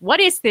American. What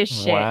is this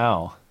shit?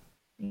 Wow.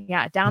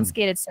 Yeah,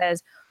 Downskated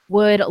says,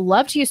 would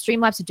love to use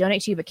Streamlabs to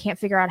donate to you, but can't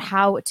figure out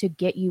how to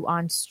get you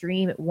on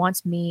stream. It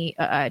wants me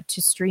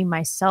to stream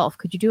myself.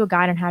 Could you do a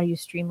guide on how to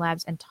use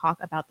Streamlabs and talk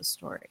about the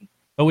story?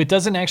 Oh, it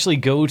doesn't actually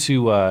go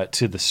to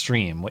the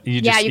stream.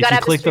 You gotta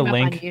have click the the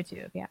link on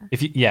YouTube. Yeah.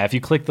 If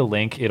you click the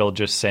link, it'll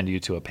just send you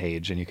to a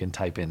page and you can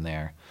type in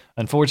there.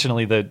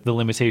 Unfortunately, the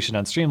limitation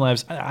on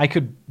Streamlabs, I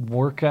could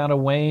work out a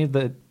way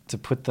to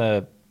put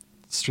the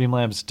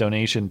Streamlabs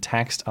donation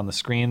text on the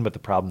screen, but the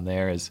problem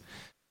there is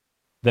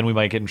then we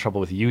might get in trouble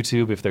with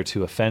YouTube if they're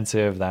too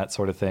offensive, that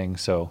sort of thing.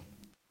 So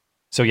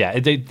yeah,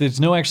 there's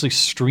no actually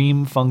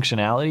stream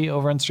functionality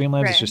over on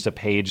Streamlabs. Right. It's just a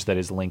page that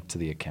is linked to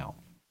the account.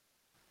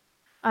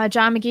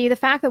 John McGee, the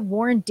fact that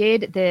Warren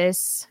did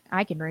this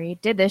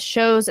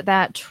shows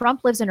that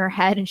Trump lives in her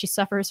head and she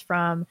suffers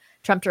from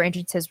Trump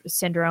derangement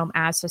syndrome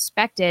as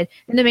suspected.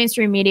 And the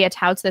mainstream media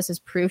touts this as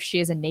proof she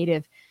is a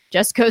native.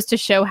 Just goes to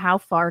show how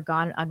far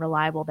gone and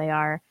unreliable they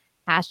are.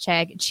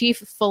 Hashtag chief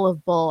full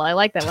of bull. I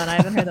like that one. I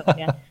haven't heard that one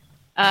yet.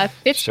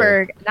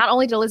 Fitchburg, sure. Not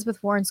only did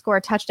Elizabeth Warren score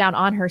a touchdown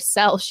on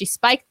herself, she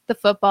spiked the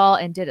football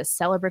and did a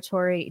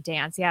celebratory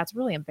dance. Yeah, it's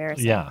really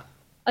embarrassing. Yeah.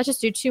 Let's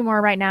just do two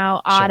more right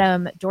now.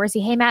 Autumn,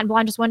 Dorsey. Hey, Matt and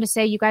Blonde, just wanted to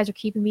say you guys are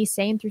keeping me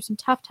sane through some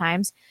tough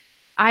times.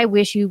 I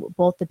wish you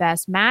both the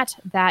best. Matt,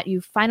 that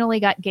you finally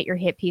get your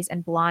hit piece,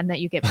 and Blonde, that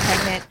you get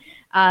pregnant.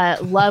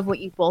 Love what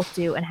you both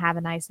do, and have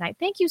a nice night.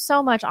 Thank you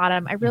so much,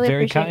 Autumn. I really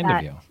Very appreciate kind that.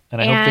 of you.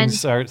 And I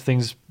hope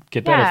things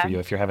get better for you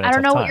if you're having a tough I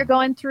don't know time. what you're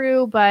going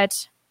through,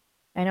 but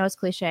I know it's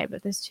cliche,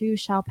 but this too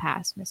shall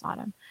pass, Miss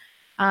Autumn.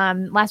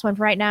 Last one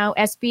for right now.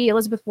 SB,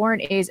 Elizabeth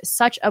Warren is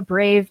such a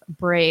brave.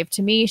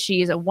 To me,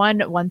 she's a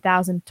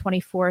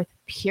 1,024th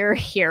pure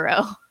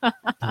hero.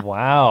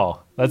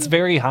 Wow. That's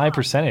very high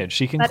percentage.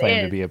 She can That claim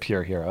to is. be a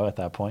pure hero at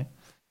that point.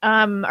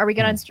 Are we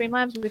good on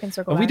Streamlabs? We can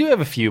circle back. We do have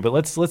a few, but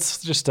let's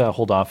just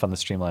hold off on the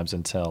Streamlabs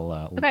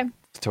until Okay.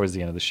 towards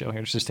the end of the show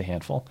here. It's just a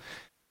handful.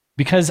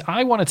 Because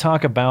I want to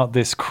talk about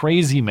this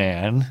crazy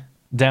man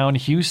down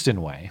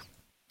Houston way.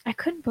 I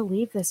couldn't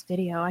believe this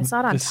video. I saw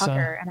it on This,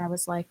 Tucker, and I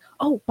was like,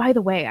 oh, by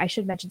the way, I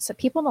should mention, so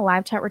people in the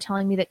live chat were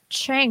telling me that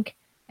Cenk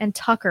and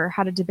Tucker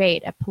had a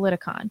debate at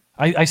Politicon.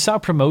 I saw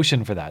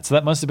promotion for that, so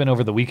that must have been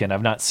over the weekend.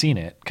 I've not seen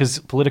it, because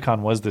Politicon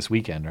was this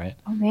weekend, right?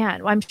 Oh,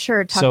 man. Well, I'm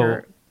sure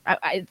Tucker...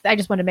 I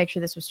just wanted to make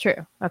sure this was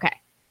true. Okay.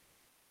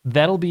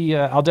 That'll be.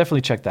 I'll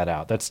definitely check that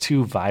out. That's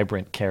two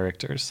vibrant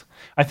characters.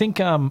 I think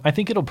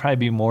it'll probably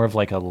be more of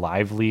like a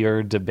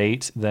livelier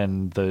debate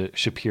than the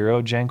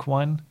Shapiro Cenk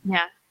one.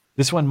 Yeah.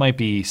 This one might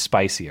be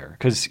spicier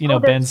because they're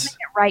Ben's. doing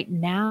it right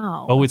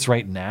now. Oh, it's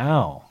right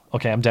now.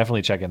 Okay, I'm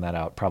definitely checking that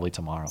out probably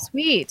tomorrow.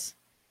 Sweet.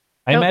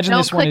 I imagine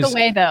this one is. Don't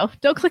click away though.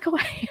 Don't click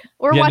away.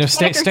 Or Yeah, watch no,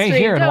 stay Stream.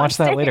 here and Don't watch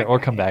that stay later, here. or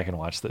come back and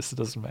watch this. It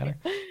doesn't matter.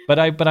 But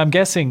I'm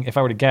guessing, if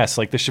I were to guess,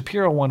 like the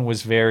Shapiro one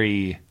was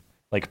very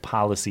like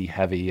policy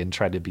heavy and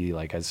tried to be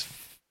like as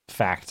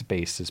fact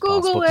based as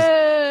possible. 'Cause-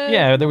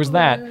 Yeah, there was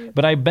that.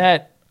 But I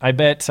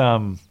bet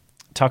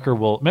Tucker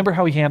will remember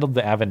how he handled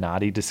the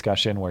Avenatti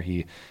discussion where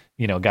he,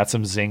 got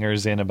some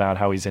zingers in about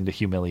how he's into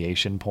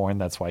humiliation porn.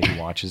 That's why he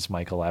watches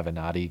Michael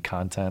Avenatti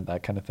content,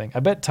 that kind of thing. I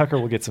bet Tucker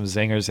will get some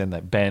zingers in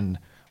that Ben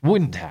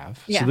wouldn't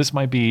have. Yeah. So this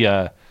might be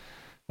an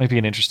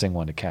interesting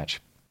one to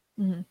catch.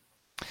 Mm-hmm.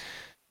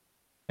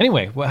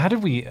 Anyway, how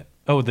did we?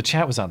 Oh, the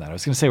chat was on that. I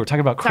was going to say we're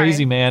talking about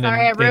crazy man.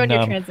 Sorry, I ruined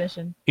your in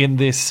transition. in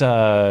this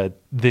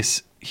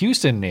this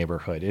Houston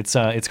neighborhood.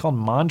 It's called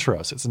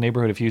Montrose. It's a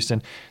neighborhood of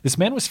Houston. This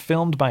man was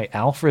filmed by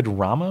Alfred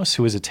Ramos,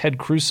 who is a Ted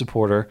Cruz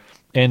supporter,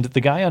 and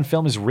the guy on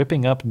film is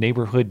ripping up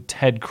neighborhood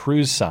Ted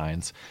Cruz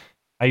signs.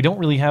 I don't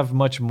really have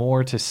much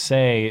more to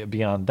say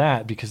beyond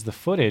that because the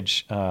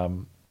footage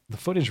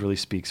really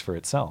speaks for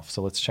itself.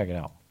 So let's check it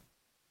out.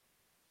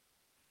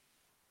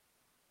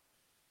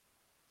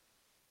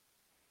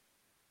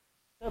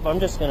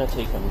 I'm just going to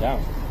take them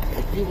down.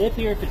 If you live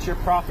here, if it's your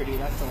property,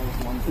 that's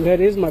always one thing.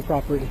 That is my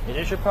property. It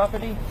is your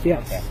property?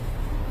 Yes. Okay.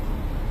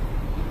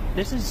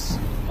 This is...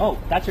 Oh,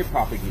 that's your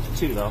property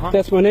too, though, huh?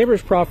 That's my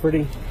neighbor's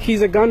property.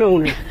 He's a gun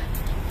owner.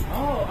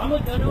 Oh, I'm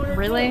a gun owner?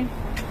 Really?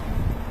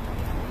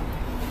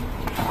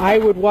 I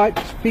would watch.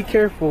 Be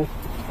careful.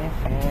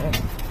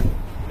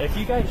 If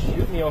you guys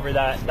shoot me over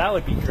that, that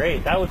would be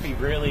great. That would be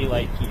really,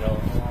 like,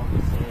 along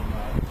the same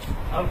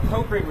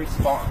appropriate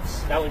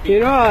response. That would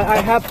be... I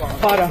have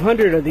bought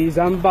 100 of these.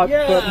 I'm about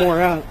to put more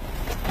out.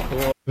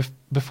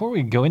 Before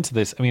we go into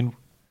this, I mean,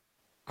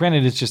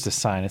 granted, it's just a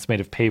sign. It's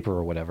made of paper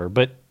or whatever,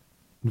 but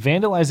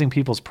vandalizing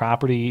people's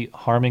property,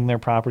 harming their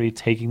property,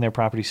 taking their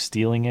property,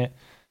 stealing it.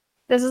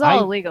 This is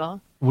all illegal.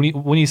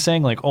 When he's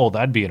saying like, oh,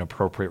 that'd be an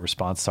appropriate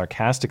response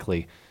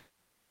sarcastically.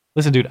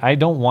 Listen, dude, I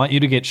don't want you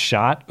to get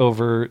shot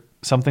over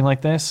something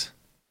like this,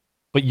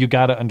 but you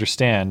got to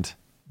understand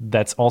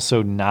that's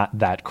also not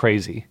that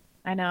crazy.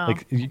 I know.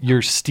 Like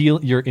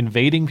you're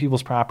invading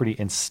people's property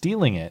and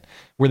stealing it.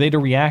 Were they to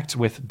react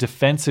with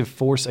defensive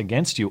force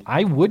against you,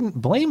 I wouldn't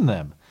blame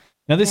them.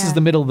 Now, this is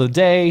the middle of the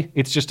day.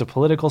 It's just a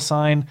political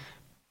sign.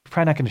 You're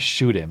probably not going to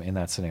shoot him in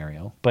that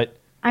scenario. But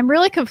I'm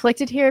really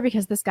conflicted here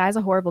because this guy's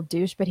a horrible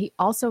douche, but he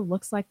also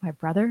looks like my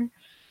brother.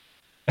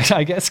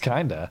 I guess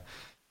kinda.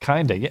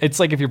 It's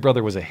like if your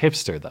brother was a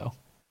hipster, though.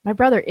 My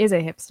brother is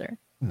a hipster.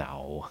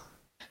 No.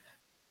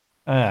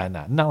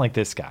 No, not like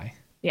this guy.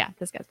 Yeah,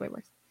 this guy's way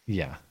worse.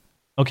 Yeah.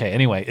 Okay,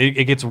 anyway,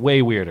 it gets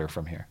way weirder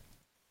from here.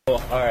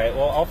 Well, all right,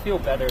 well, I'll feel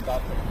better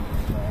about this.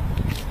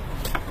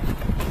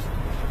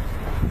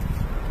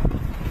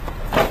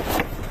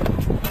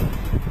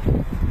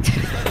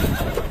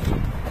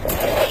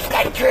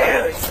 Ted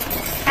Cruz!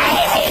 I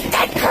hate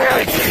Ted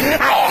Cruz!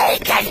 I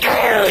hate Ted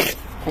Cruz!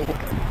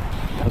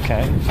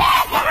 Okay.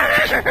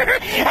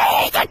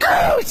 I hate Ted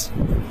Cruz!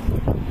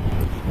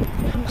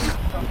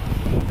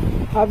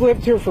 I've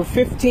lived here for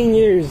 15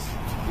 years.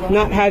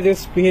 Not had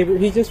this behavior.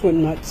 He just went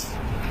nuts.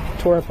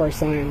 Tore up our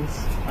signs.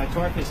 I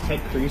tore up his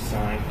Ted Cruz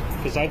sign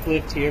because I've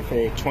lived here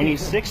for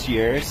 26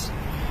 years.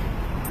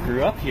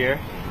 Grew up here.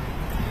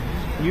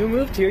 You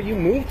moved here. You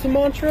moved to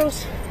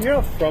Montrose. You're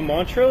not from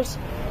Montrose.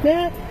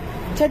 Man,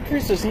 Ted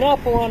Cruz does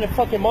not belong in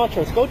fucking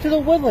Montrose. Go to the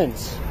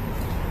Woodlands.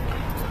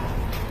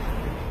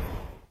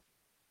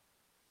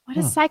 What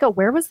is psycho?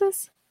 Where was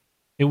this?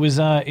 It was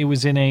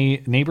in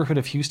a neighborhood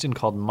of Houston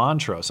called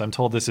Montrose. I'm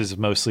told this is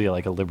mostly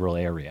like a liberal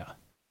area.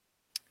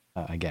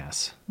 I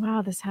guess.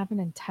 Wow, this happened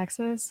in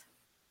Texas?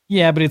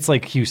 Yeah, but it's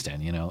like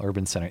Houston,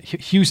 urban center.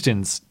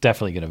 Houston's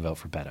definitely going to vote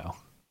for Beto.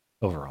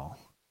 overall.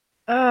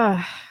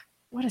 Ugh,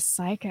 what a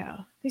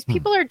psycho. These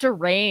people are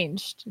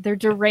deranged. They're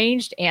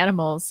deranged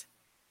animals.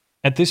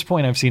 At this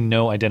point, I've seen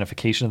no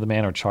identification of the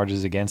man or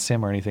charges against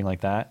him or anything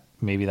like that.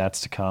 Maybe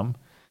that's to come.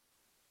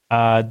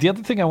 The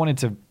other thing I wanted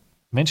to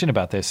mention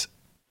about this,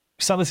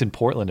 we saw this in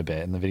Portland a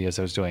bit in the videos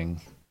I was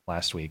doing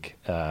last week.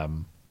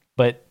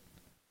 But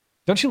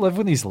don't you love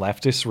when these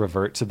leftists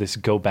revert to this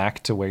go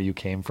back to where you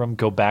came from,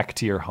 go back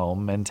to your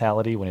home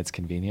mentality when it's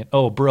convenient?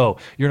 Oh, bro,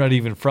 you're not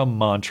even from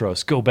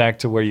Montrose. Go back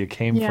to where you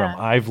came from.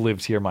 I've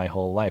lived here my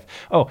whole life.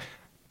 Oh,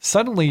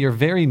 suddenly you're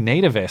very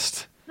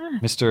nativist,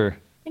 Mr.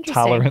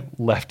 Tolerant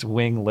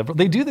left-wing liberal.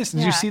 They do this.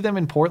 Did you see them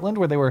in Portland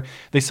where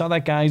they saw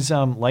that guy's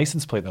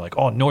license plate? They're like,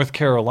 oh, North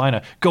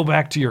Carolina, go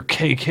back to your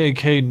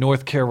KKK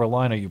North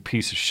Carolina, you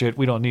piece of shit.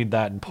 We don't need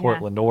that in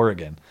Portland,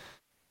 Oregon.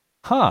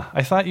 Huh.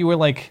 I thought you were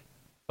like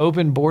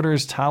open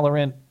borders,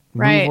 tolerant,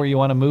 move where you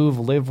want to move,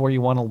 live where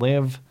you want to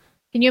live.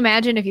 Can you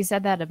imagine if you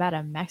said that about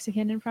a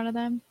Mexican in front of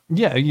them?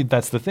 Yeah,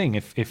 that's the thing.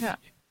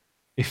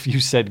 If you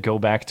said go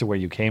back to where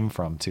you came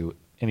from to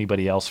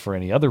anybody else for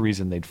any other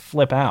reason, they'd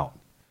flip out.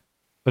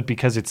 But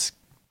because it's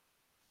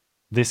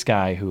this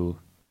guy who,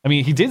 I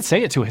mean, he did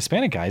say it to a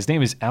Hispanic guy. His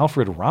name is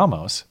Alfred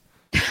Ramos.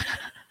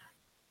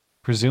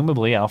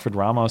 Presumably, Alfred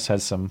Ramos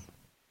has some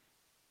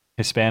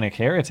Hispanic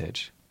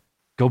heritage.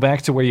 Go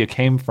back to where you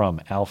came from,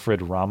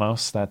 Alfred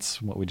Ramos.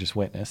 That's what we just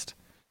witnessed.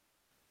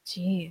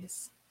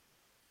 Jeez.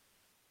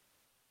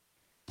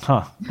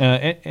 Huh.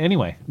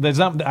 Anyway, there's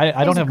not.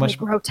 I don't have much.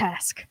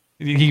 Grotesque.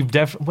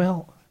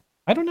 Well,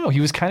 I don't know. He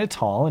was kind of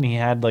tall, and he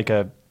had like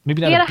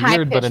maybe not a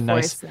beard, but a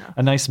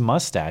nice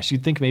mustache.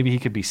 You'd think maybe he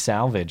could be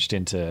salvaged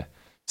into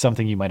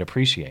something you might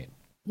appreciate.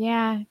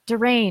 Yeah,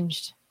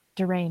 deranged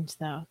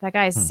though. That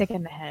guy's sick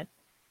in the head.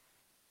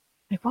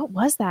 Like, what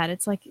was that?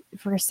 It's like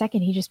for a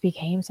second he just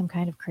became some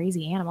kind of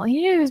crazy animal.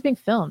 He knew he was being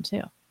filmed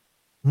too.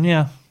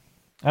 Yeah,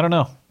 I don't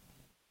know.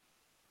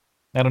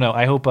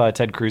 I hope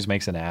Ted Cruz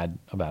makes an ad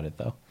about it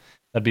though.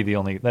 That'd be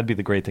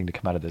the great thing to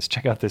come out of this.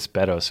 Check out this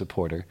Beto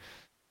supporter.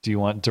 Do you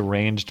want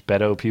deranged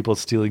Beto people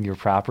stealing your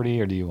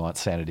property, or do you want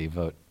sanity?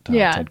 Vote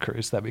Ted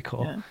Cruz. That'd be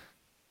cool. Yeah.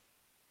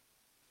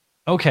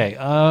 Okay. You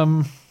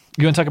want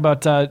to talk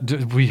about?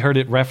 We heard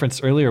it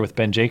referenced earlier with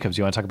Ben Jacobs.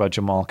 You want to talk about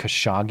Jamal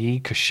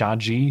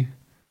Khashoggi,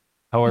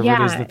 however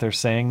it is that they're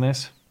saying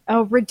this.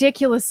 A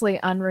ridiculously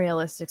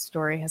unrealistic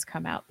story has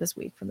come out this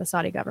week from the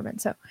Saudi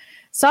government. So,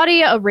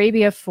 Saudi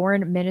Arabia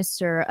Foreign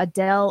Minister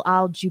Adel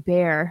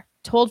Al-Jubeir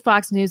told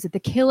Fox News that the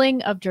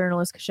killing of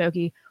journalist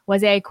Khashoggi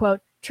was a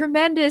quote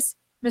tremendous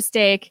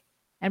mistake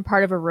and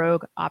part of a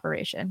rogue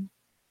operation.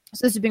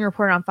 So this is being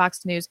reported on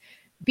Fox News.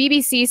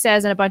 BBC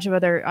says, and a bunch of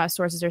other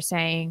sources are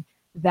saying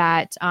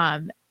that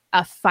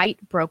a fight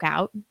broke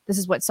out. This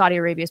is what Saudi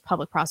Arabia's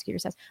public prosecutor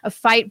says. A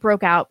fight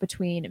broke out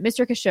between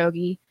Mr.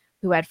 Khashoggi,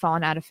 who had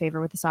fallen out of favor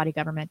with the Saudi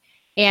government,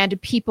 and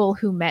people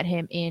who met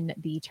him in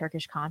the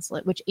Turkish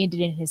consulate, which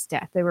ended in his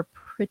death. They were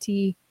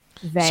pretty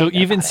vague. So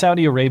even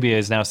Saudi Arabia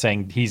is now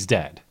saying he's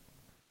dead.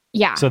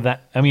 Yeah. So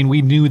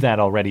we knew that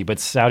already, but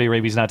Saudi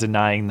Arabia's not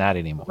denying that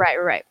anymore.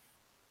 Right.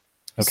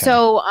 Okay.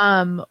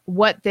 So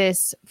what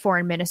this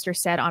foreign minister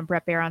said on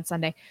Bret Baier on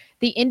Sunday,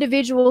 the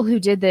individual who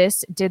did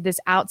this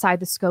outside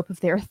the scope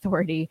of their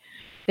authority.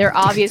 There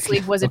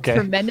obviously was a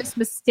tremendous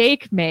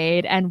mistake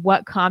made, and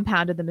what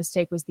compounded the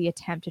mistake was the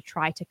attempt to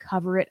try to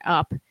cover it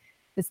up.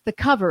 It's the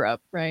cover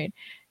up, right?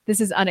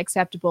 This is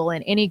unacceptable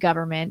in any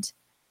government.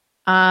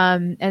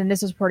 And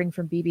this is reporting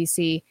from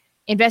BBC.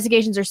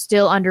 Investigations are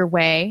still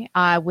underway,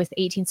 with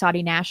 18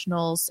 Saudi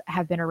nationals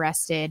have been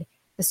arrested.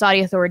 The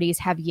Saudi authorities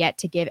have yet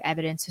to give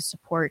evidence to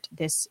support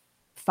this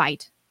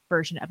fight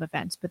version of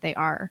events, but they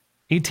are.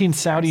 18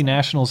 Saudi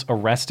nationals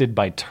arrested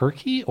by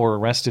Turkey, or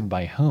arrested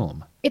by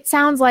whom? It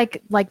sounds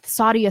like the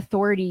Saudi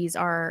authorities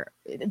are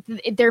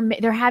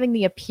they're having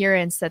the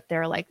appearance that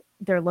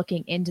they're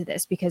looking into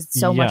this because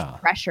so much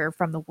pressure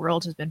from the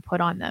world has been put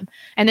on them,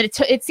 and then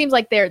it seems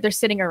like they're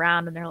sitting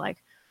around and they're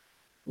like,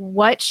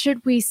 what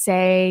should we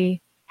say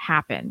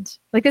happened?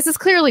 Like, this is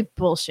clearly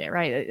bullshit,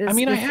 right?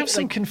 I have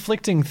some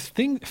conflicting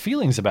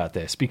feelings about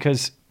this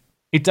because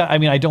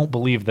I don't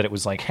believe that it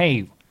was like,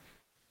 hey,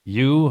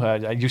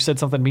 you said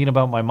something mean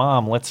about my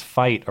mom, let's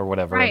fight or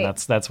whatever. Right. And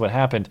that's what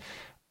happened.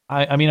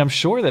 I'm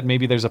sure that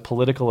maybe there's a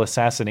political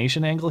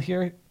assassination angle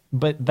here,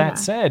 but that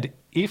said,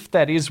 if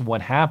that is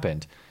what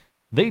happened,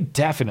 they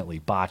definitely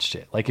botched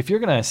it. Like, if you're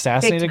going to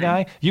assassinate a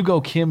guy, you go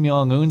Kim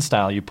Jong-un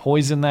style. You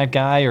poison that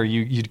guy, or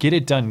you get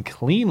it done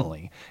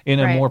cleanly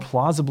in a more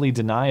plausibly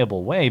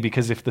deniable way.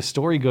 Because if the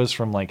story goes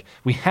from like,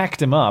 we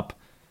hacked him up,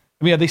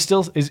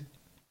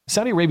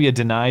 Saudi Arabia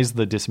denies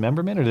the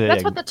dismemberment, or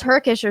that's what the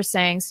Turkish are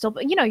saying still.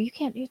 But you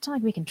can't. It's not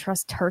like we can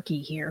trust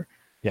Turkey here.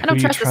 Yeah, I don't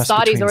trust the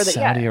Saudis or the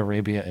Saudi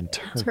Arabia and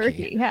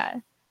Turkey.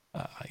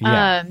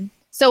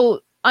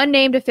 So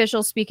unnamed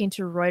officials speaking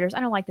to Reuters. I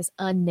don't like this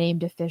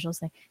unnamed officials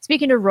thing.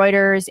 Speaking to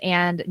Reuters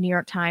and New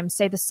York Times,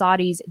 say the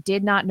Saudis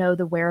did not know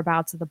the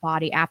whereabouts of the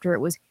body after it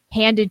was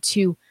handed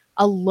to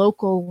a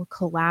local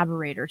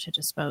collaborator to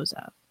dispose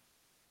of.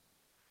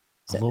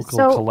 A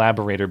local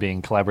collaborator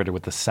being collaborated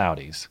with the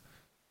Saudis.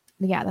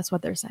 Yeah, that's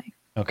what they're saying.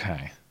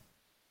 Okay.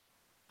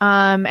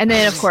 And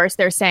then, of course,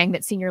 they're saying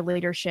that senior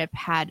leadership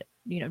had,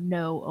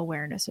 no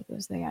awareness of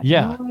this. They had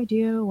no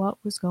idea what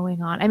was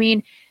going on. I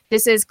mean,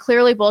 this is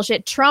clearly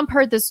bullshit. Trump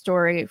heard this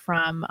story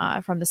from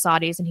the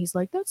Saudis, and he's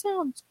like, that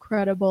sounds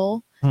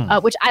credible,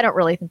 which I don't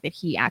really think that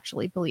he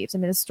actually believes. I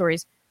mean, this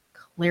story's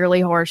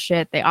clearly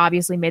horseshit. They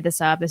obviously made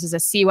this up. This is a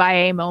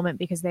CYA moment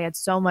because they had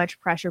so much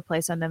pressure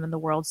placed on them in the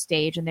world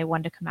stage, and they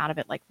wanted to come out of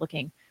it like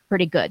looking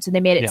pretty good. So they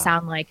made it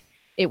sound like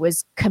it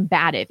was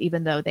combative,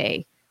 even though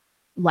they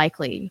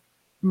likely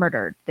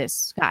murdered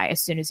this guy as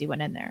soon as he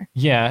went in there.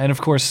 Yeah, and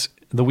of course,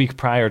 the week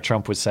prior,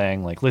 Trump was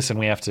saying, like, listen,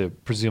 we have to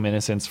presume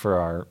innocence for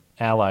our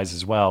allies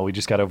as well. We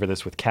just got over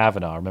this with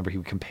Kavanaugh. Remember, he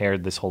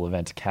compared this whole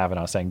event to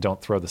Kavanaugh, saying, don't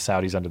throw the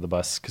Saudis under the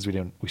bus because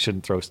we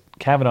shouldn't throw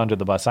Kavanaugh under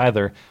the bus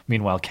either.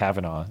 Meanwhile,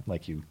 Kavanaugh,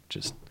 like, you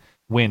just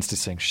wins to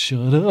saying,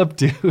 shut up,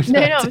 dude.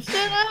 No,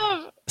 shut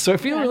up. So I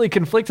feel really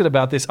conflicted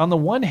about this. On the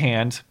one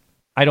hand,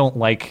 I don't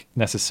like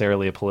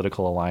necessarily a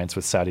political alliance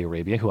with Saudi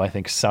Arabia, who I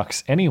think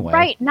sucks anyway.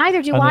 Right,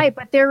 neither do I,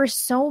 but there are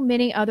so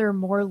many other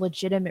more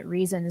legitimate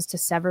reasons to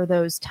sever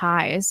those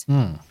ties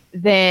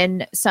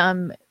than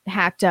some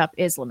hacked up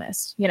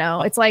Islamists.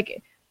 It's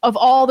like, of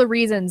all the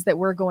reasons that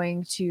we're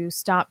going to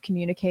stop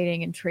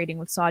communicating and trading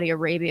with Saudi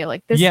Arabia,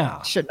 like this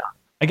should not.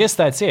 I guess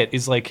that's it,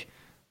 is like,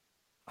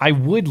 I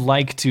would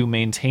like to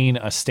maintain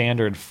a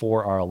standard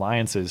for our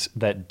alliances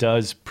that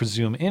does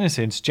presume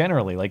innocence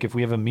generally. Like, if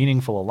we have a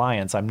meaningful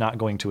alliance, I'm not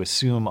going to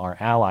assume our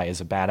ally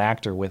is a bad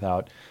actor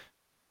without,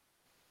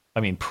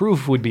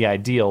 proof would be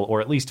ideal,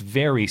 or at least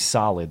very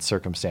solid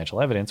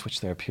circumstantial evidence, which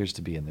there appears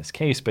to be in this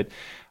case. But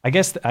I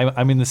guess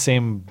I'm in the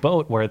same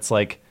boat where it's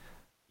like,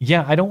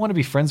 yeah, I don't want to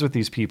be friends with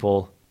these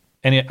people.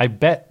 And I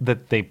bet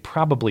that they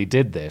probably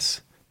did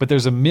this, but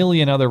there's a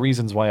million other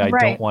reasons why I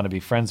don't want to be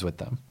friends with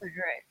them. Right.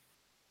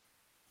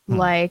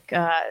 Like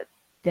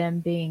them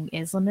being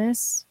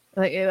Islamists.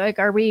 Like,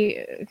 are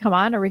we? Come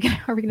on, are we going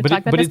to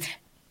talk about this?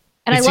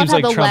 And it seems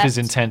like Trump is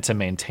intent to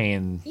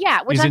maintain.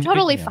 Yeah, which I'm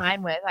totally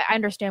fine with. I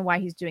understand why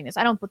he's doing this.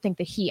 I don't think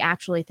that he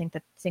actually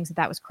thinks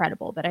that was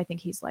credible, but I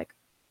think he's like,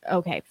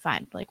 okay,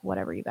 fine, like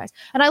whatever, you guys.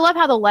 And I love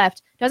how the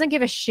left doesn't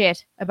give a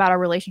shit about our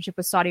relationship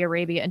with Saudi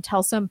Arabia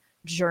until some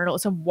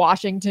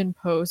Washington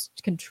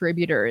Post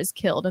contributor is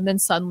killed, and then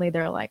suddenly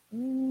they're like,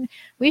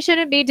 we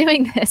shouldn't be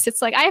doing this.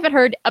 It's like, I haven't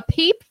heard a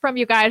peep from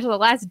you guys for the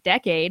last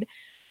decade,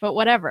 but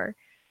whatever.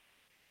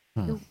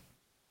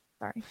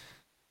 Sorry.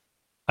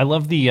 I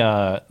love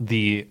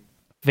the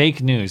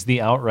fake news, the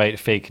outright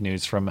fake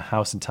news from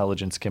House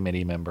Intelligence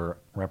Committee member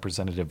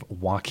Representative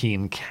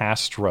Joaquin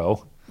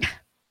Castro,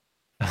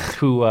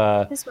 who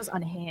this was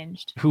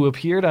unhinged, who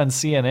appeared on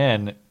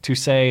CNN to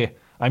say,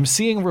 I'm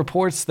seeing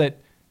reports that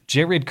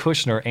Jared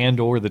Kushner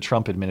and/or the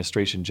Trump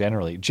administration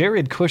generally.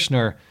 Jared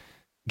Kushner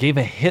gave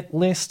a hit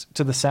list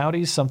to the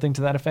Saudis, something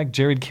to that effect.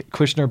 Jared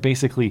Kushner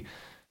basically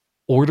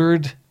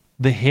ordered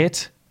the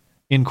hit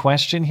in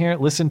question here.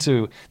 Listen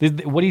to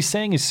what he's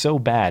saying is so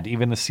bad.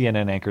 Even the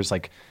CNN anchor's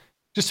like,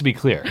 just to be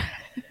clear,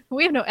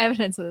 we have no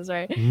evidence of this,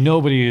 right?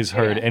 Nobody has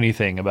heard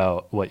anything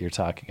about what you're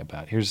talking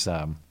about. Here's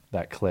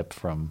that clip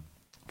from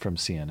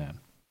CNN.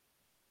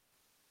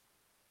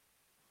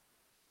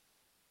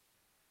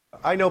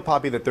 I know,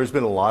 Poppy, that there's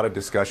been a lot of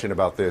discussion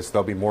about this.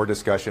 There'll be more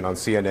discussion on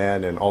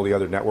CNN and all the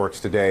other networks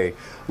today.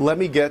 Let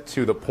me get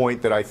to the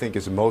point that I think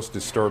is most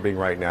disturbing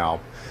right now.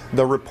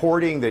 The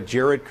reporting that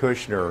Jared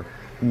Kushner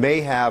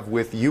may have,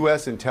 with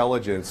U.S.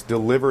 intelligence,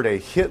 delivered a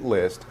hit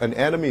list, an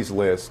enemies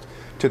list,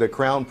 to the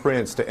Crown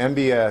Prince, to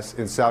MBS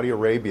in Saudi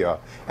Arabia,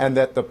 and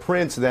that the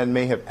Prince then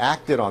may have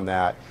acted on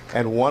that,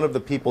 and one of the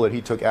people that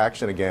he took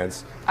action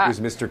against is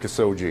Mr.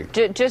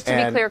 Khashoggi. Just to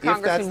be clear,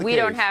 Congressman, we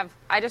don't have,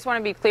 I just want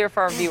to be clear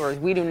for our viewers,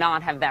 we do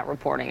not have that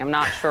reporting. I'm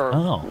not sure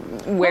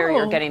where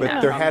you're getting that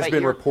But there from, has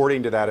been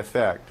reporting to that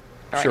effect.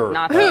 Right, Sure.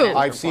 not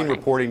I've seen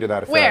reporting to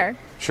that effect. Where?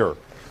 Sure.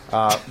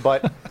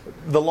 But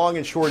the long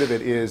and short of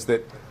it is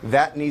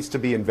that needs to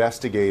be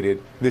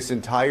investigated. This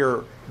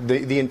entire,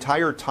 the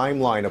entire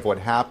timeline of what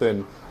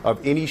happened,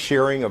 of any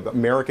sharing of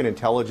American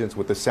intelligence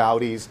with the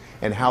Saudis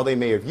and how they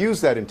may have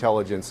used that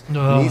intelligence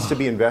needs to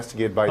be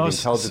investigated by the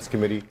Intelligence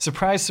Committee.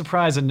 Surprise,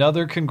 surprise,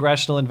 another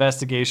congressional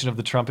investigation of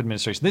the Trump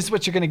administration. This is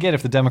what you're going to get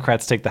if the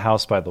Democrats take the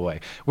House, by the way.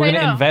 We're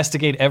going to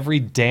investigate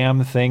every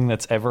damn thing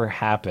that's ever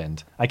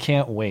happened. I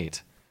can't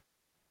wait.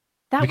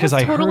 That because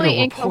was I totally heard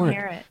a report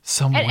incoherent.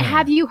 somewhere. And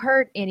have you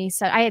heard any?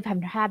 I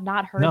have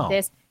not heard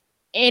this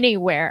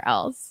anywhere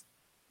else.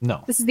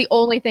 No. This is the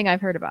only thing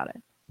I've heard about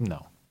it.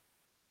 No.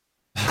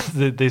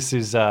 This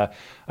is,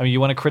 you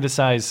want to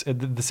criticize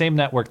the same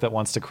network that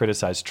wants to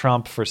criticize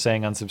Trump for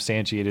saying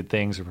unsubstantiated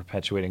things or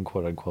perpetuating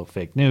quote unquote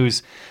fake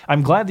news.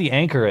 I'm glad the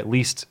anchor at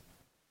least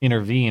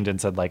intervened and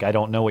said, like, I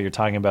don't know what you're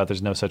talking about.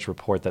 There's no such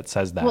report that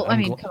says that. Well,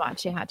 come on,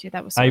 she had to.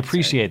 That was so I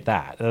appreciate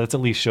that. That at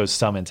least shows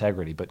some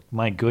integrity. But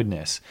my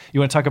goodness, you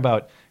want to talk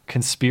about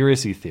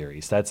conspiracy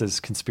theories? That's as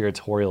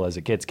conspiratorial as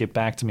it gets. Get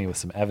back to me with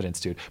some evidence,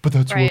 dude. But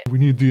that's why we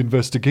need the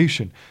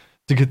investigation.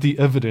 to get the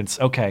evidence.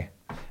 Okay.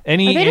 Are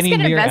they just Any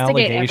gonna mere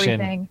investigate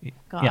allegation. everything?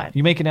 God. Yeah,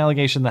 you make an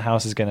allegation, the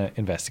House is going to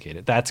investigate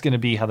it. That's going to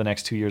be how the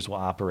next 2 years will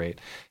operate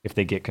if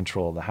they get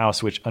control of the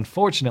House, which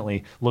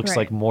unfortunately looks Right.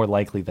 like more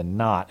likely than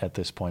not at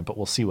this point, but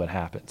we'll see what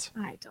happens.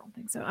 I don't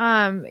think so.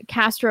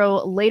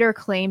 Castro later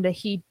claimed that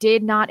he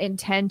did not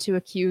intend to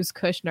accuse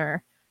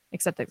Kushner,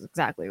 except that's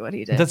exactly what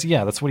he did. That's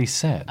what he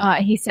said.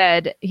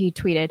 He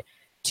tweeted,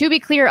 "To be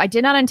clear, I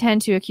did not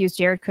intend to accuse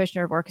Jared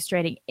Kushner of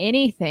orchestrating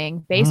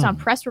anything based on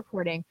press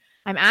reporting.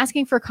 I'm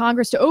asking for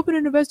Congress to open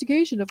an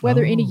investigation of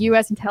whether any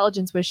U.S.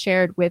 intelligence was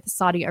shared with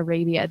Saudi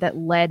Arabia that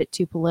led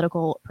to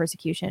political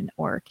persecution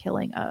or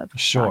killing of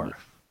Sure. Saudi."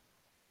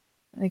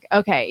 Like,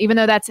 okay, even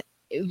though that's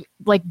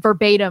like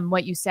verbatim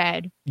what you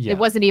said, Yeah. it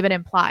wasn't even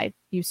implied.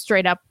 You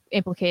straight up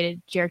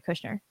implicated Jared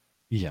Kushner.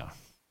 Yeah.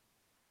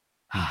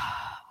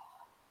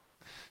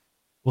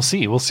 We'll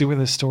see. We'll see where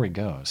this story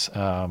goes.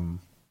 In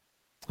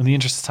the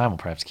interest of time, we'll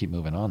perhaps keep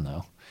moving on,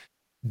 though.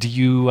 Can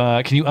you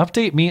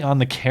update me on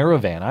the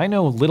Caravan? I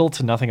know little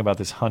to nothing about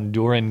this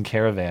Honduran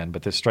Caravan,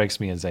 but this strikes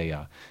me as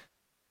a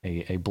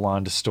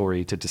blonde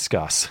story to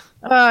discuss.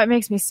 It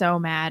makes me so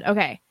mad.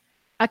 Okay.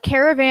 A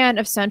caravan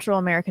of Central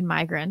American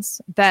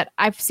migrants that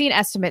I've seen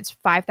estimates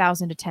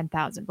 5,000 to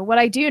 10,000. But what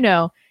I do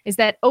know is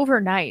that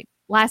overnight,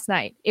 last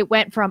night, it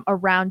went from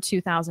around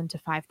 2,000 to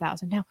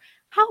 5,000. Now,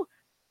 how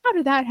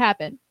did that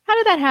happen? How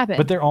did that happen?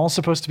 But they're all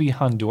supposed to be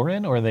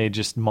Honduran, or are they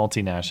just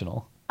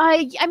multinational?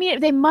 I mean,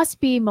 they must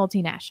be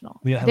multinational.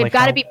 Yeah, They've like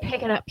got to how- be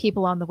picking up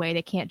people on the way.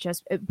 They can't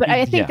just. But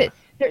I think Yeah.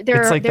 that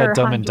they're it's like they're that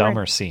Dumb and Honduran-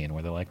 Dumber scene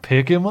where they're like,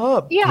 pick him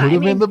up, Yeah, put I him in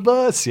mean, the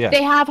bus. Yeah.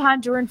 They have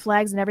Honduran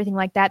flags and everything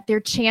like that. They're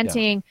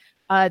chanting.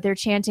 They're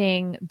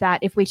chanting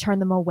that if we turn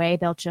them away,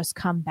 they'll just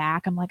come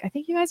back. I'm like, I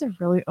think you guys have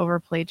really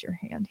overplayed your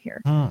hand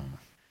here.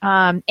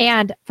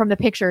 And from the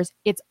pictures,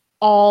 it's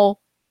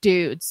all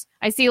dudes.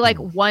 I see like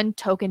one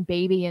token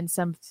baby and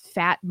some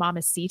fat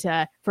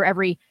mamacita for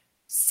every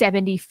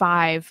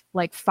 75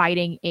 like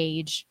fighting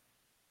age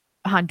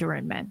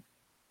Honduran men.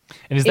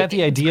 And is that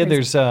the idea?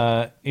 It's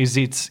There's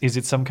is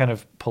it some kind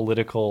of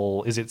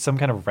political? Is it some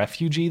kind of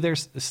refugee?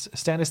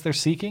 Status they're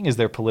seeking? Is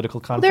there political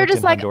conflict They're just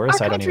in like, Honduras?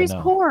 our I don't even country's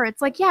know. poor.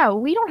 It's like, yeah,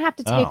 we don't have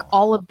to take Oh.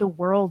 all of the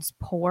world's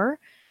poor.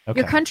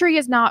 Okay. Your country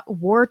is not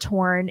war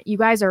torn. You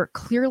guys are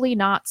clearly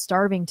not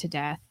starving to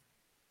death.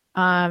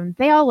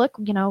 They all look,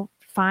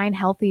 fine,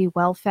 healthy,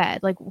 well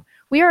fed. Like,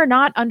 we are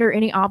not under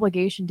any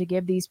obligation to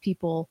give these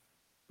people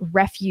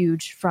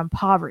refuge from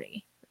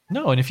poverty.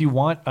 No, and if you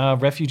want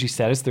refugee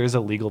status, there is a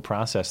legal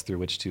process through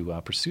which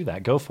to pursue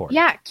that. Go for it.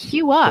 Yeah,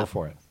 queue up. Go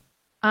for it.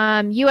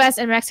 U.S.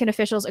 and Mexican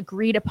officials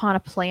agreed upon a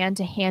plan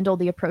to handle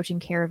the approaching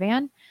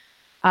caravan.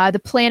 The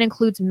plan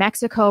includes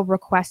Mexico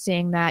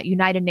requesting that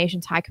United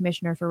Nations High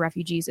Commissioner for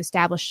Refugees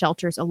establish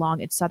shelters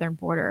along its southern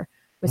border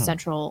with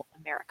Central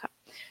America.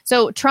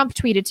 So Trump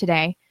tweeted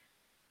today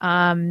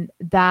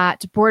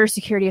that border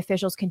security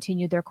officials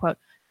continued their, quote,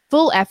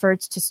 full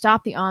efforts to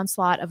stop the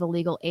onslaught of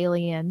illegal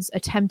aliens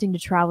attempting to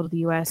travel to the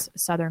U.S.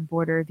 southern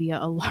border via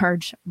a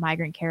large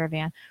migrant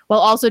caravan, while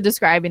also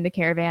describing the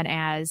caravan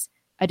as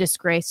a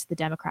disgrace to the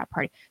Democrat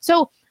Party.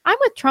 So I'm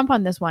with Trump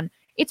on this one.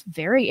 It's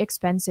very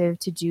expensive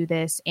to do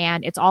this,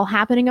 and it's all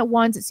happening at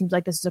once. It seems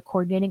like this is a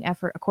coordinated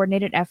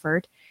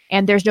effort,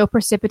 and there's no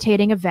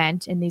precipitating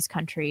event in these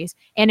countries,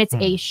 and it's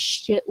a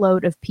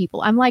shitload of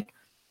people. I'm like,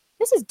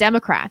 this is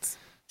Democrats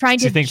trying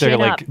Do you to think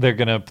gin up. they're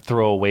gonna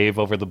throw a wave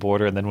over the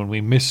border, and then when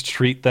we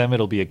mistreat them,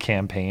 it'll be a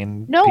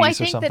campaign No, piece I or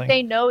think something? that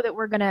they know that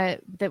we're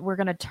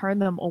gonna turn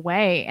them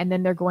away, and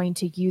then they're going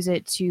to use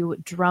it to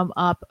drum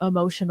up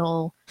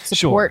emotional support.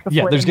 Sure.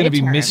 Yeah, before there's going to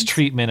be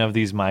mistreatment of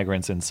these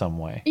migrants in some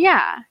way.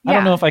 Yeah, I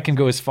don't know if I can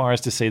go as far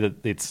as to say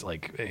that it's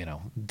like,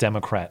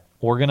 Democrat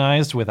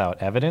organized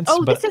without evidence.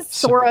 Oh, but this is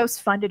Soros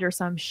funded or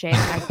some shit,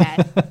 I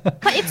bet.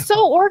 But it's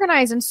so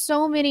organized and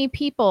so many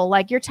people.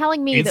 Like, you're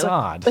telling me It's that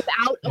odd.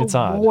 without It's a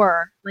odd.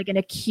 war, like an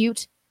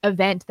acute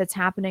event that's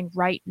happening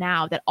right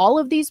now, that all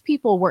of these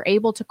people were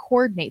able to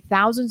coordinate,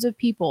 thousands of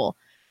people,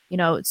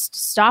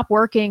 stop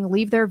working,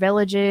 leave their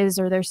villages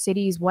or their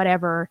cities,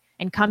 whatever,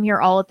 and come here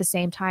all at the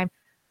same time.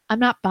 I'm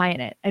not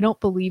buying it. I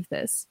don't believe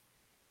this.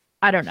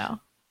 I don't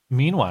know.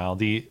 Meanwhile,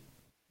 the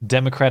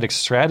Democratic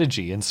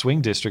strategy in swing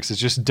districts is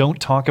just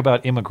don't talk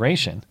about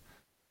immigration.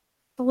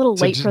 It's a little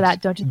So late just- for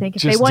that, don't you think?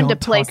 If they just wanted to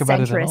don't play talk about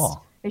it at centrist,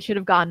 all. they should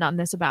have gotten on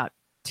this about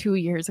 2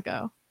 years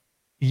ago.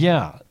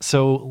 Yeah.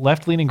 So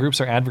left-leaning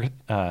groups are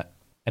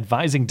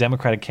advising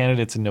Democratic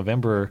candidates in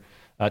November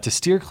to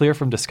steer clear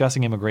from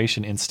discussing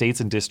immigration in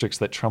states and districts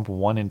that Trump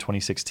won in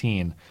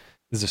 2016.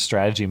 This is a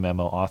strategy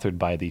memo authored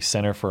by the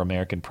Center for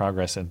American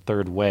Progress and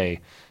Third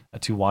Way,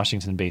 two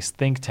Washington-based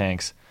think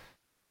tanks.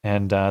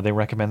 And they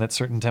recommend that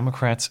certain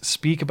Democrats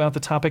speak about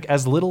the topic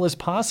as little as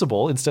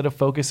possible instead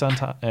focus on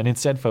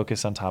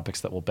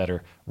topics that will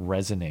better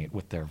resonate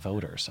with their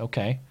voters.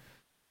 Okay.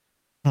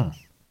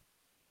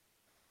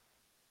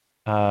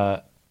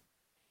 Yeah,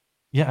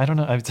 I don't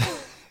know.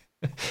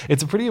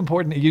 It's a pretty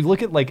important. You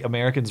look at like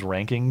Americans'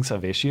 rankings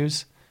of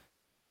issues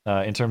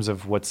in terms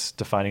of what's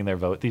defining their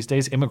vote these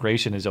days.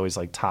 Immigration is always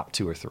like top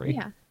 2 or 3.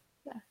 Yeah.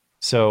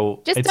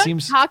 So Just it don't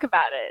seems talk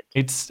about it.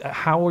 it's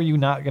how are you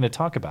not going to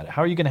talk about it?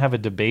 How are you going to have a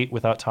debate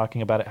without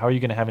talking about it? How are you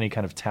going to have any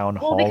kind of town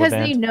hall Because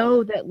event? they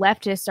know that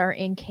leftists are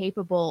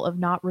incapable of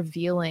not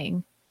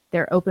revealing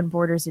their open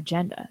borders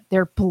agenda,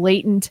 their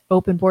blatant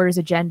open borders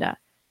agenda.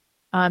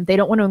 They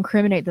don't want to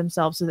incriminate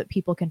themselves so that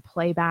people can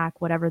play back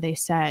whatever they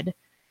said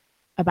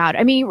about it.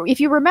 I mean, if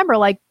you remember,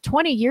 like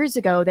 20 years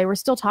ago, they were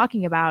still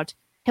talking about,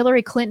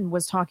 Hillary Clinton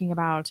was talking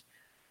about,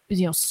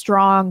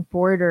 strong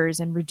borders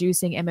and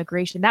reducing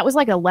immigration. That was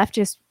like a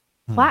leftist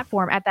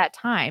platform at that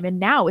time. And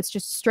now it's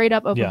just straight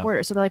up open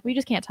borders. So they're like, we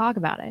just can't talk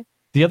about it.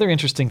 The other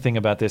interesting thing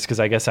about this, because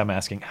I guess I'm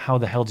asking, how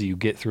the hell do you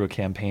get through a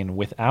campaign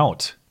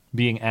without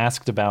being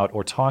asked about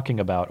or talking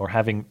about or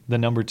having the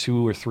number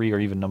 2 or 3 or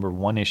even number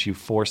 1 issue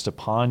forced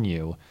upon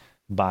you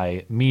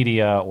by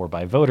media or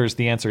by voters?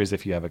 The answer is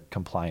if you have a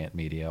compliant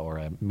media or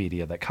a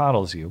media that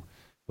coddles you,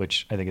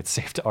 which I think it's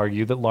safe to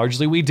argue that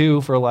largely we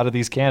do for a lot of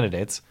these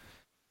candidates.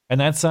 And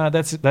that's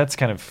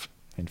kind of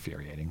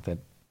infuriating.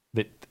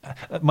 That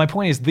my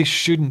point is, this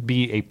shouldn't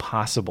be a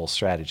possible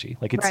strategy.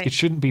 Like it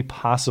shouldn't be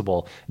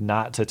possible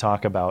not to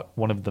talk about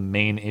one of the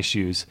main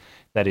issues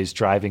that is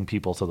driving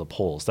people to the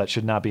polls. That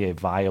should not be a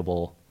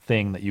viable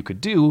thing that you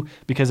could do,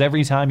 because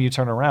every time you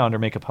turn around or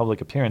make a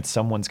public appearance,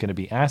 someone's going to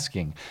be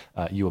asking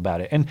you about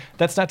it. And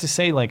that's not to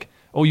say like,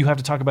 oh, you have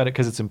to talk about it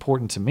because it's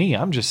important to me.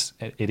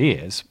 It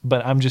is,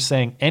 but I'm just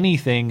saying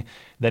anything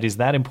that is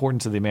that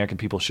important to the American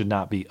people should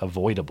not be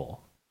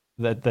avoidable.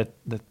 That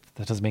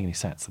doesn't make any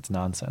sense. That's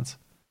nonsense.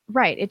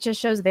 Right. It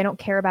just shows they don't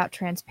care about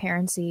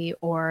transparency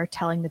or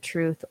telling the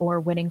truth or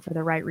winning for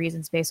the right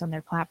reasons based on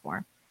their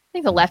platform. I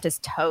think the left is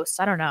toast.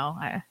 I don't know.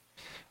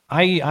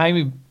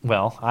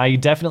 I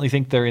definitely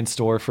think they're in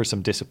store for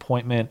some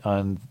disappointment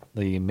on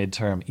the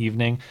midterm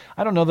evening.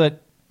 I don't know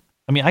that.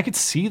 I mean, I could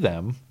see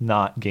them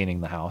not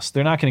gaining the House.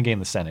 They're not going to gain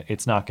the Senate.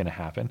 It's not going to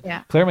happen.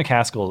 Yeah. Claire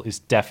McCaskill is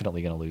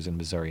definitely going to lose in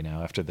Missouri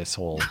now after this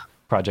whole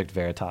Project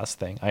Veritas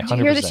thing. Did you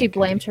hear that she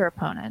blamed her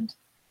opponent?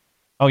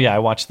 Oh yeah, I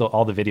watched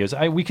all the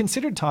videos. We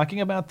considered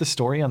talking about the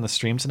story on the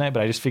stream tonight,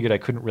 but I just figured I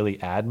couldn't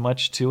really add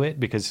much to it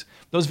because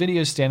those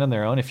videos stand on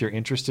their own. If you're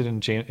interested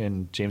in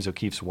James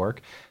O'Keefe's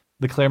work,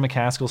 the Claire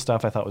McCaskill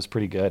stuff I thought was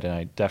pretty good, and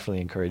I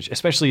definitely encourage,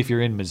 especially if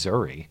you're in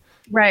Missouri,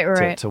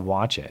 to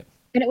watch it.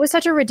 And it was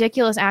such a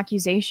ridiculous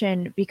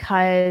accusation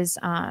because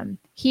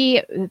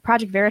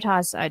Project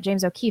Veritas,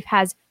 James O'Keefe,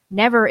 has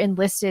never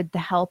enlisted the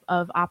help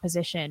of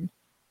opposition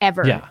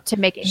ever to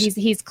make it.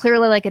 He's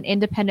clearly like an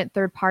independent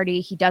third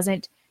party. He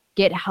doesn't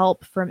get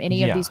help from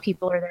any of these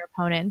people or their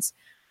opponents.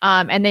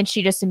 And then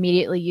she just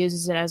immediately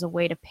uses it as a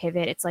way to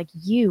pivot. It's like,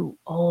 you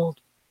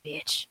old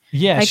bitch.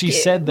 Yeah, like, she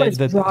said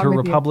that her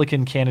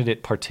Republican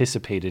candidate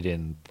participated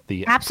in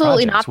the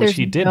absolutely projects, not. Which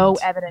he didn't. No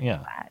evidence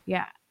of that.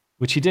 Yeah.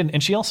 Which he didn't.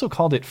 And she also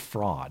called it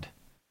fraud.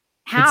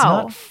 How? It's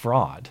not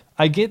fraud.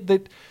 I get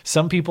that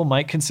some people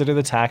might consider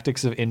the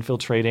tactics of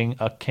infiltrating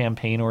a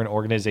campaign or an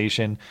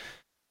organization.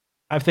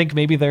 I think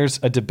maybe there's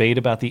a debate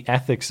about the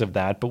ethics of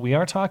that, but we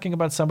are talking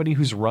about somebody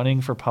who's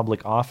running for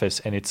public office,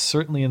 and it's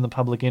certainly in the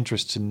public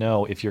interest to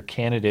know if your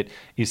candidate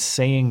is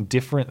saying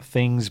different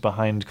things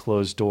behind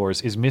closed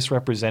doors, is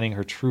misrepresenting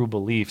her true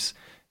beliefs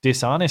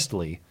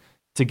dishonestly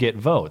to get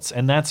votes.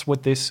 And that's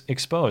what this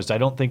exposed. I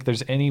don't think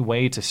there's any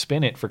way to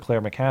spin it for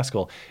Claire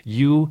McCaskill.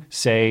 You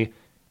say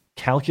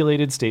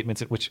calculated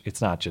statements, which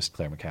it's not just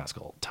Claire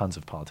McCaskill. Tons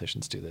of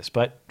politicians do this,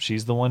 but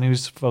she's the one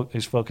who's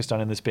focused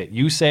on in this bit.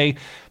 You say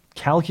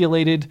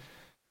calculated,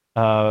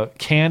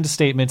 canned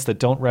statements that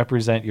don't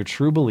represent your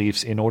true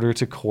beliefs in order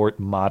to court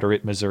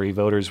moderate Missouri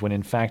voters, when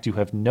in fact you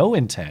have no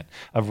intent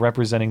of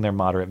representing their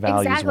moderate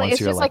values once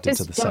you're elected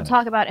to the Senate. Don't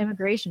talk about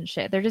immigration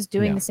shit. They're just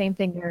doing the same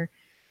thing. They're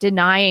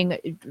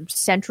denying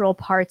central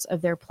parts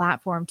of their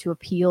platform to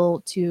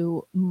appeal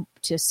to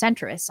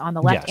centrists on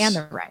the left and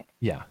the right.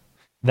 Yeah.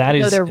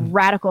 They're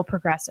radical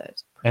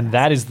progressives. And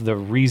that is the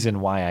reason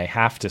why I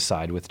have to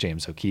side with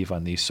James O'Keefe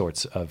on these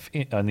sorts of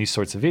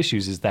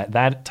issues, is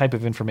that type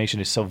of information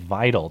is so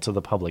vital to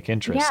the public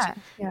interest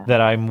that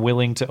I'm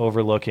willing to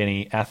overlook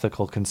any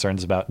ethical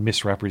concerns about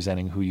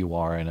misrepresenting who you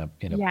are in a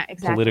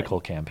political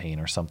campaign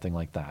or something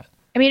like that.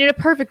 I mean, in a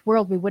perfect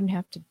world, we wouldn't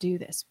have to do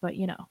this, but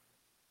you know.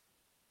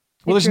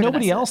 Well, there's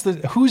nobody else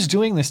who's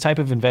doing this type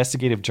of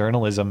investigative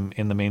journalism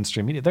in the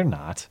mainstream media. They're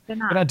not. They're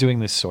not doing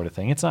this sort of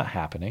thing. It's not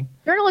happening.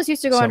 Journalists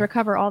used to go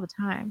undercover all the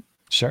time.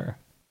 Sure.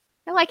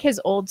 I like his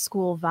old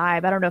school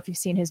vibe. I don't know if you've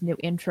seen his new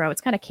intro. It's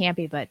kind of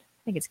campy, but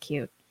I think it's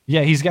cute.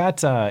 Yeah, he's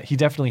got, he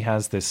definitely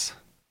has this,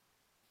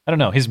 I don't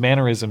know, his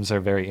mannerisms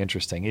are very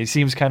interesting. He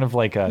seems kind of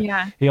like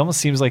he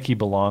almost seems like he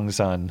belongs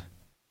on,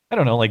 I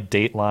don't know, like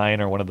Dateline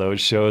or one of those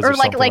shows. Or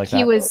something like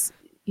he was,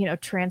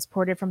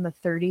 transported from the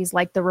 30s,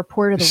 like the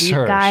Report of the Week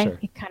guy. Sure.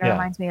 He kind of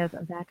reminds me of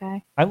that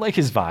guy. I like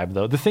his vibe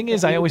though. The thing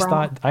is, I always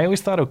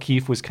thought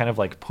O'Keefe was kind of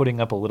like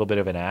putting up a little bit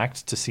of an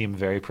act to seem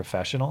very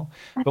professional.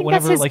 But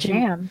whenever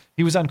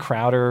he was on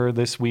Crowder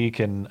this week,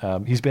 and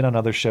he's been on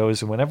other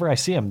shows, and whenever I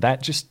see him,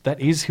 that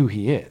is who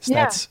he is.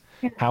 Yeah. That's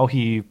how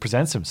he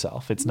presents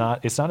himself. It's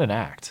not an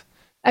act.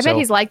 I bet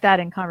he's like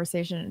that in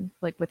conversation,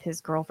 like with his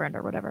girlfriend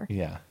or whatever.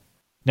 Yeah.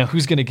 Now,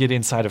 who's going to get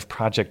inside of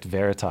Project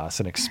Veritas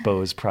and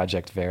expose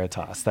Project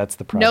Veritas? That's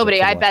the project.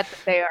 Nobody. I bet that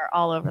they are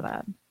all over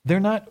that. They're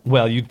not.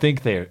 Well, you'd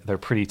think they're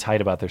pretty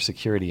tight about their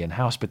security in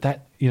house, but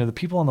that, you know, the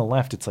people on the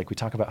left, it's like we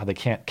talk about how they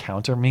can't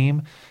counter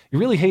meme. You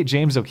really hate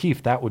James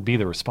O'Keefe, that would be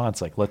the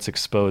response. Like, let's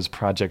expose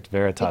Project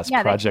Veritas,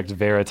 Project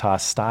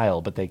Veritas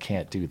style, but they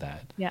can't do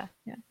that. Yeah.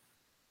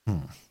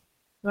 You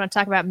want to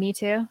talk about Me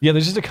Too? Yeah,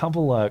 there's just a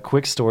couple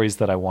quick stories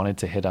that I wanted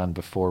to hit on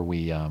before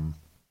we.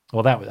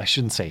 Well, I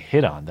shouldn't say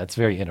hit on. That's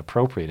very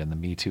inappropriate in the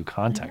Me Too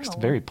context.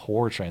 Very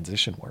poor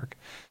transition work.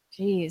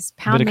 Jeez,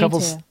 pound Me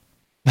Too.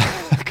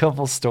 A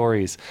couple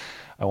stories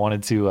I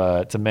wanted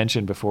to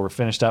mention before we're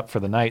finished up for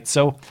the night.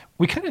 So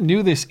we kind of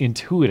knew this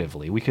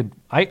intuitively.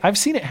 I've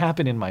seen it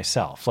happen in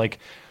myself. Like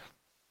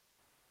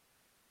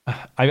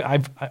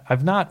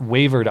I've not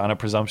wavered on a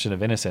presumption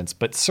of innocence,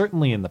 but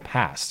certainly in the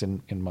past,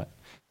 in my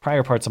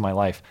prior parts of my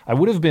life, I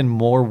would have been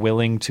more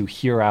willing to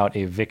hear out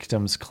a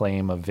victim's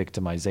claim of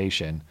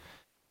victimization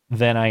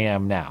than I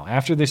am now.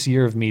 After this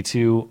year of Me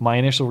Too, my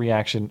initial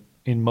reaction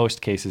in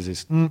most cases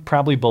is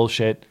probably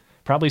bullshit.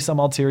 Probably some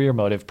ulterior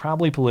motive,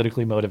 probably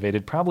politically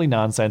motivated, probably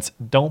nonsense.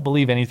 Don't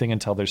believe anything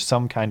until there's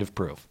some kind of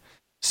proof,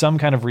 some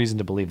kind of reason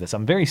to believe this.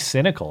 I'm very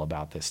cynical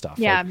about this stuff.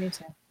 Yeah, me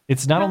too.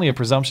 It's not only a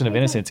presumption of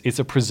innocence, it's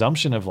a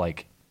presumption of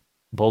like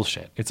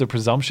bullshit. It's a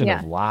presumption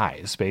of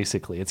lies,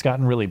 basically. It's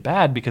gotten really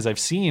bad because I've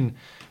seen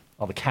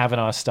all the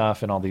Kavanaugh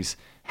stuff and all these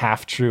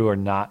half true or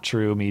not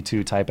true Me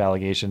Too type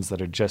allegations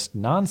that are just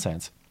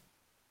nonsense.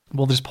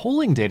 Well, there's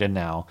polling data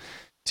now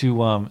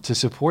to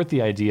support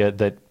the idea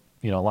that,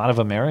 you know, a lot of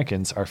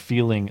Americans are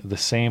feeling the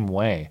same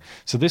way.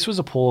 So this was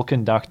a poll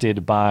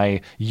conducted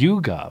by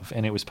YouGov,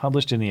 and it was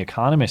published in The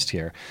Economist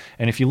here.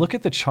 And if you look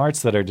at the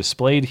charts that are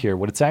displayed here,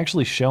 what it's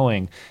actually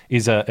showing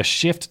is a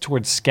shift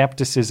towards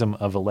skepticism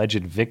of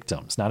alleged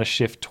victims, not a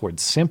shift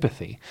towards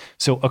sympathy.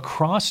 So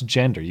across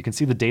gender, you can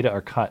see the data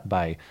are cut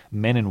by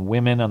men and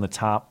women on the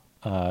top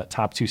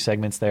two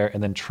segments there,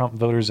 and then Trump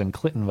voters and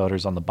Clinton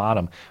voters on the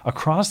bottom.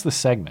 Across the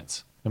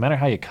segments, no matter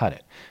how you cut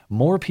it,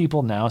 more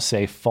people now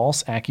say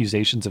false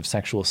accusations of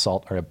sexual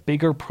assault are a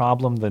bigger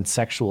problem than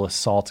sexual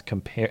assault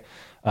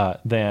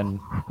not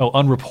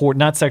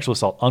sexual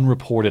assault,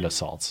 unreported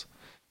assaults.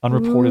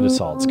 Unreported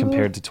assaults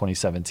compared to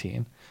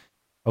 2017.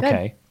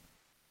 Okay.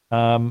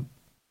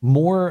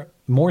 More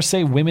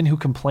say women who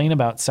complain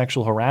about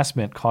sexual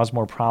harassment cause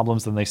more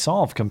problems than they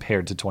solve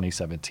compared to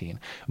 2017.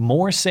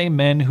 More say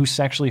men who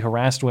sexually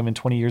harassed women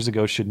 20 years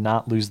ago should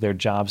not lose their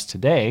jobs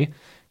today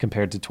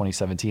compared to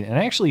 2017. And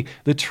actually,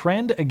 the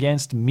trend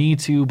against Me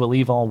Too,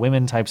 believe all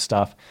women type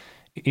stuff,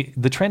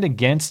 the trend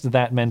against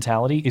that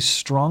mentality is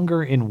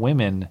stronger in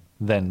women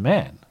than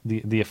men.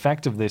 The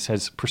effect of this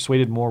has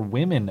persuaded more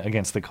women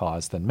against the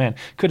cause than men.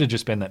 Could have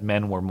just been that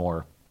men were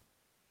more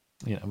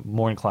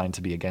inclined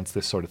to be against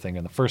this sort of thing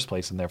in the first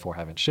place and therefore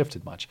haven't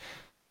shifted much.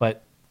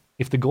 But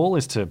if the goal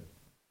is to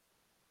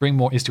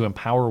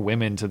empower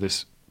women to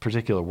this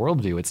particular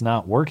worldview, it's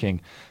not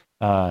working.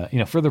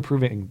 Further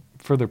proving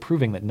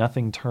that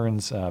nothing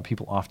turns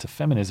people off to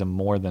feminism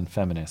more than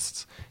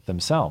feminists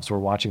themselves. We're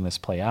watching this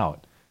play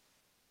out,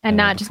 and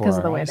not just because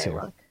of the way they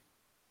look.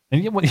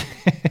 And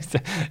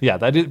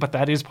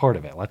that is part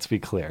of it. Let's be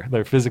clear;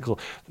 they're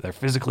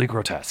physically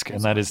grotesque,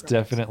 and that is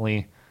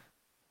definitely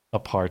a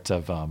part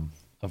of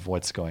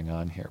what's going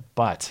on here.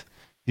 But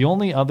the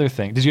only other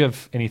thing, did you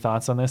have any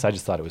thoughts on this? I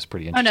just thought it was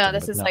pretty interesting. Oh no,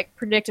 this is like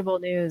predictable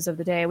news of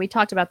the day. We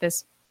talked about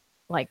this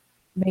like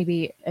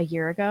maybe a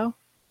year ago.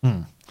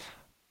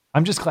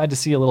 I'm just glad to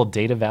see a little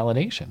data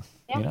validation.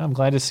 Yeah. I'm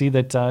glad to see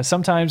that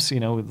sometimes,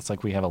 it's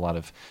like we have a lot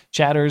of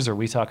chatters, or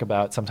we talk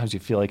about, sometimes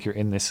you feel like you're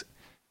in this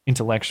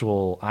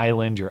intellectual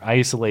island, you're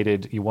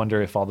isolated. You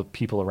wonder if all the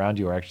people around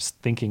you are actually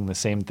thinking the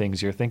same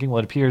things you're thinking. Well,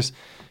 it appears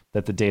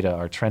that the data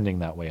are trending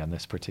that way on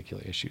this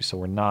particular issue. So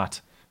we're not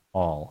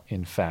all,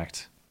 in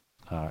fact,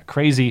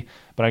 crazy.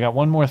 But I got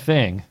one more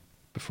thing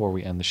before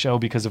we end the show,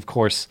 because, of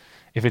course,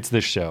 if it's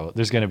this show,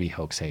 there's going to be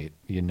hoax hate.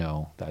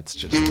 That's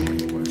just the way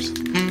it works.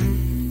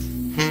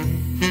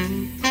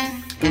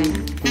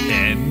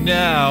 And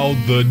now,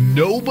 the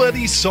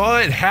nobody saw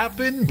it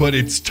happen, but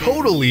it's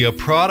totally a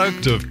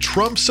product of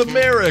Trump's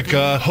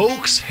America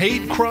hoax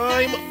hate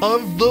crime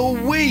of the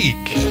week.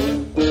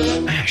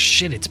 Ah,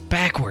 shit, it's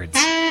backwards.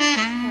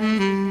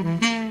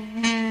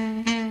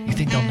 You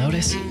think they'll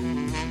notice?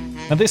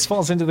 Now, this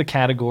falls into the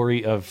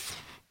category of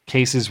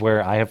cases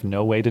where I have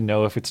no way to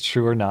know if it's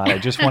true or not. I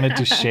just wanted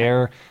to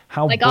share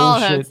how like bullshit. All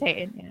hoax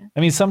hate, yeah. I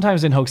mean,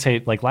 sometimes in hoax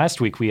hate, like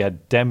last week, we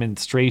had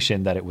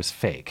demonstration that it was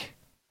fake.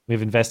 We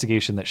have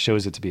investigation that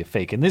shows it to be a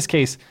fake. In this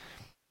case,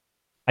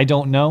 I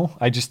don't know.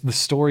 The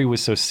story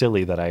was so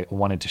silly that I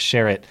wanted to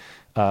share it.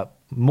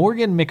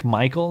 Morgan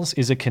McMichaels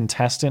is a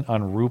contestant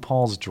on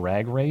RuPaul's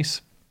Drag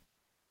Race.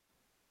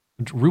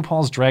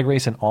 RuPaul's Drag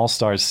Race and All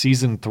Stars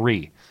Season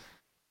 3.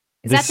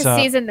 Is that the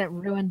season that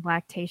ruined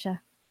Lactatia?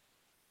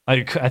 I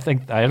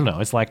don't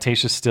know. Is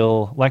Lactatia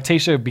still...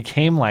 Lactatia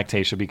became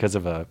Lactatia because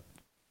of a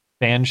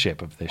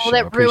fanship of this show.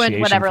 Well, that ruined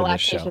whatever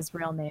Lactatia's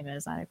real name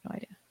is. I have no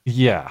idea.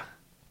 Yeah.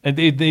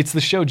 It's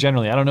the show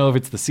generally. I don't know if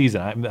it's the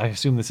season. I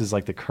assume this is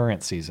like the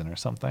current season or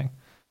something.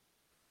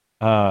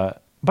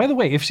 By the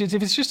way, if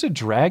it's just a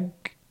drag,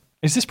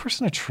 is this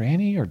person a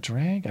tranny or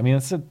drag? I mean,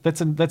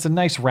 that's a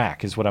nice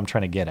rack, is what I'm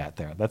trying to get at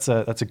there. That's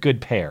a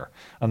good pair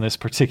on this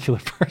particular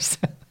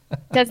person.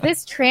 Does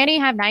this tranny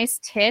have nice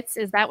tits?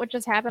 Is that what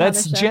just happened?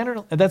 That's on the show?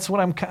 general. That's what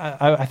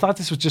I thought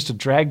this was just a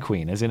drag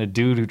queen, as in a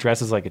dude who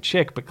dresses like a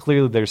chick. But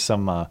clearly, there's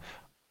some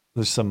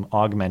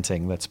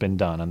augmenting that's been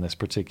done on this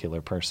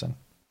particular person.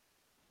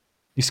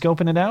 You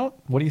scoping it out?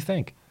 What do you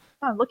think?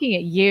 I'm looking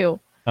at you.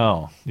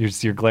 Oh,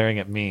 you're glaring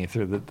at me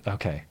through the.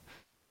 Okay.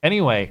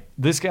 Anyway,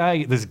 this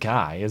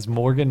guy is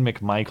Morgan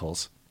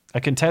McMichaels,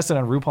 a contestant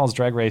on RuPaul's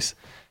Drag Race,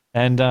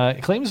 and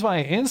claims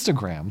via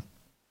Instagram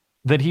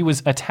that he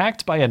was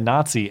attacked by a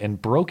Nazi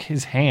and broke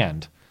his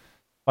hand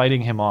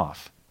fighting him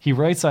off. He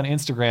writes on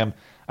Instagram,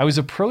 "I was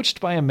approached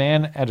by a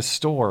man at a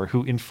store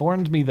who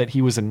informed me that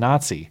he was a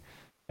Nazi,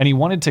 and he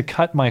wanted to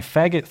cut my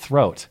faggot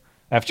throat.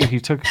 After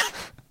he took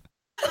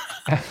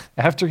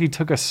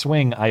a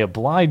swing, I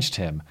obliged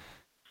him,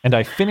 and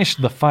I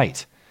finished the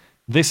fight.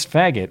 This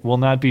faggot will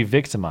not be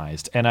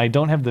victimized." And I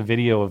don't have the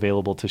video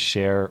available to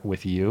share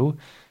with you,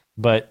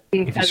 but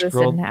because this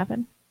didn't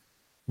happen.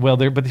 Well,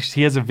 but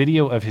he has a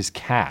video of his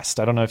cast.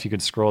 I don't know if you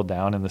could scroll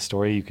down in the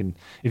story. You can,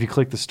 if you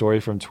click the story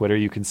from Twitter,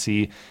 you can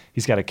see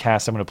he's got a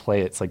cast. I'm going to play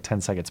it. It's like 10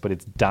 seconds, but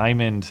it's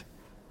Diamond.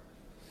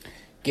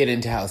 Get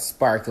into how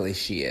sparkly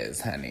she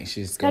is, honey.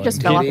 She's That going just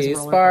to fell off be his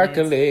rollerblades.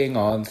 sparkling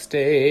on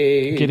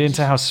stage. Get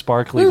into how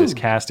sparkly this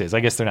cast is.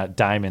 I guess they're not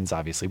diamonds,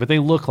 obviously, but they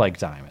look like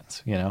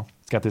diamonds, you know?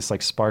 It's got this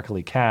like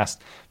sparkly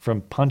cast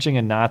from punching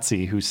a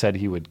Nazi who said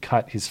he would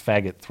cut his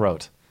faggot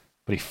throat.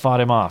 But he fought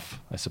him off,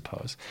 I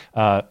suppose.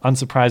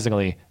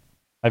 Unsurprisingly,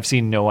 I've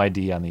seen no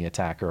ID on the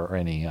attacker or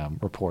any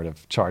report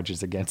of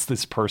charges against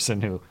this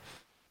person who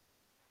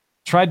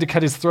tried to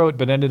cut his throat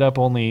but ended up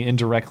only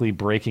indirectly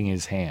breaking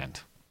his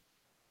hand.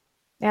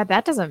 Yeah,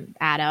 that doesn't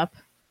add up.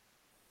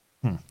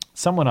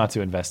 Someone ought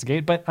to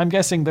investigate, but I'm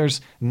guessing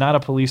there's not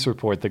a police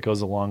report that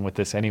goes along with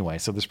this anyway,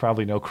 so there's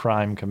probably no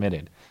crime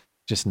committed.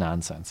 Just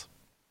nonsense.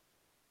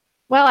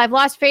 Well, I've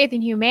lost faith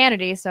in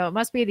humanity, so it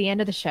must be the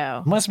end of the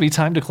show. Must be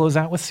time to close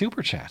out with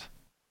Super Chat.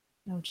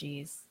 Oh,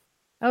 geez.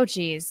 Let's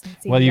see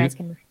Well, if you guys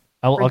can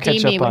I'll redeem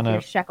catch me up with on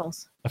your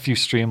shekels. a few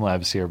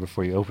Streamlabs here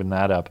before you open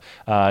that up.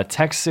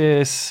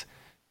 Texas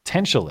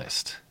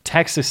Tentialist.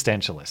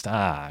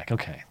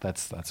 Okay.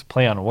 That's a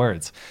play on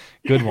words.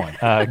 Good one.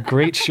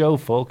 Great show,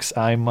 folks.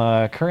 I'm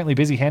currently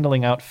busy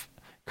handing out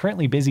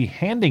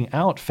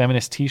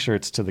feminist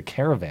T-shirts to the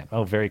Caravan.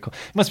 Oh, very cool.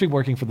 Must be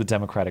working for the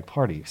Democratic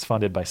Party. It's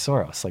funded by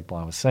Soros, like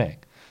Blah was saying.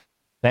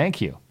 Thank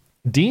you.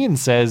 Dean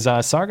says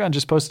Sargon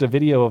just posted a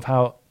video of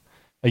how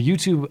a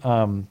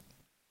YouTuber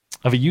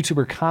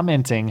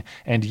commenting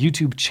and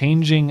YouTube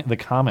changing the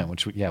comment,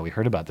 which we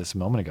heard about this a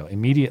moment ago,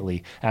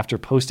 immediately after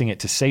posting it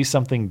to say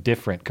something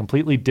different,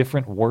 completely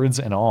different words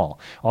and all.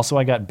 Also,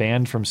 I got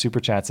banned from Super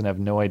Chats and have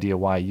no idea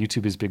why.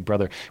 YouTube is Big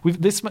Brother.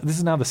 This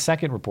is now the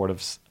second report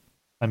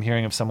I'm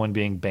hearing of someone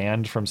being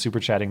banned from Super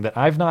Chatting that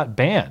I've not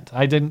banned.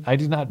 I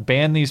did not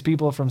ban these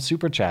people from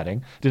Super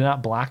Chatting, did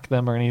not block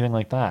them or anything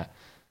like that.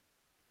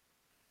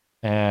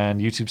 And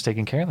YouTube's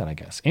taking care of that, I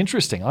guess.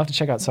 Interesting. I'll have to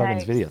check out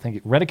Sargon's video. Thank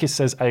you. Redicus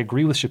says, I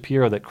agree with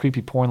Shapiro that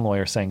creepy porn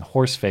lawyer saying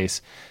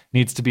Horseface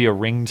needs to be a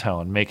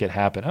ringtone. Make it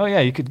happen. Oh,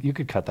 yeah, you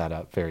could cut that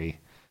up very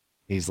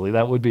easily.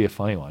 That would be a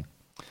funny one.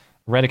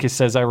 Redicus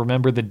says, I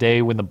remember the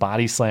day when the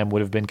body slam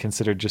would have been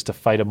considered just a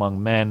fight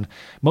among men.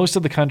 Most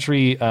of the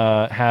country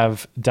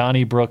have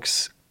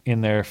Donnybrooks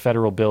in their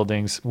federal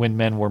buildings when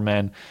men were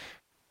men.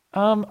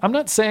 I'm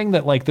not saying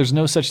that like there's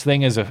no such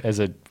thing as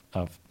a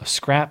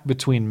scrap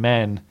between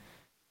men.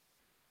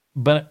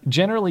 But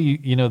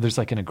generally, you know, there's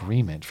like an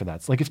agreement for that.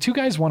 It's like if two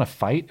guys want to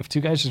fight, if two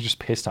guys are just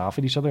pissed off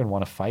at each other and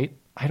want to fight,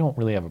 I don't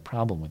really have a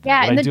problem with that.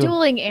 Yeah, But in I the do-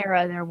 dueling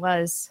era, there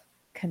was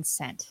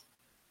consent.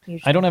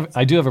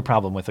 I do have a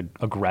problem with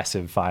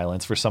aggressive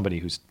violence for somebody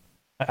who's.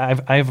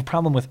 I have a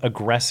problem with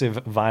aggressive,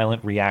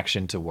 violent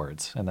reaction to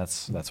words, and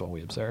that's what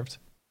we observed.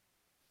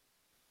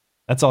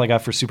 That's all I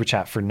got for Super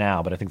Chat for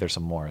now, but I think there's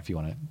some more if you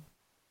want to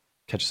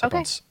catch us up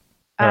on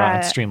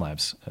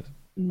Streamlabs.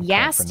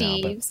 Yeah, for now,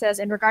 Steve says,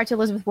 in regard to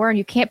Elizabeth Warren,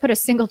 you can't put a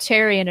single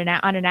cherry on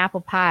an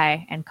apple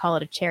pie and call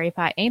it a cherry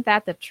pie. Ain't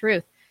that the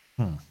truth?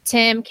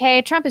 Tim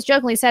K. Trump has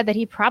jokingly said that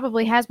he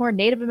probably has more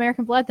Native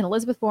American blood than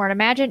Elizabeth Warren.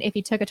 Imagine if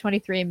he took a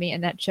 23andMe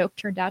and that joke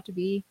turned out to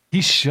be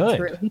He should.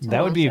 true. He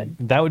That would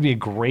totally be a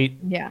great.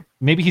 Yeah.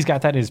 Maybe he's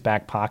got that in his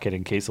back pocket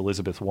in case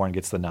Elizabeth Warren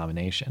gets the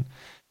nomination.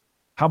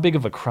 How big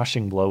of a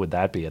crushing blow would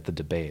that be at the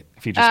debate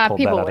if he just pulled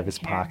that people out of his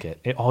pocket?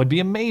 It'd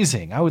be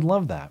amazing. I would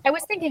love that. I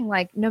was thinking,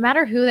 like, no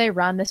matter who they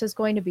run, this is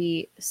going to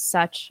be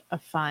such a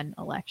fun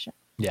election.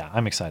 Yeah,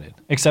 I'm excited.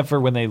 Except for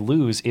when they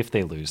lose, if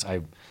they lose.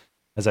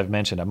 As I've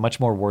mentioned, I'm much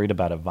more worried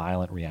about a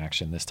violent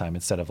reaction this time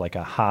instead of like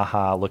a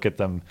ha-ha, look at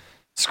them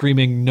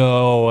screaming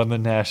no on the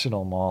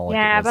National Mall. like it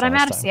Yeah, was but I'm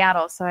last out of time.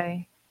 Seattle, so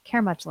I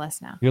care much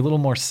less now. You're a little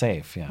more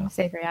safe, yeah. I'm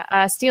safer,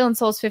 yeah. Steel and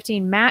Souls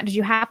 15. Matt, did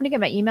you happen to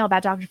get my email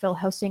about Dr. Phil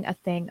hosting a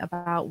thing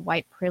about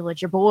white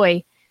privilege? Your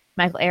boy,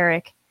 Michael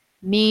Eric,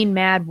 Mean,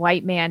 mad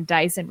white man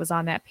Dyson was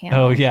on that panel.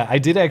 Oh yeah, I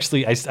did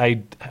actually. I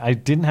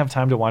didn't have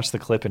time to watch the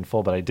clip in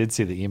full, but I did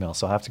see the email,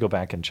 so I'll have to go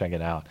back and check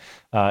it out.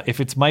 If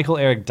it's Michael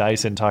Eric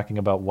Dyson talking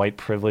about white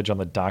privilege on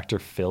the Dr.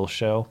 Phil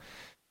show,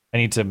 I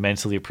need to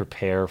mentally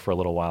prepare for a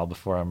little while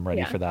before I'm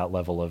ready for that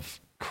level of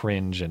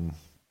cringe and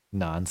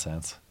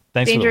nonsense.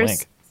 Thanks Dangerous for the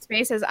link.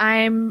 Space says,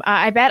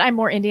 I bet I'm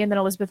more Indian than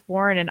Elizabeth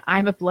Warren, and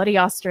I'm a bloody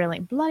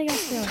Australian. Bloody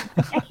Australian.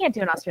 I can't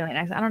do an Australian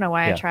accent. I don't know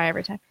why I try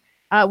every time.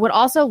 Would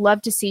also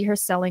love to see her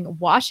selling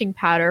washing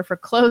powder for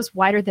clothes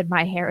whiter than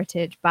my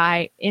heritage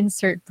by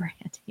insert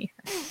brand here.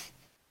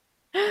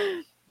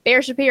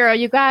 Bear Shapiro,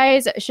 you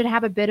guys should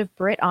have a bit of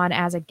Brit on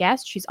as a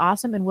guest. She's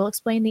awesome and will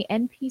explain the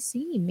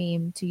NPC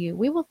meme to you.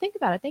 We will think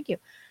about it. Thank you.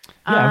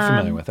 Yeah, I'm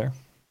familiar with her.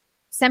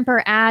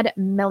 Semper Ad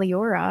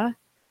Meliora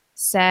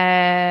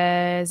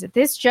says,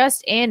 this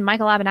just in,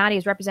 Michael Avenatti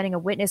is representing a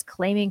witness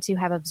claiming to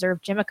have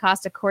observed Jim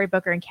Acosta, Cory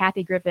Booker, and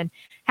Kathy Griffin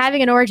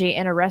having an orgy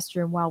in a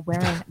restroom while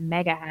wearing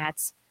mega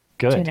hats.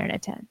 Good. 2 out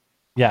of 10.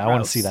 Yeah, I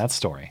want to see that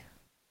story.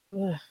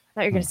 Ugh, I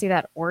thought you were going to see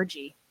that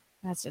orgy.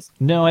 That's just...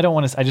 No, I don't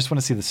want to. I just want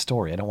to see the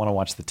story. I don't want to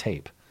watch the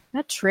tape.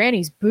 That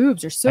tranny's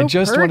boobs are so I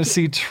just want to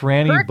see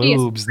tranny Perkiest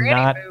boobs,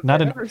 tranny boobs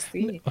not I've an... ever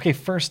seen. Okay,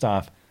 first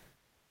off,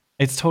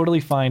 it's totally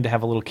fine to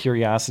have a little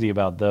curiosity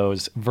about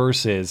those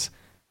versus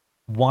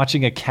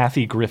watching a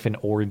Kathy Griffin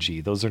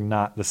orgy. Those are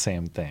not the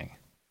same thing.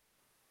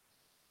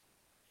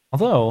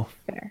 Although,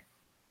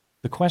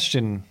 the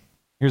question,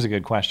 here's a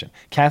good question.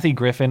 Kathy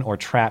Griffin or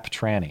Trap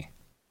Tranny?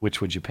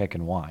 Which would you pick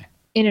and why?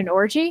 In an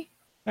orgy?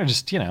 Or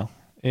just, in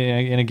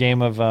a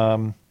game of,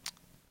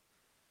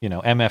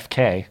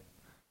 MFK.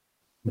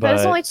 But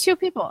there's only 2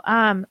 people.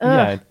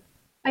 I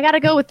got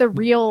to go with the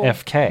real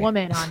FK.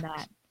 woman on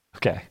that.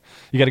 Okay.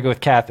 You got to go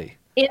with Kathy.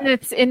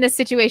 In this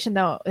situation,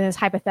 though, in this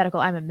hypothetical,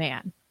 I'm a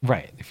man.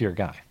 Right, if you're a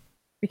guy.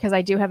 Because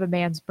I do have a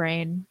man's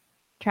brain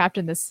trapped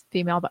in this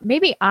female, but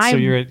maybe I'm so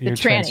you're the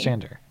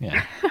transgender.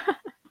 Yeah.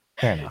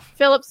 Fair enough.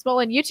 Philip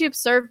Smolin, YouTube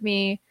served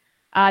me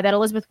that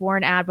Elizabeth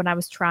Warren ad when I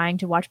was trying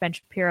to watch Ben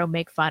Shapiro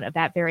make fun of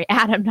that very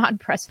ad. I'm not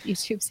impressed with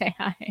YouTube. Say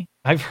hi.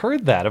 I've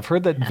heard that. I've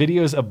heard that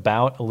videos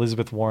about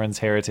Elizabeth Warren's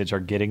heritage are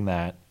getting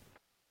that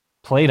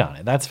played on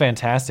it. That's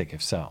fantastic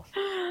if so.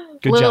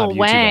 Good Lil job,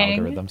 Wang.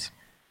 YouTube algorithms.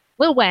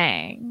 Lil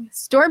Wang.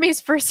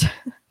 Stormy's first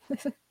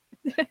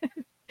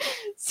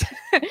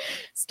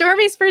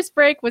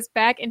break was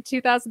back in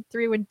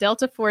 2003 when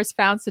Delta Force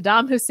found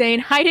Saddam Hussein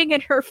hiding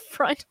in her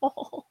front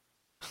hole.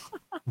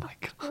 Oh my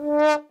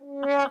God.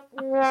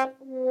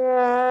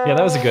 Yeah,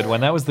 that was a good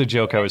one. That was the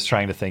joke I was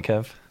trying to think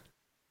of.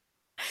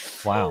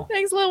 Wow.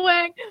 Thanks, Lil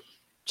Wang.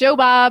 Joe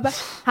Bob,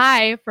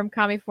 hi from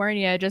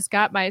California. Just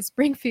got my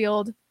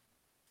Springfield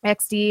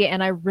XD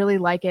and I really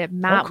like it.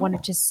 Matt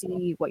wanted to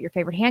see what your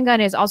favorite handgun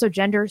is. Also,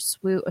 gender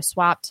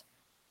swapped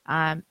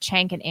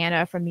Chank and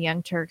Anna from the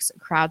Young Turks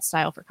crowd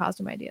style for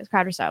costume ideas.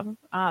 Crowder style.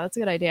 That's a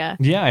good idea.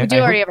 Yeah, we do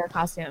already have our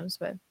costumes,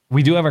 but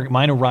we do have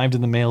mine arrived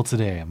in the mail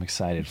today. I'm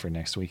excited for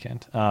next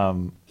weekend.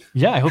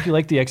 Yeah, I hope you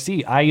like the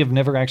XD. I have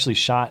never actually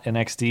shot an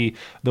XD.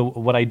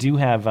 What I do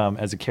have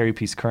as a carry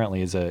piece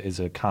currently is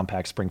a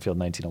compact Springfield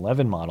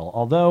 1911 model.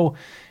 Although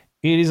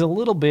it is a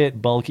little bit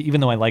bulky,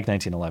 even though I like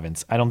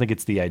 1911s. I don't think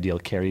it's the ideal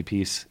carry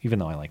piece, even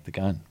though I like the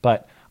gun.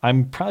 But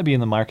I'm probably be in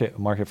the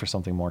market for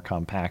something more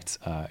compact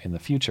in the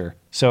future.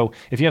 So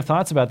if you have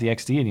thoughts about the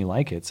XD and you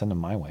like it, send them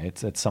my way.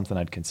 It's something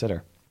I'd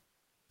consider.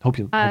 Hope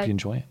you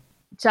enjoy it.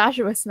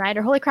 Joshua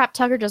Snyder, holy crap,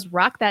 Tucker just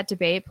rocked that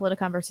debate.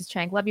 Politicon versus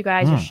Chank. Love you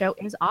guys. Your show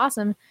is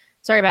awesome.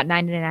 Sorry about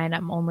 $9.99.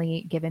 I'm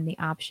only given the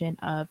option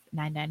of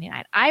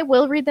 $9.99. I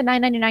will read the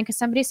 $9.99 because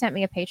somebody sent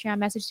me a Patreon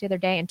message the other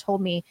day and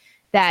told me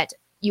that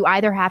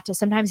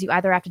sometimes you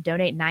either have to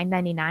donate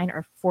 $9.99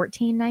 or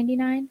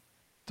 $14.99.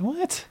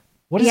 What?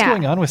 What is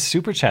going on with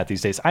Super Chat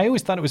these days? I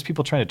always thought it was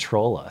people trying to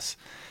troll us.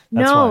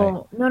 That's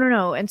No.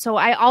 And so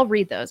I'll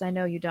read those. I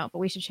know you don't, but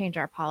we should change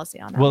our policy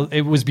on that. Well,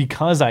 it was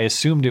because I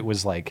assumed it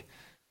was like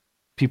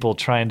people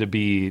trying to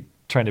be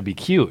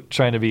cute,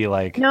 trying to be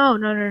like.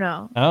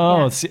 No.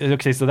 Oh,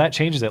 okay. So that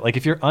changes it. Like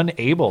if you're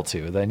unable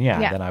to, then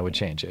then I would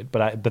change it.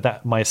 But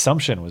that my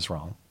assumption was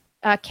wrong.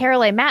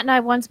 Carol A. Matt and I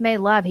once made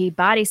love. He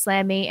body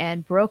slammed me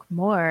and broke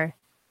more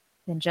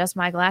than just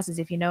my glasses,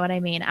 if you know what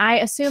I mean. I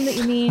assume that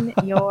you mean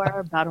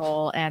your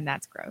butthole, and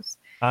that's gross.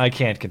 I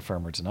can't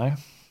confirm or deny.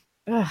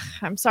 Ugh,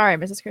 I'm sorry,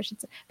 Mrs.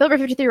 Christensen. Bilber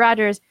 53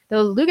 Rogers, the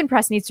Lugan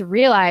Press needs to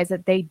realize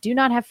that they do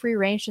not have free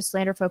range to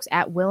slander folks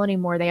at will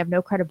anymore. They have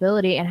no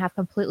credibility and have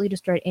completely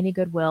destroyed any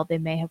goodwill they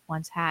may have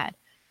once had.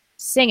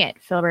 Sing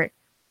it, Filbert.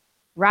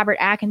 Robert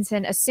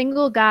Atkinson, a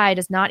single guy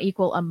does not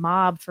equal a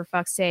mob, for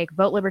fuck's sake.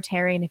 Vote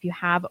Libertarian if you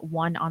have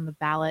one on the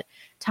ballot.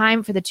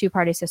 Time for the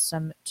two-party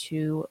system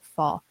to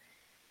fall.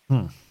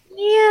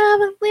 Yeah,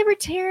 but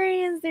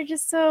Libertarians, they're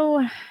just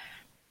so...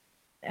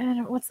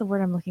 what's the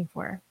word I'm looking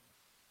for?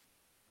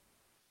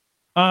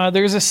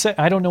 There's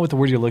I don't know what the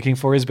word you're looking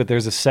for is, but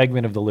there's a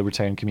segment of the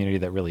libertarian community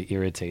that really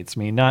irritates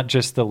me. Not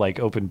just the like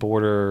open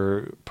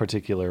border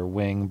particular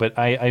wing, but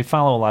I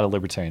follow a lot of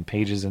libertarian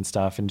pages and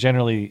stuff, and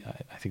generally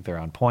I think they're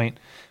on point.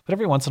 But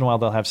every once in a while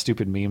they'll have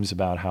stupid memes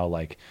about how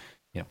like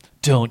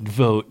don't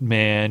vote,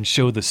 man.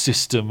 Show the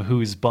system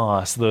who's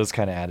boss. Those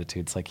kind of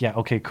attitudes. Like, yeah,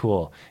 okay,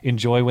 cool.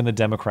 Enjoy when the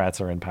Democrats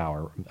are in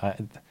power.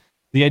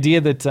 The idea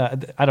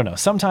that I don't know.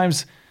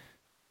 Sometimes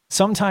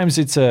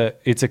it's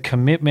a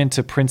commitment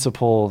to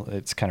principle.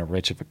 It's kind of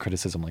rich of a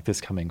criticism like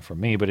this coming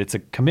from me, but it's a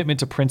commitment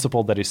to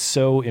principle that is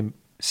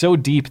so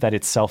deep that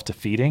it's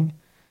self-defeating.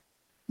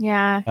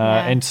 Yeah.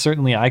 And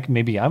certainly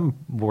I'm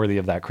worthy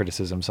of that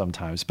criticism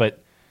sometimes,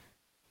 but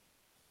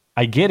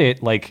I get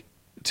it. Like,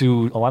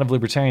 to a lot of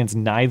libertarians,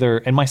 neither,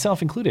 and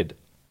myself included,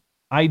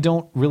 I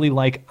don't really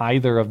like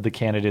either of the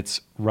candidates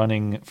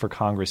running for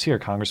Congress here,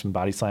 Congressman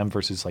Body Slam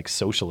versus like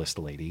socialist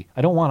lady.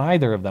 I don't want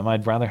either of them.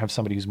 I'd rather have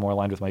somebody who's more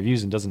aligned with my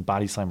views and doesn't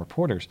body slam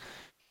reporters.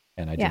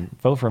 And I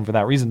didn't vote for him for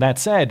that reason. That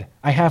said,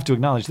 I have to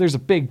acknowledge there's a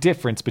big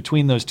difference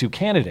between those two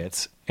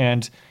candidates.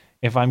 And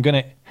if I'm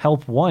going to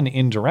help one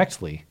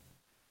indirectly,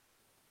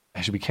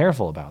 I should be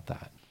careful about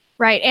that.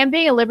 Right. And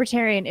being a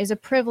libertarian is a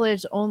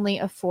privilege only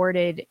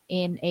afforded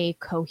in a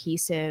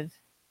cohesive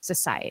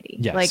society.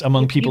 Yes, like,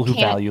 among people who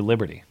value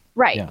liberty.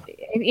 Right. Yeah.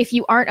 If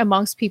you aren't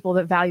amongst people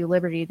that value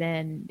liberty,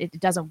 then it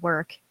doesn't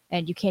work,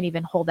 and you can't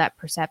even hold that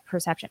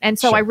perception. And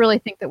so I really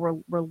think that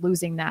we're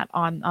losing that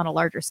on a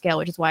larger scale,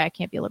 which is why I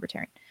can't be a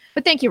libertarian.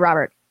 But thank you,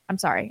 Robert. I'm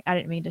sorry. I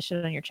didn't mean to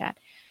shit on your chat.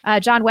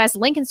 John West,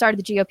 Lincoln started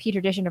the GOP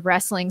tradition of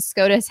wrestling.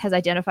 SCOTUS has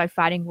identified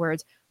fighting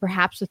words.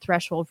 Perhaps the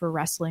threshold for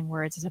wrestling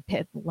words is a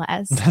bit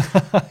less.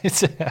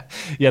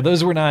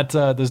 Those were not.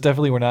 Those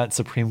definitely were not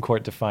Supreme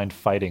Court defined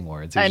fighting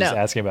words. He was just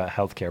asking about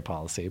healthcare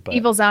policy. But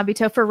Evil Zombie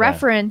Toe. For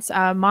reference,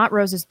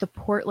 Montrose is the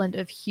Portland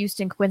of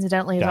Houston.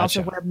 Coincidentally, is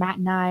also where Matt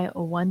and I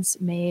once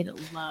made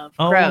love.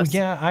 Gross. Oh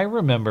yeah, I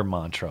remember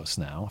Montrose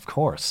now. Of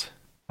course.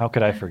 How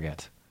could I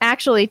forget?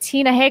 Actually,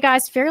 Tina, hey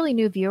guys, fairly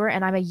new viewer,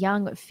 and I'm a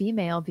young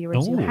female viewer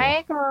too.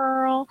 Hey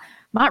girl.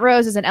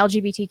 Montrose is an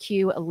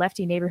LGBTQ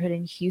lefty neighborhood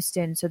in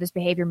Houston, so this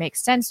behavior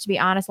makes sense, to be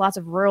honest. Lots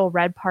of rural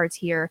red parts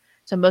here,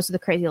 so most of the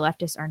crazy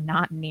leftists are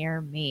not near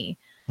me.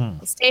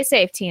 Stay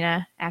safe,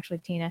 Tina. Actually,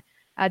 Tina.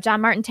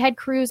 John Martin, Ted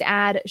Cruz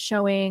ad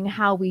showing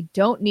how we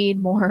don't need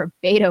more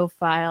Beto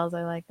files.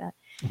 I like that.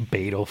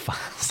 Beto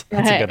files.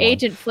 That's a good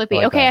Agent one. Flippy. I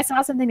like Okay, that. I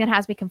saw something that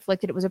has me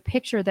conflicted. It was a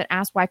picture that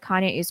asked why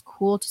Kanye is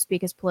cool to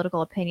speak his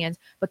political opinions,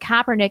 but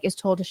Kaepernick is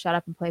told to shut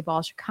up and play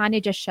ball. Should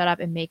Kanye just shut up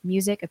and make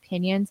music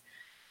opinions?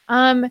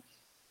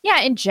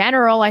 Yeah, in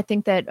general, I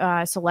think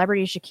that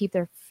celebrities should keep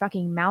their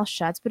fucking mouth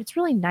shut, but it's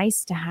really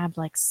nice to have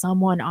like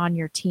someone on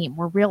your team.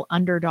 We're real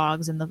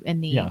underdogs in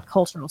the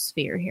cultural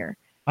sphere here.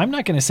 I'm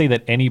not going to say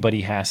that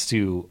anybody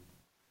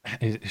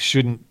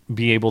shouldn't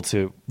be able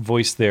to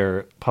voice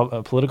their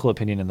political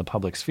opinion in the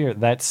public sphere.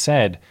 That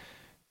said,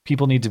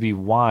 people need to be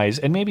wise,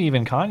 and maybe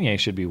even Kanye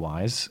should be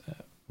wise.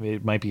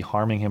 It might be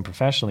harming him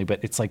professionally, but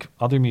it's like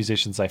other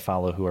musicians I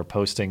follow who are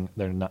posting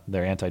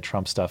their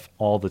anti-Trump stuff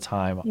all the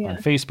time on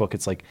Facebook.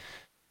 It's like,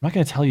 I'm not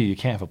going to tell you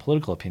can't have a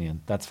political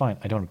opinion. That's fine.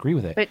 I don't agree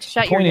with it. But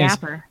shut your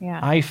yapper. Yeah.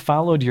 I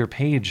followed your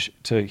page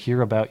to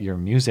hear about your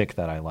music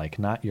that I like,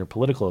 not your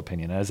political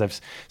opinion.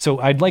 So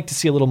I'd like to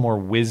see a little more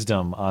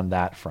wisdom on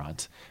that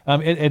front.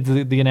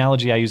 The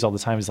analogy I use all the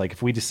time is like,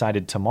 if we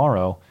decided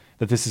tomorrow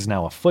that this is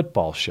now a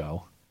football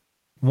show,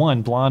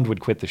 one, Blonde would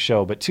quit the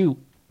show, but two,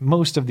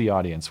 most of the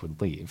audience would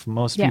leave.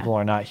 Most people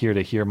are not here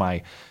to hear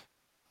my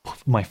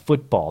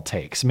football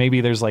takes. Maybe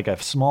there's like a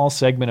small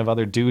segment of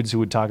other dudes who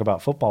would talk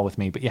about football with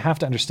me, but you have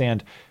to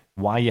understand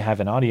why you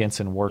have an audience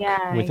and work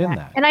within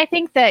that. And I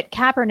think that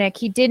Kaepernick,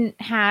 he didn't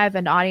have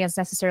an audience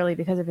necessarily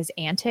because of his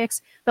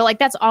antics, but like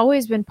that's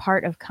always been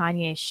part of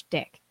Kanye's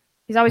shtick.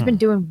 He's always been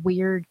doing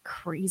weird,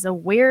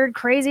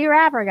 crazy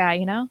rapper guy,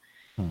 you know?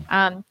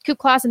 Coup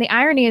Claus, and the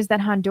irony is that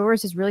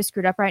Honduras is really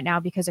screwed up right now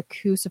because a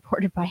coup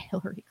supported by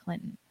Hillary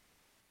Clinton.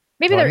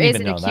 Maybe there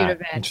isn't a cute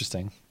event.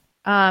 Interesting.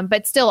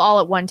 But still all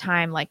at one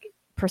time, like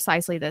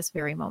precisely this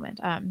very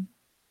moment.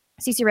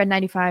 CC Red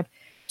 95.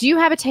 Do you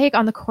have a take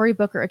on the Cory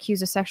Booker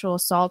accused of sexual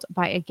assault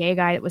by a gay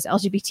guy that was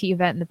LGBT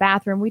event in the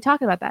bathroom? We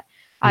talked about that.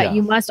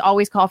 You must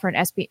always call for an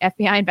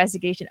FBI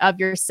investigation of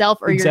yourself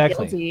or you're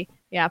guilty.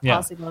 Yeah,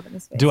 policy glove in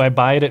this face. Do I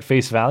buy it at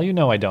face value?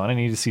 No, I don't. I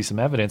need to see some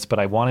evidence, but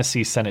I want to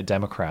see Senate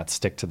Democrats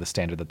stick to the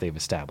standard that they've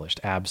established.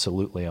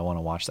 Absolutely, I want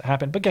to watch that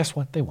happen. But guess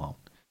what? They won't.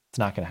 It's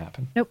not going to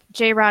happen. Nope.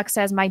 J-Rock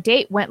says, my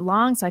date went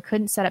long, so I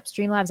couldn't set up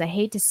Streamlabs. I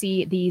hate to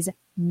see these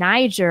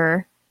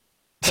Niger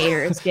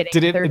haters getting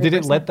Did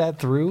it let that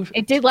through?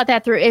 It did let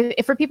that through.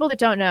 If for people that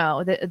don't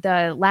know,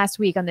 the last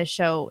week on this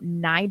show,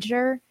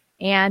 Niger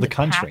and the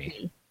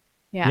country.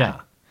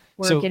 Pappy,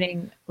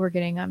 we're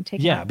getting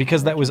taken. Yeah,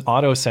 because that was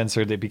auto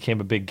censored. It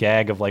became a big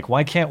gag of like,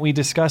 why can't we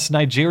discuss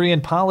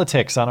Nigerian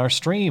politics on our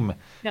stream?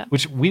 Yeah.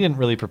 Which we didn't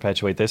really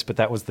perpetuate this, but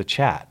that was the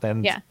chat.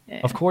 And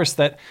of course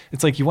that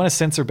it's like you want to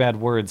censor bad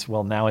words.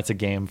 Well, now it's a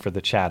game for the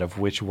chat of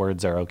which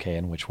words are okay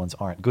and which ones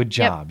aren't. Good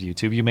job,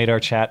 YouTube. You made our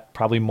chat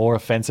probably more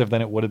offensive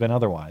than it would have been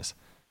otherwise.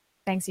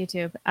 Thanks,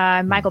 YouTube.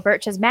 Michael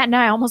Birch says, Matt and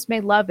I almost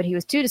made love, but he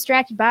was too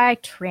distracted by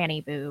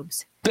tranny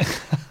boobs.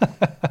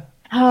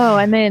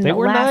 And then they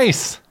were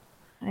nice.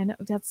 I know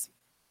that's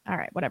all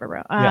right. Whatever,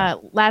 bro.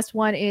 Last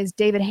one is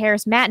David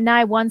Harris. Matt and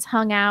I once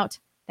hung out.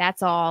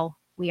 That's all.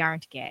 We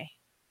aren't gay.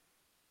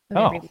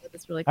 Let me read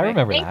this really quick. I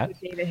remember Thank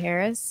that. you, David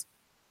Harris.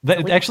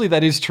 Actually,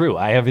 that is true.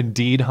 I have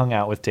indeed hung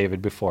out with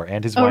David before,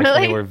 and his wife.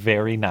 Really? They were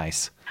very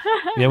nice.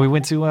 Yeah, we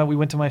went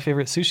to my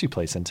favorite sushi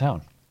place in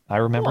town. I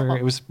remember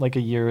it was like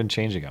a year and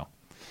change ago.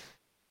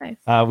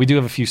 Nice. We do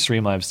have a few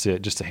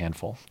Streamlabs, just a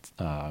handful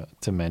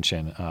to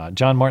mention.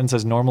 John Martin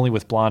says, normally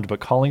with Blonde,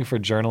 but calling for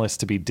journalists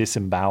to be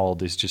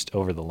disemboweled is just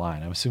over the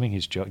line. I'm assuming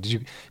he's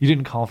joking. You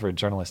didn't call for a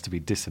journalist to be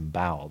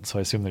disemboweled, so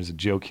I assume there's a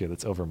joke here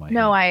that's over my head.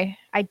 No, I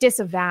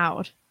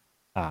disavowed.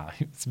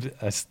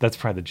 That's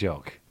probably the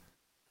joke.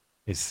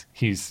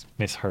 He's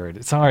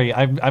misheard. Sorry,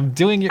 I'm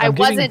doing your. I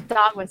wasn't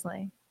dog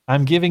whistling. I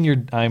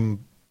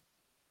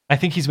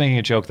think he's making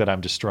a joke that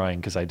I'm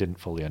destroying because I didn't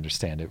fully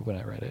understand it when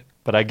I read it,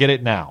 but I get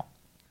it now.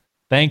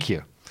 Thank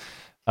you.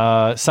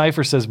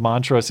 Cypher says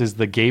Montrose is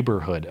the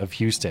gayborhood of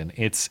Houston.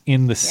 It's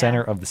in the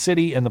center of the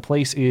city, and the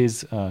place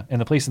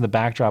in the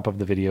backdrop of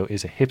the video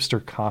is a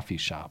hipster coffee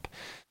shop.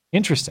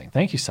 Interesting.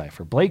 Thank you,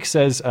 Cypher. Blake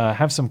says,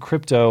 have some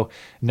crypto,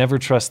 never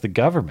trust the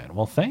government.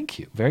 Well, thank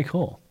you. Very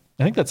cool.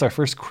 I think that's our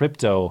first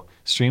crypto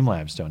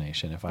Streamlabs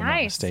donation, if I'm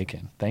not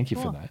mistaken. Thank you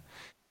for that.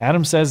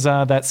 Adam says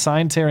that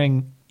sign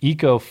tearing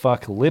eco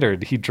fuck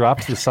littered. He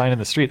dropped the sign in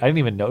the street. I didn't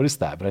even notice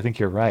that, but I think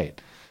you're right.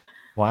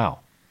 Wow.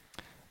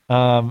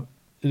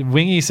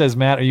 Wingy says,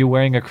 Matt, are you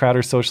wearing a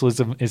Crowder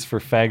Socialism is for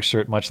Fag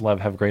shirt? Much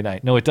love. Have a great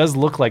night. No, it does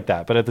look like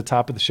that. But at the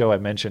top of the show, I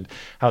mentioned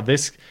how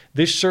this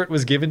shirt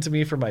was given to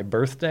me for my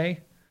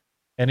birthday.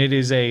 And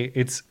it's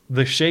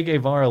the Che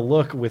Guevara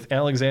look with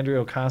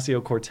Alexandria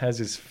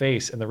Ocasio-Cortez's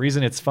face. And the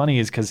reason it's funny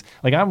is because,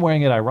 like, I'm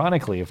wearing it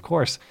ironically, of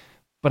course,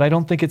 but I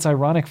don't think it's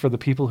ironic for the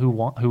people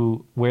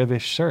who wear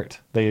this shirt.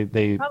 They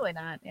probably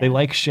not. Yeah. They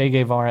like Che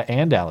Guevara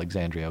and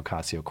Alexandria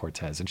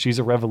Ocasio-Cortez, and she's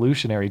a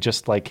revolutionary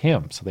just like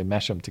him. So they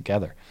mesh them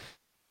together.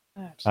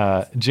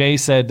 Jay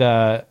said,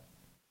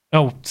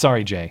 "Oh,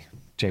 sorry, Jay.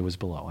 Jay was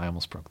below. I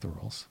almost broke the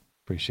rules.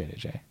 Appreciate it,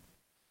 Jay."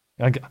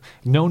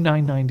 No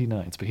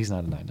 999s, but he's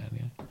not a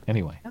 999.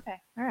 Anyway.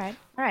 Okay. All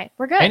right.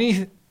 We're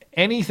good.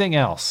 Anything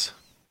else?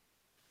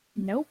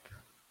 Nope.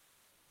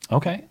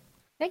 Okay.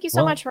 Thank you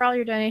so much for all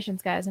your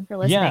donations, guys, and for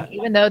listening.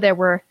 Even though there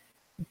were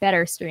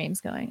better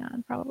streams going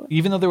on, probably.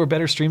 Even though there were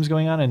better streams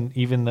going on, and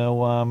even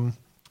though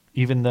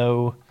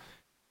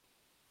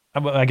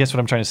I guess what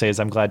I'm trying to say is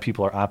I'm glad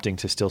people are opting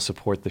to still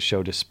support the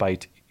show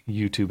despite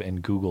YouTube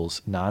and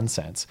Google's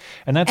nonsense.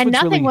 And that's what's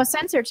nothing really was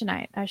censored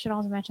tonight. I should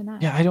also mention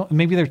that. Yeah,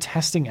 maybe they're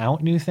testing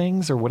out new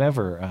things or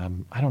whatever.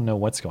 I don't know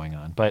what's going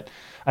on, but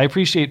I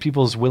appreciate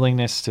people's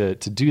willingness to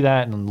do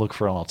that and look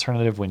for an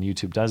alternative when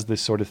YouTube does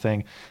this sort of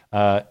thing.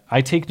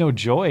 I take no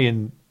joy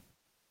in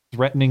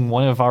threatening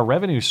one of our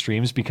revenue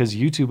streams because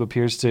YouTube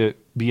appears to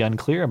be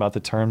unclear about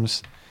the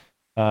terms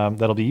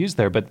that'll be used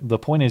there. But the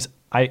point is,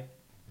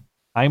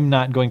 I'm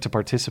not going to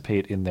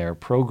participate in their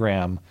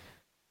program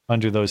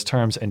under those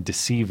terms and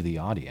deceive the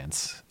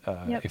audience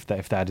if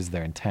that is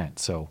their intent.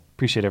 So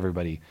appreciate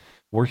everybody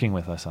working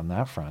with us on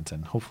that front,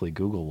 and hopefully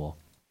Google will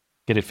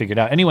get it figured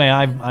out. Anyway,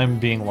 I'm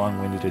being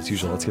long-winded as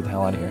usual. Let's get the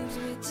hell out of here.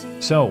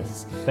 So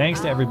thanks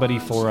to everybody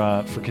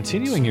for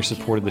continuing your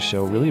support of the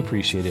show. Really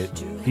appreciate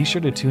it. Be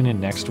sure to tune in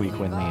next week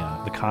when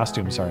the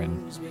costumes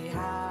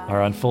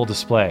are on full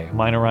display.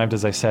 Mine arrived,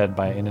 as I said,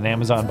 in an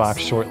Amazon box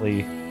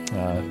shortly.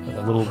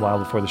 A little while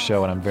before the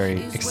show, and I'm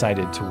very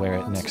excited to wear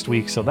it next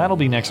week. So that'll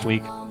be next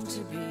week.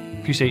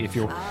 Appreciate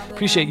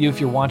you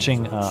if you're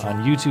watching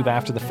on YouTube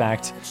after the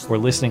fact or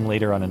listening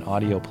later on an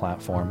audio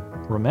platform.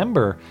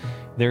 Remember,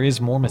 there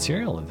is more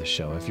material of the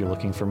show. If you're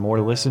looking for more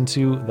to listen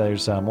to,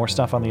 there's more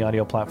stuff on the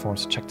audio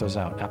platforms. So check those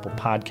out. Apple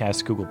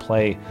Podcasts, Google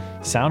Play,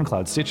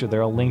 SoundCloud, Stitcher.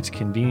 They're all linked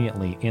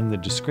conveniently in the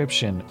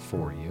description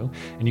for you.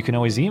 And you can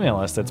always email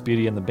us. That's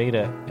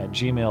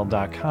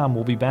beautyandthebeta@gmail.com.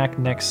 We'll be back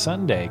next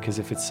Sunday, because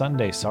if it's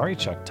Sunday, sorry,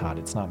 Chuck Todd,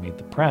 it's not Meet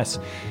the Press.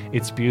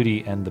 It's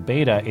Beauty and the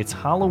Beta. It's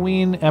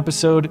Halloween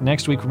episode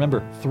next week.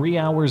 Remember, 3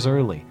 hours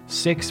early,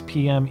 6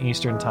 p.m.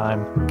 Eastern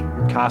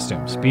Time.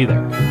 Costumes. Be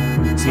there.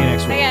 See you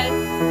next week. Hey, guys.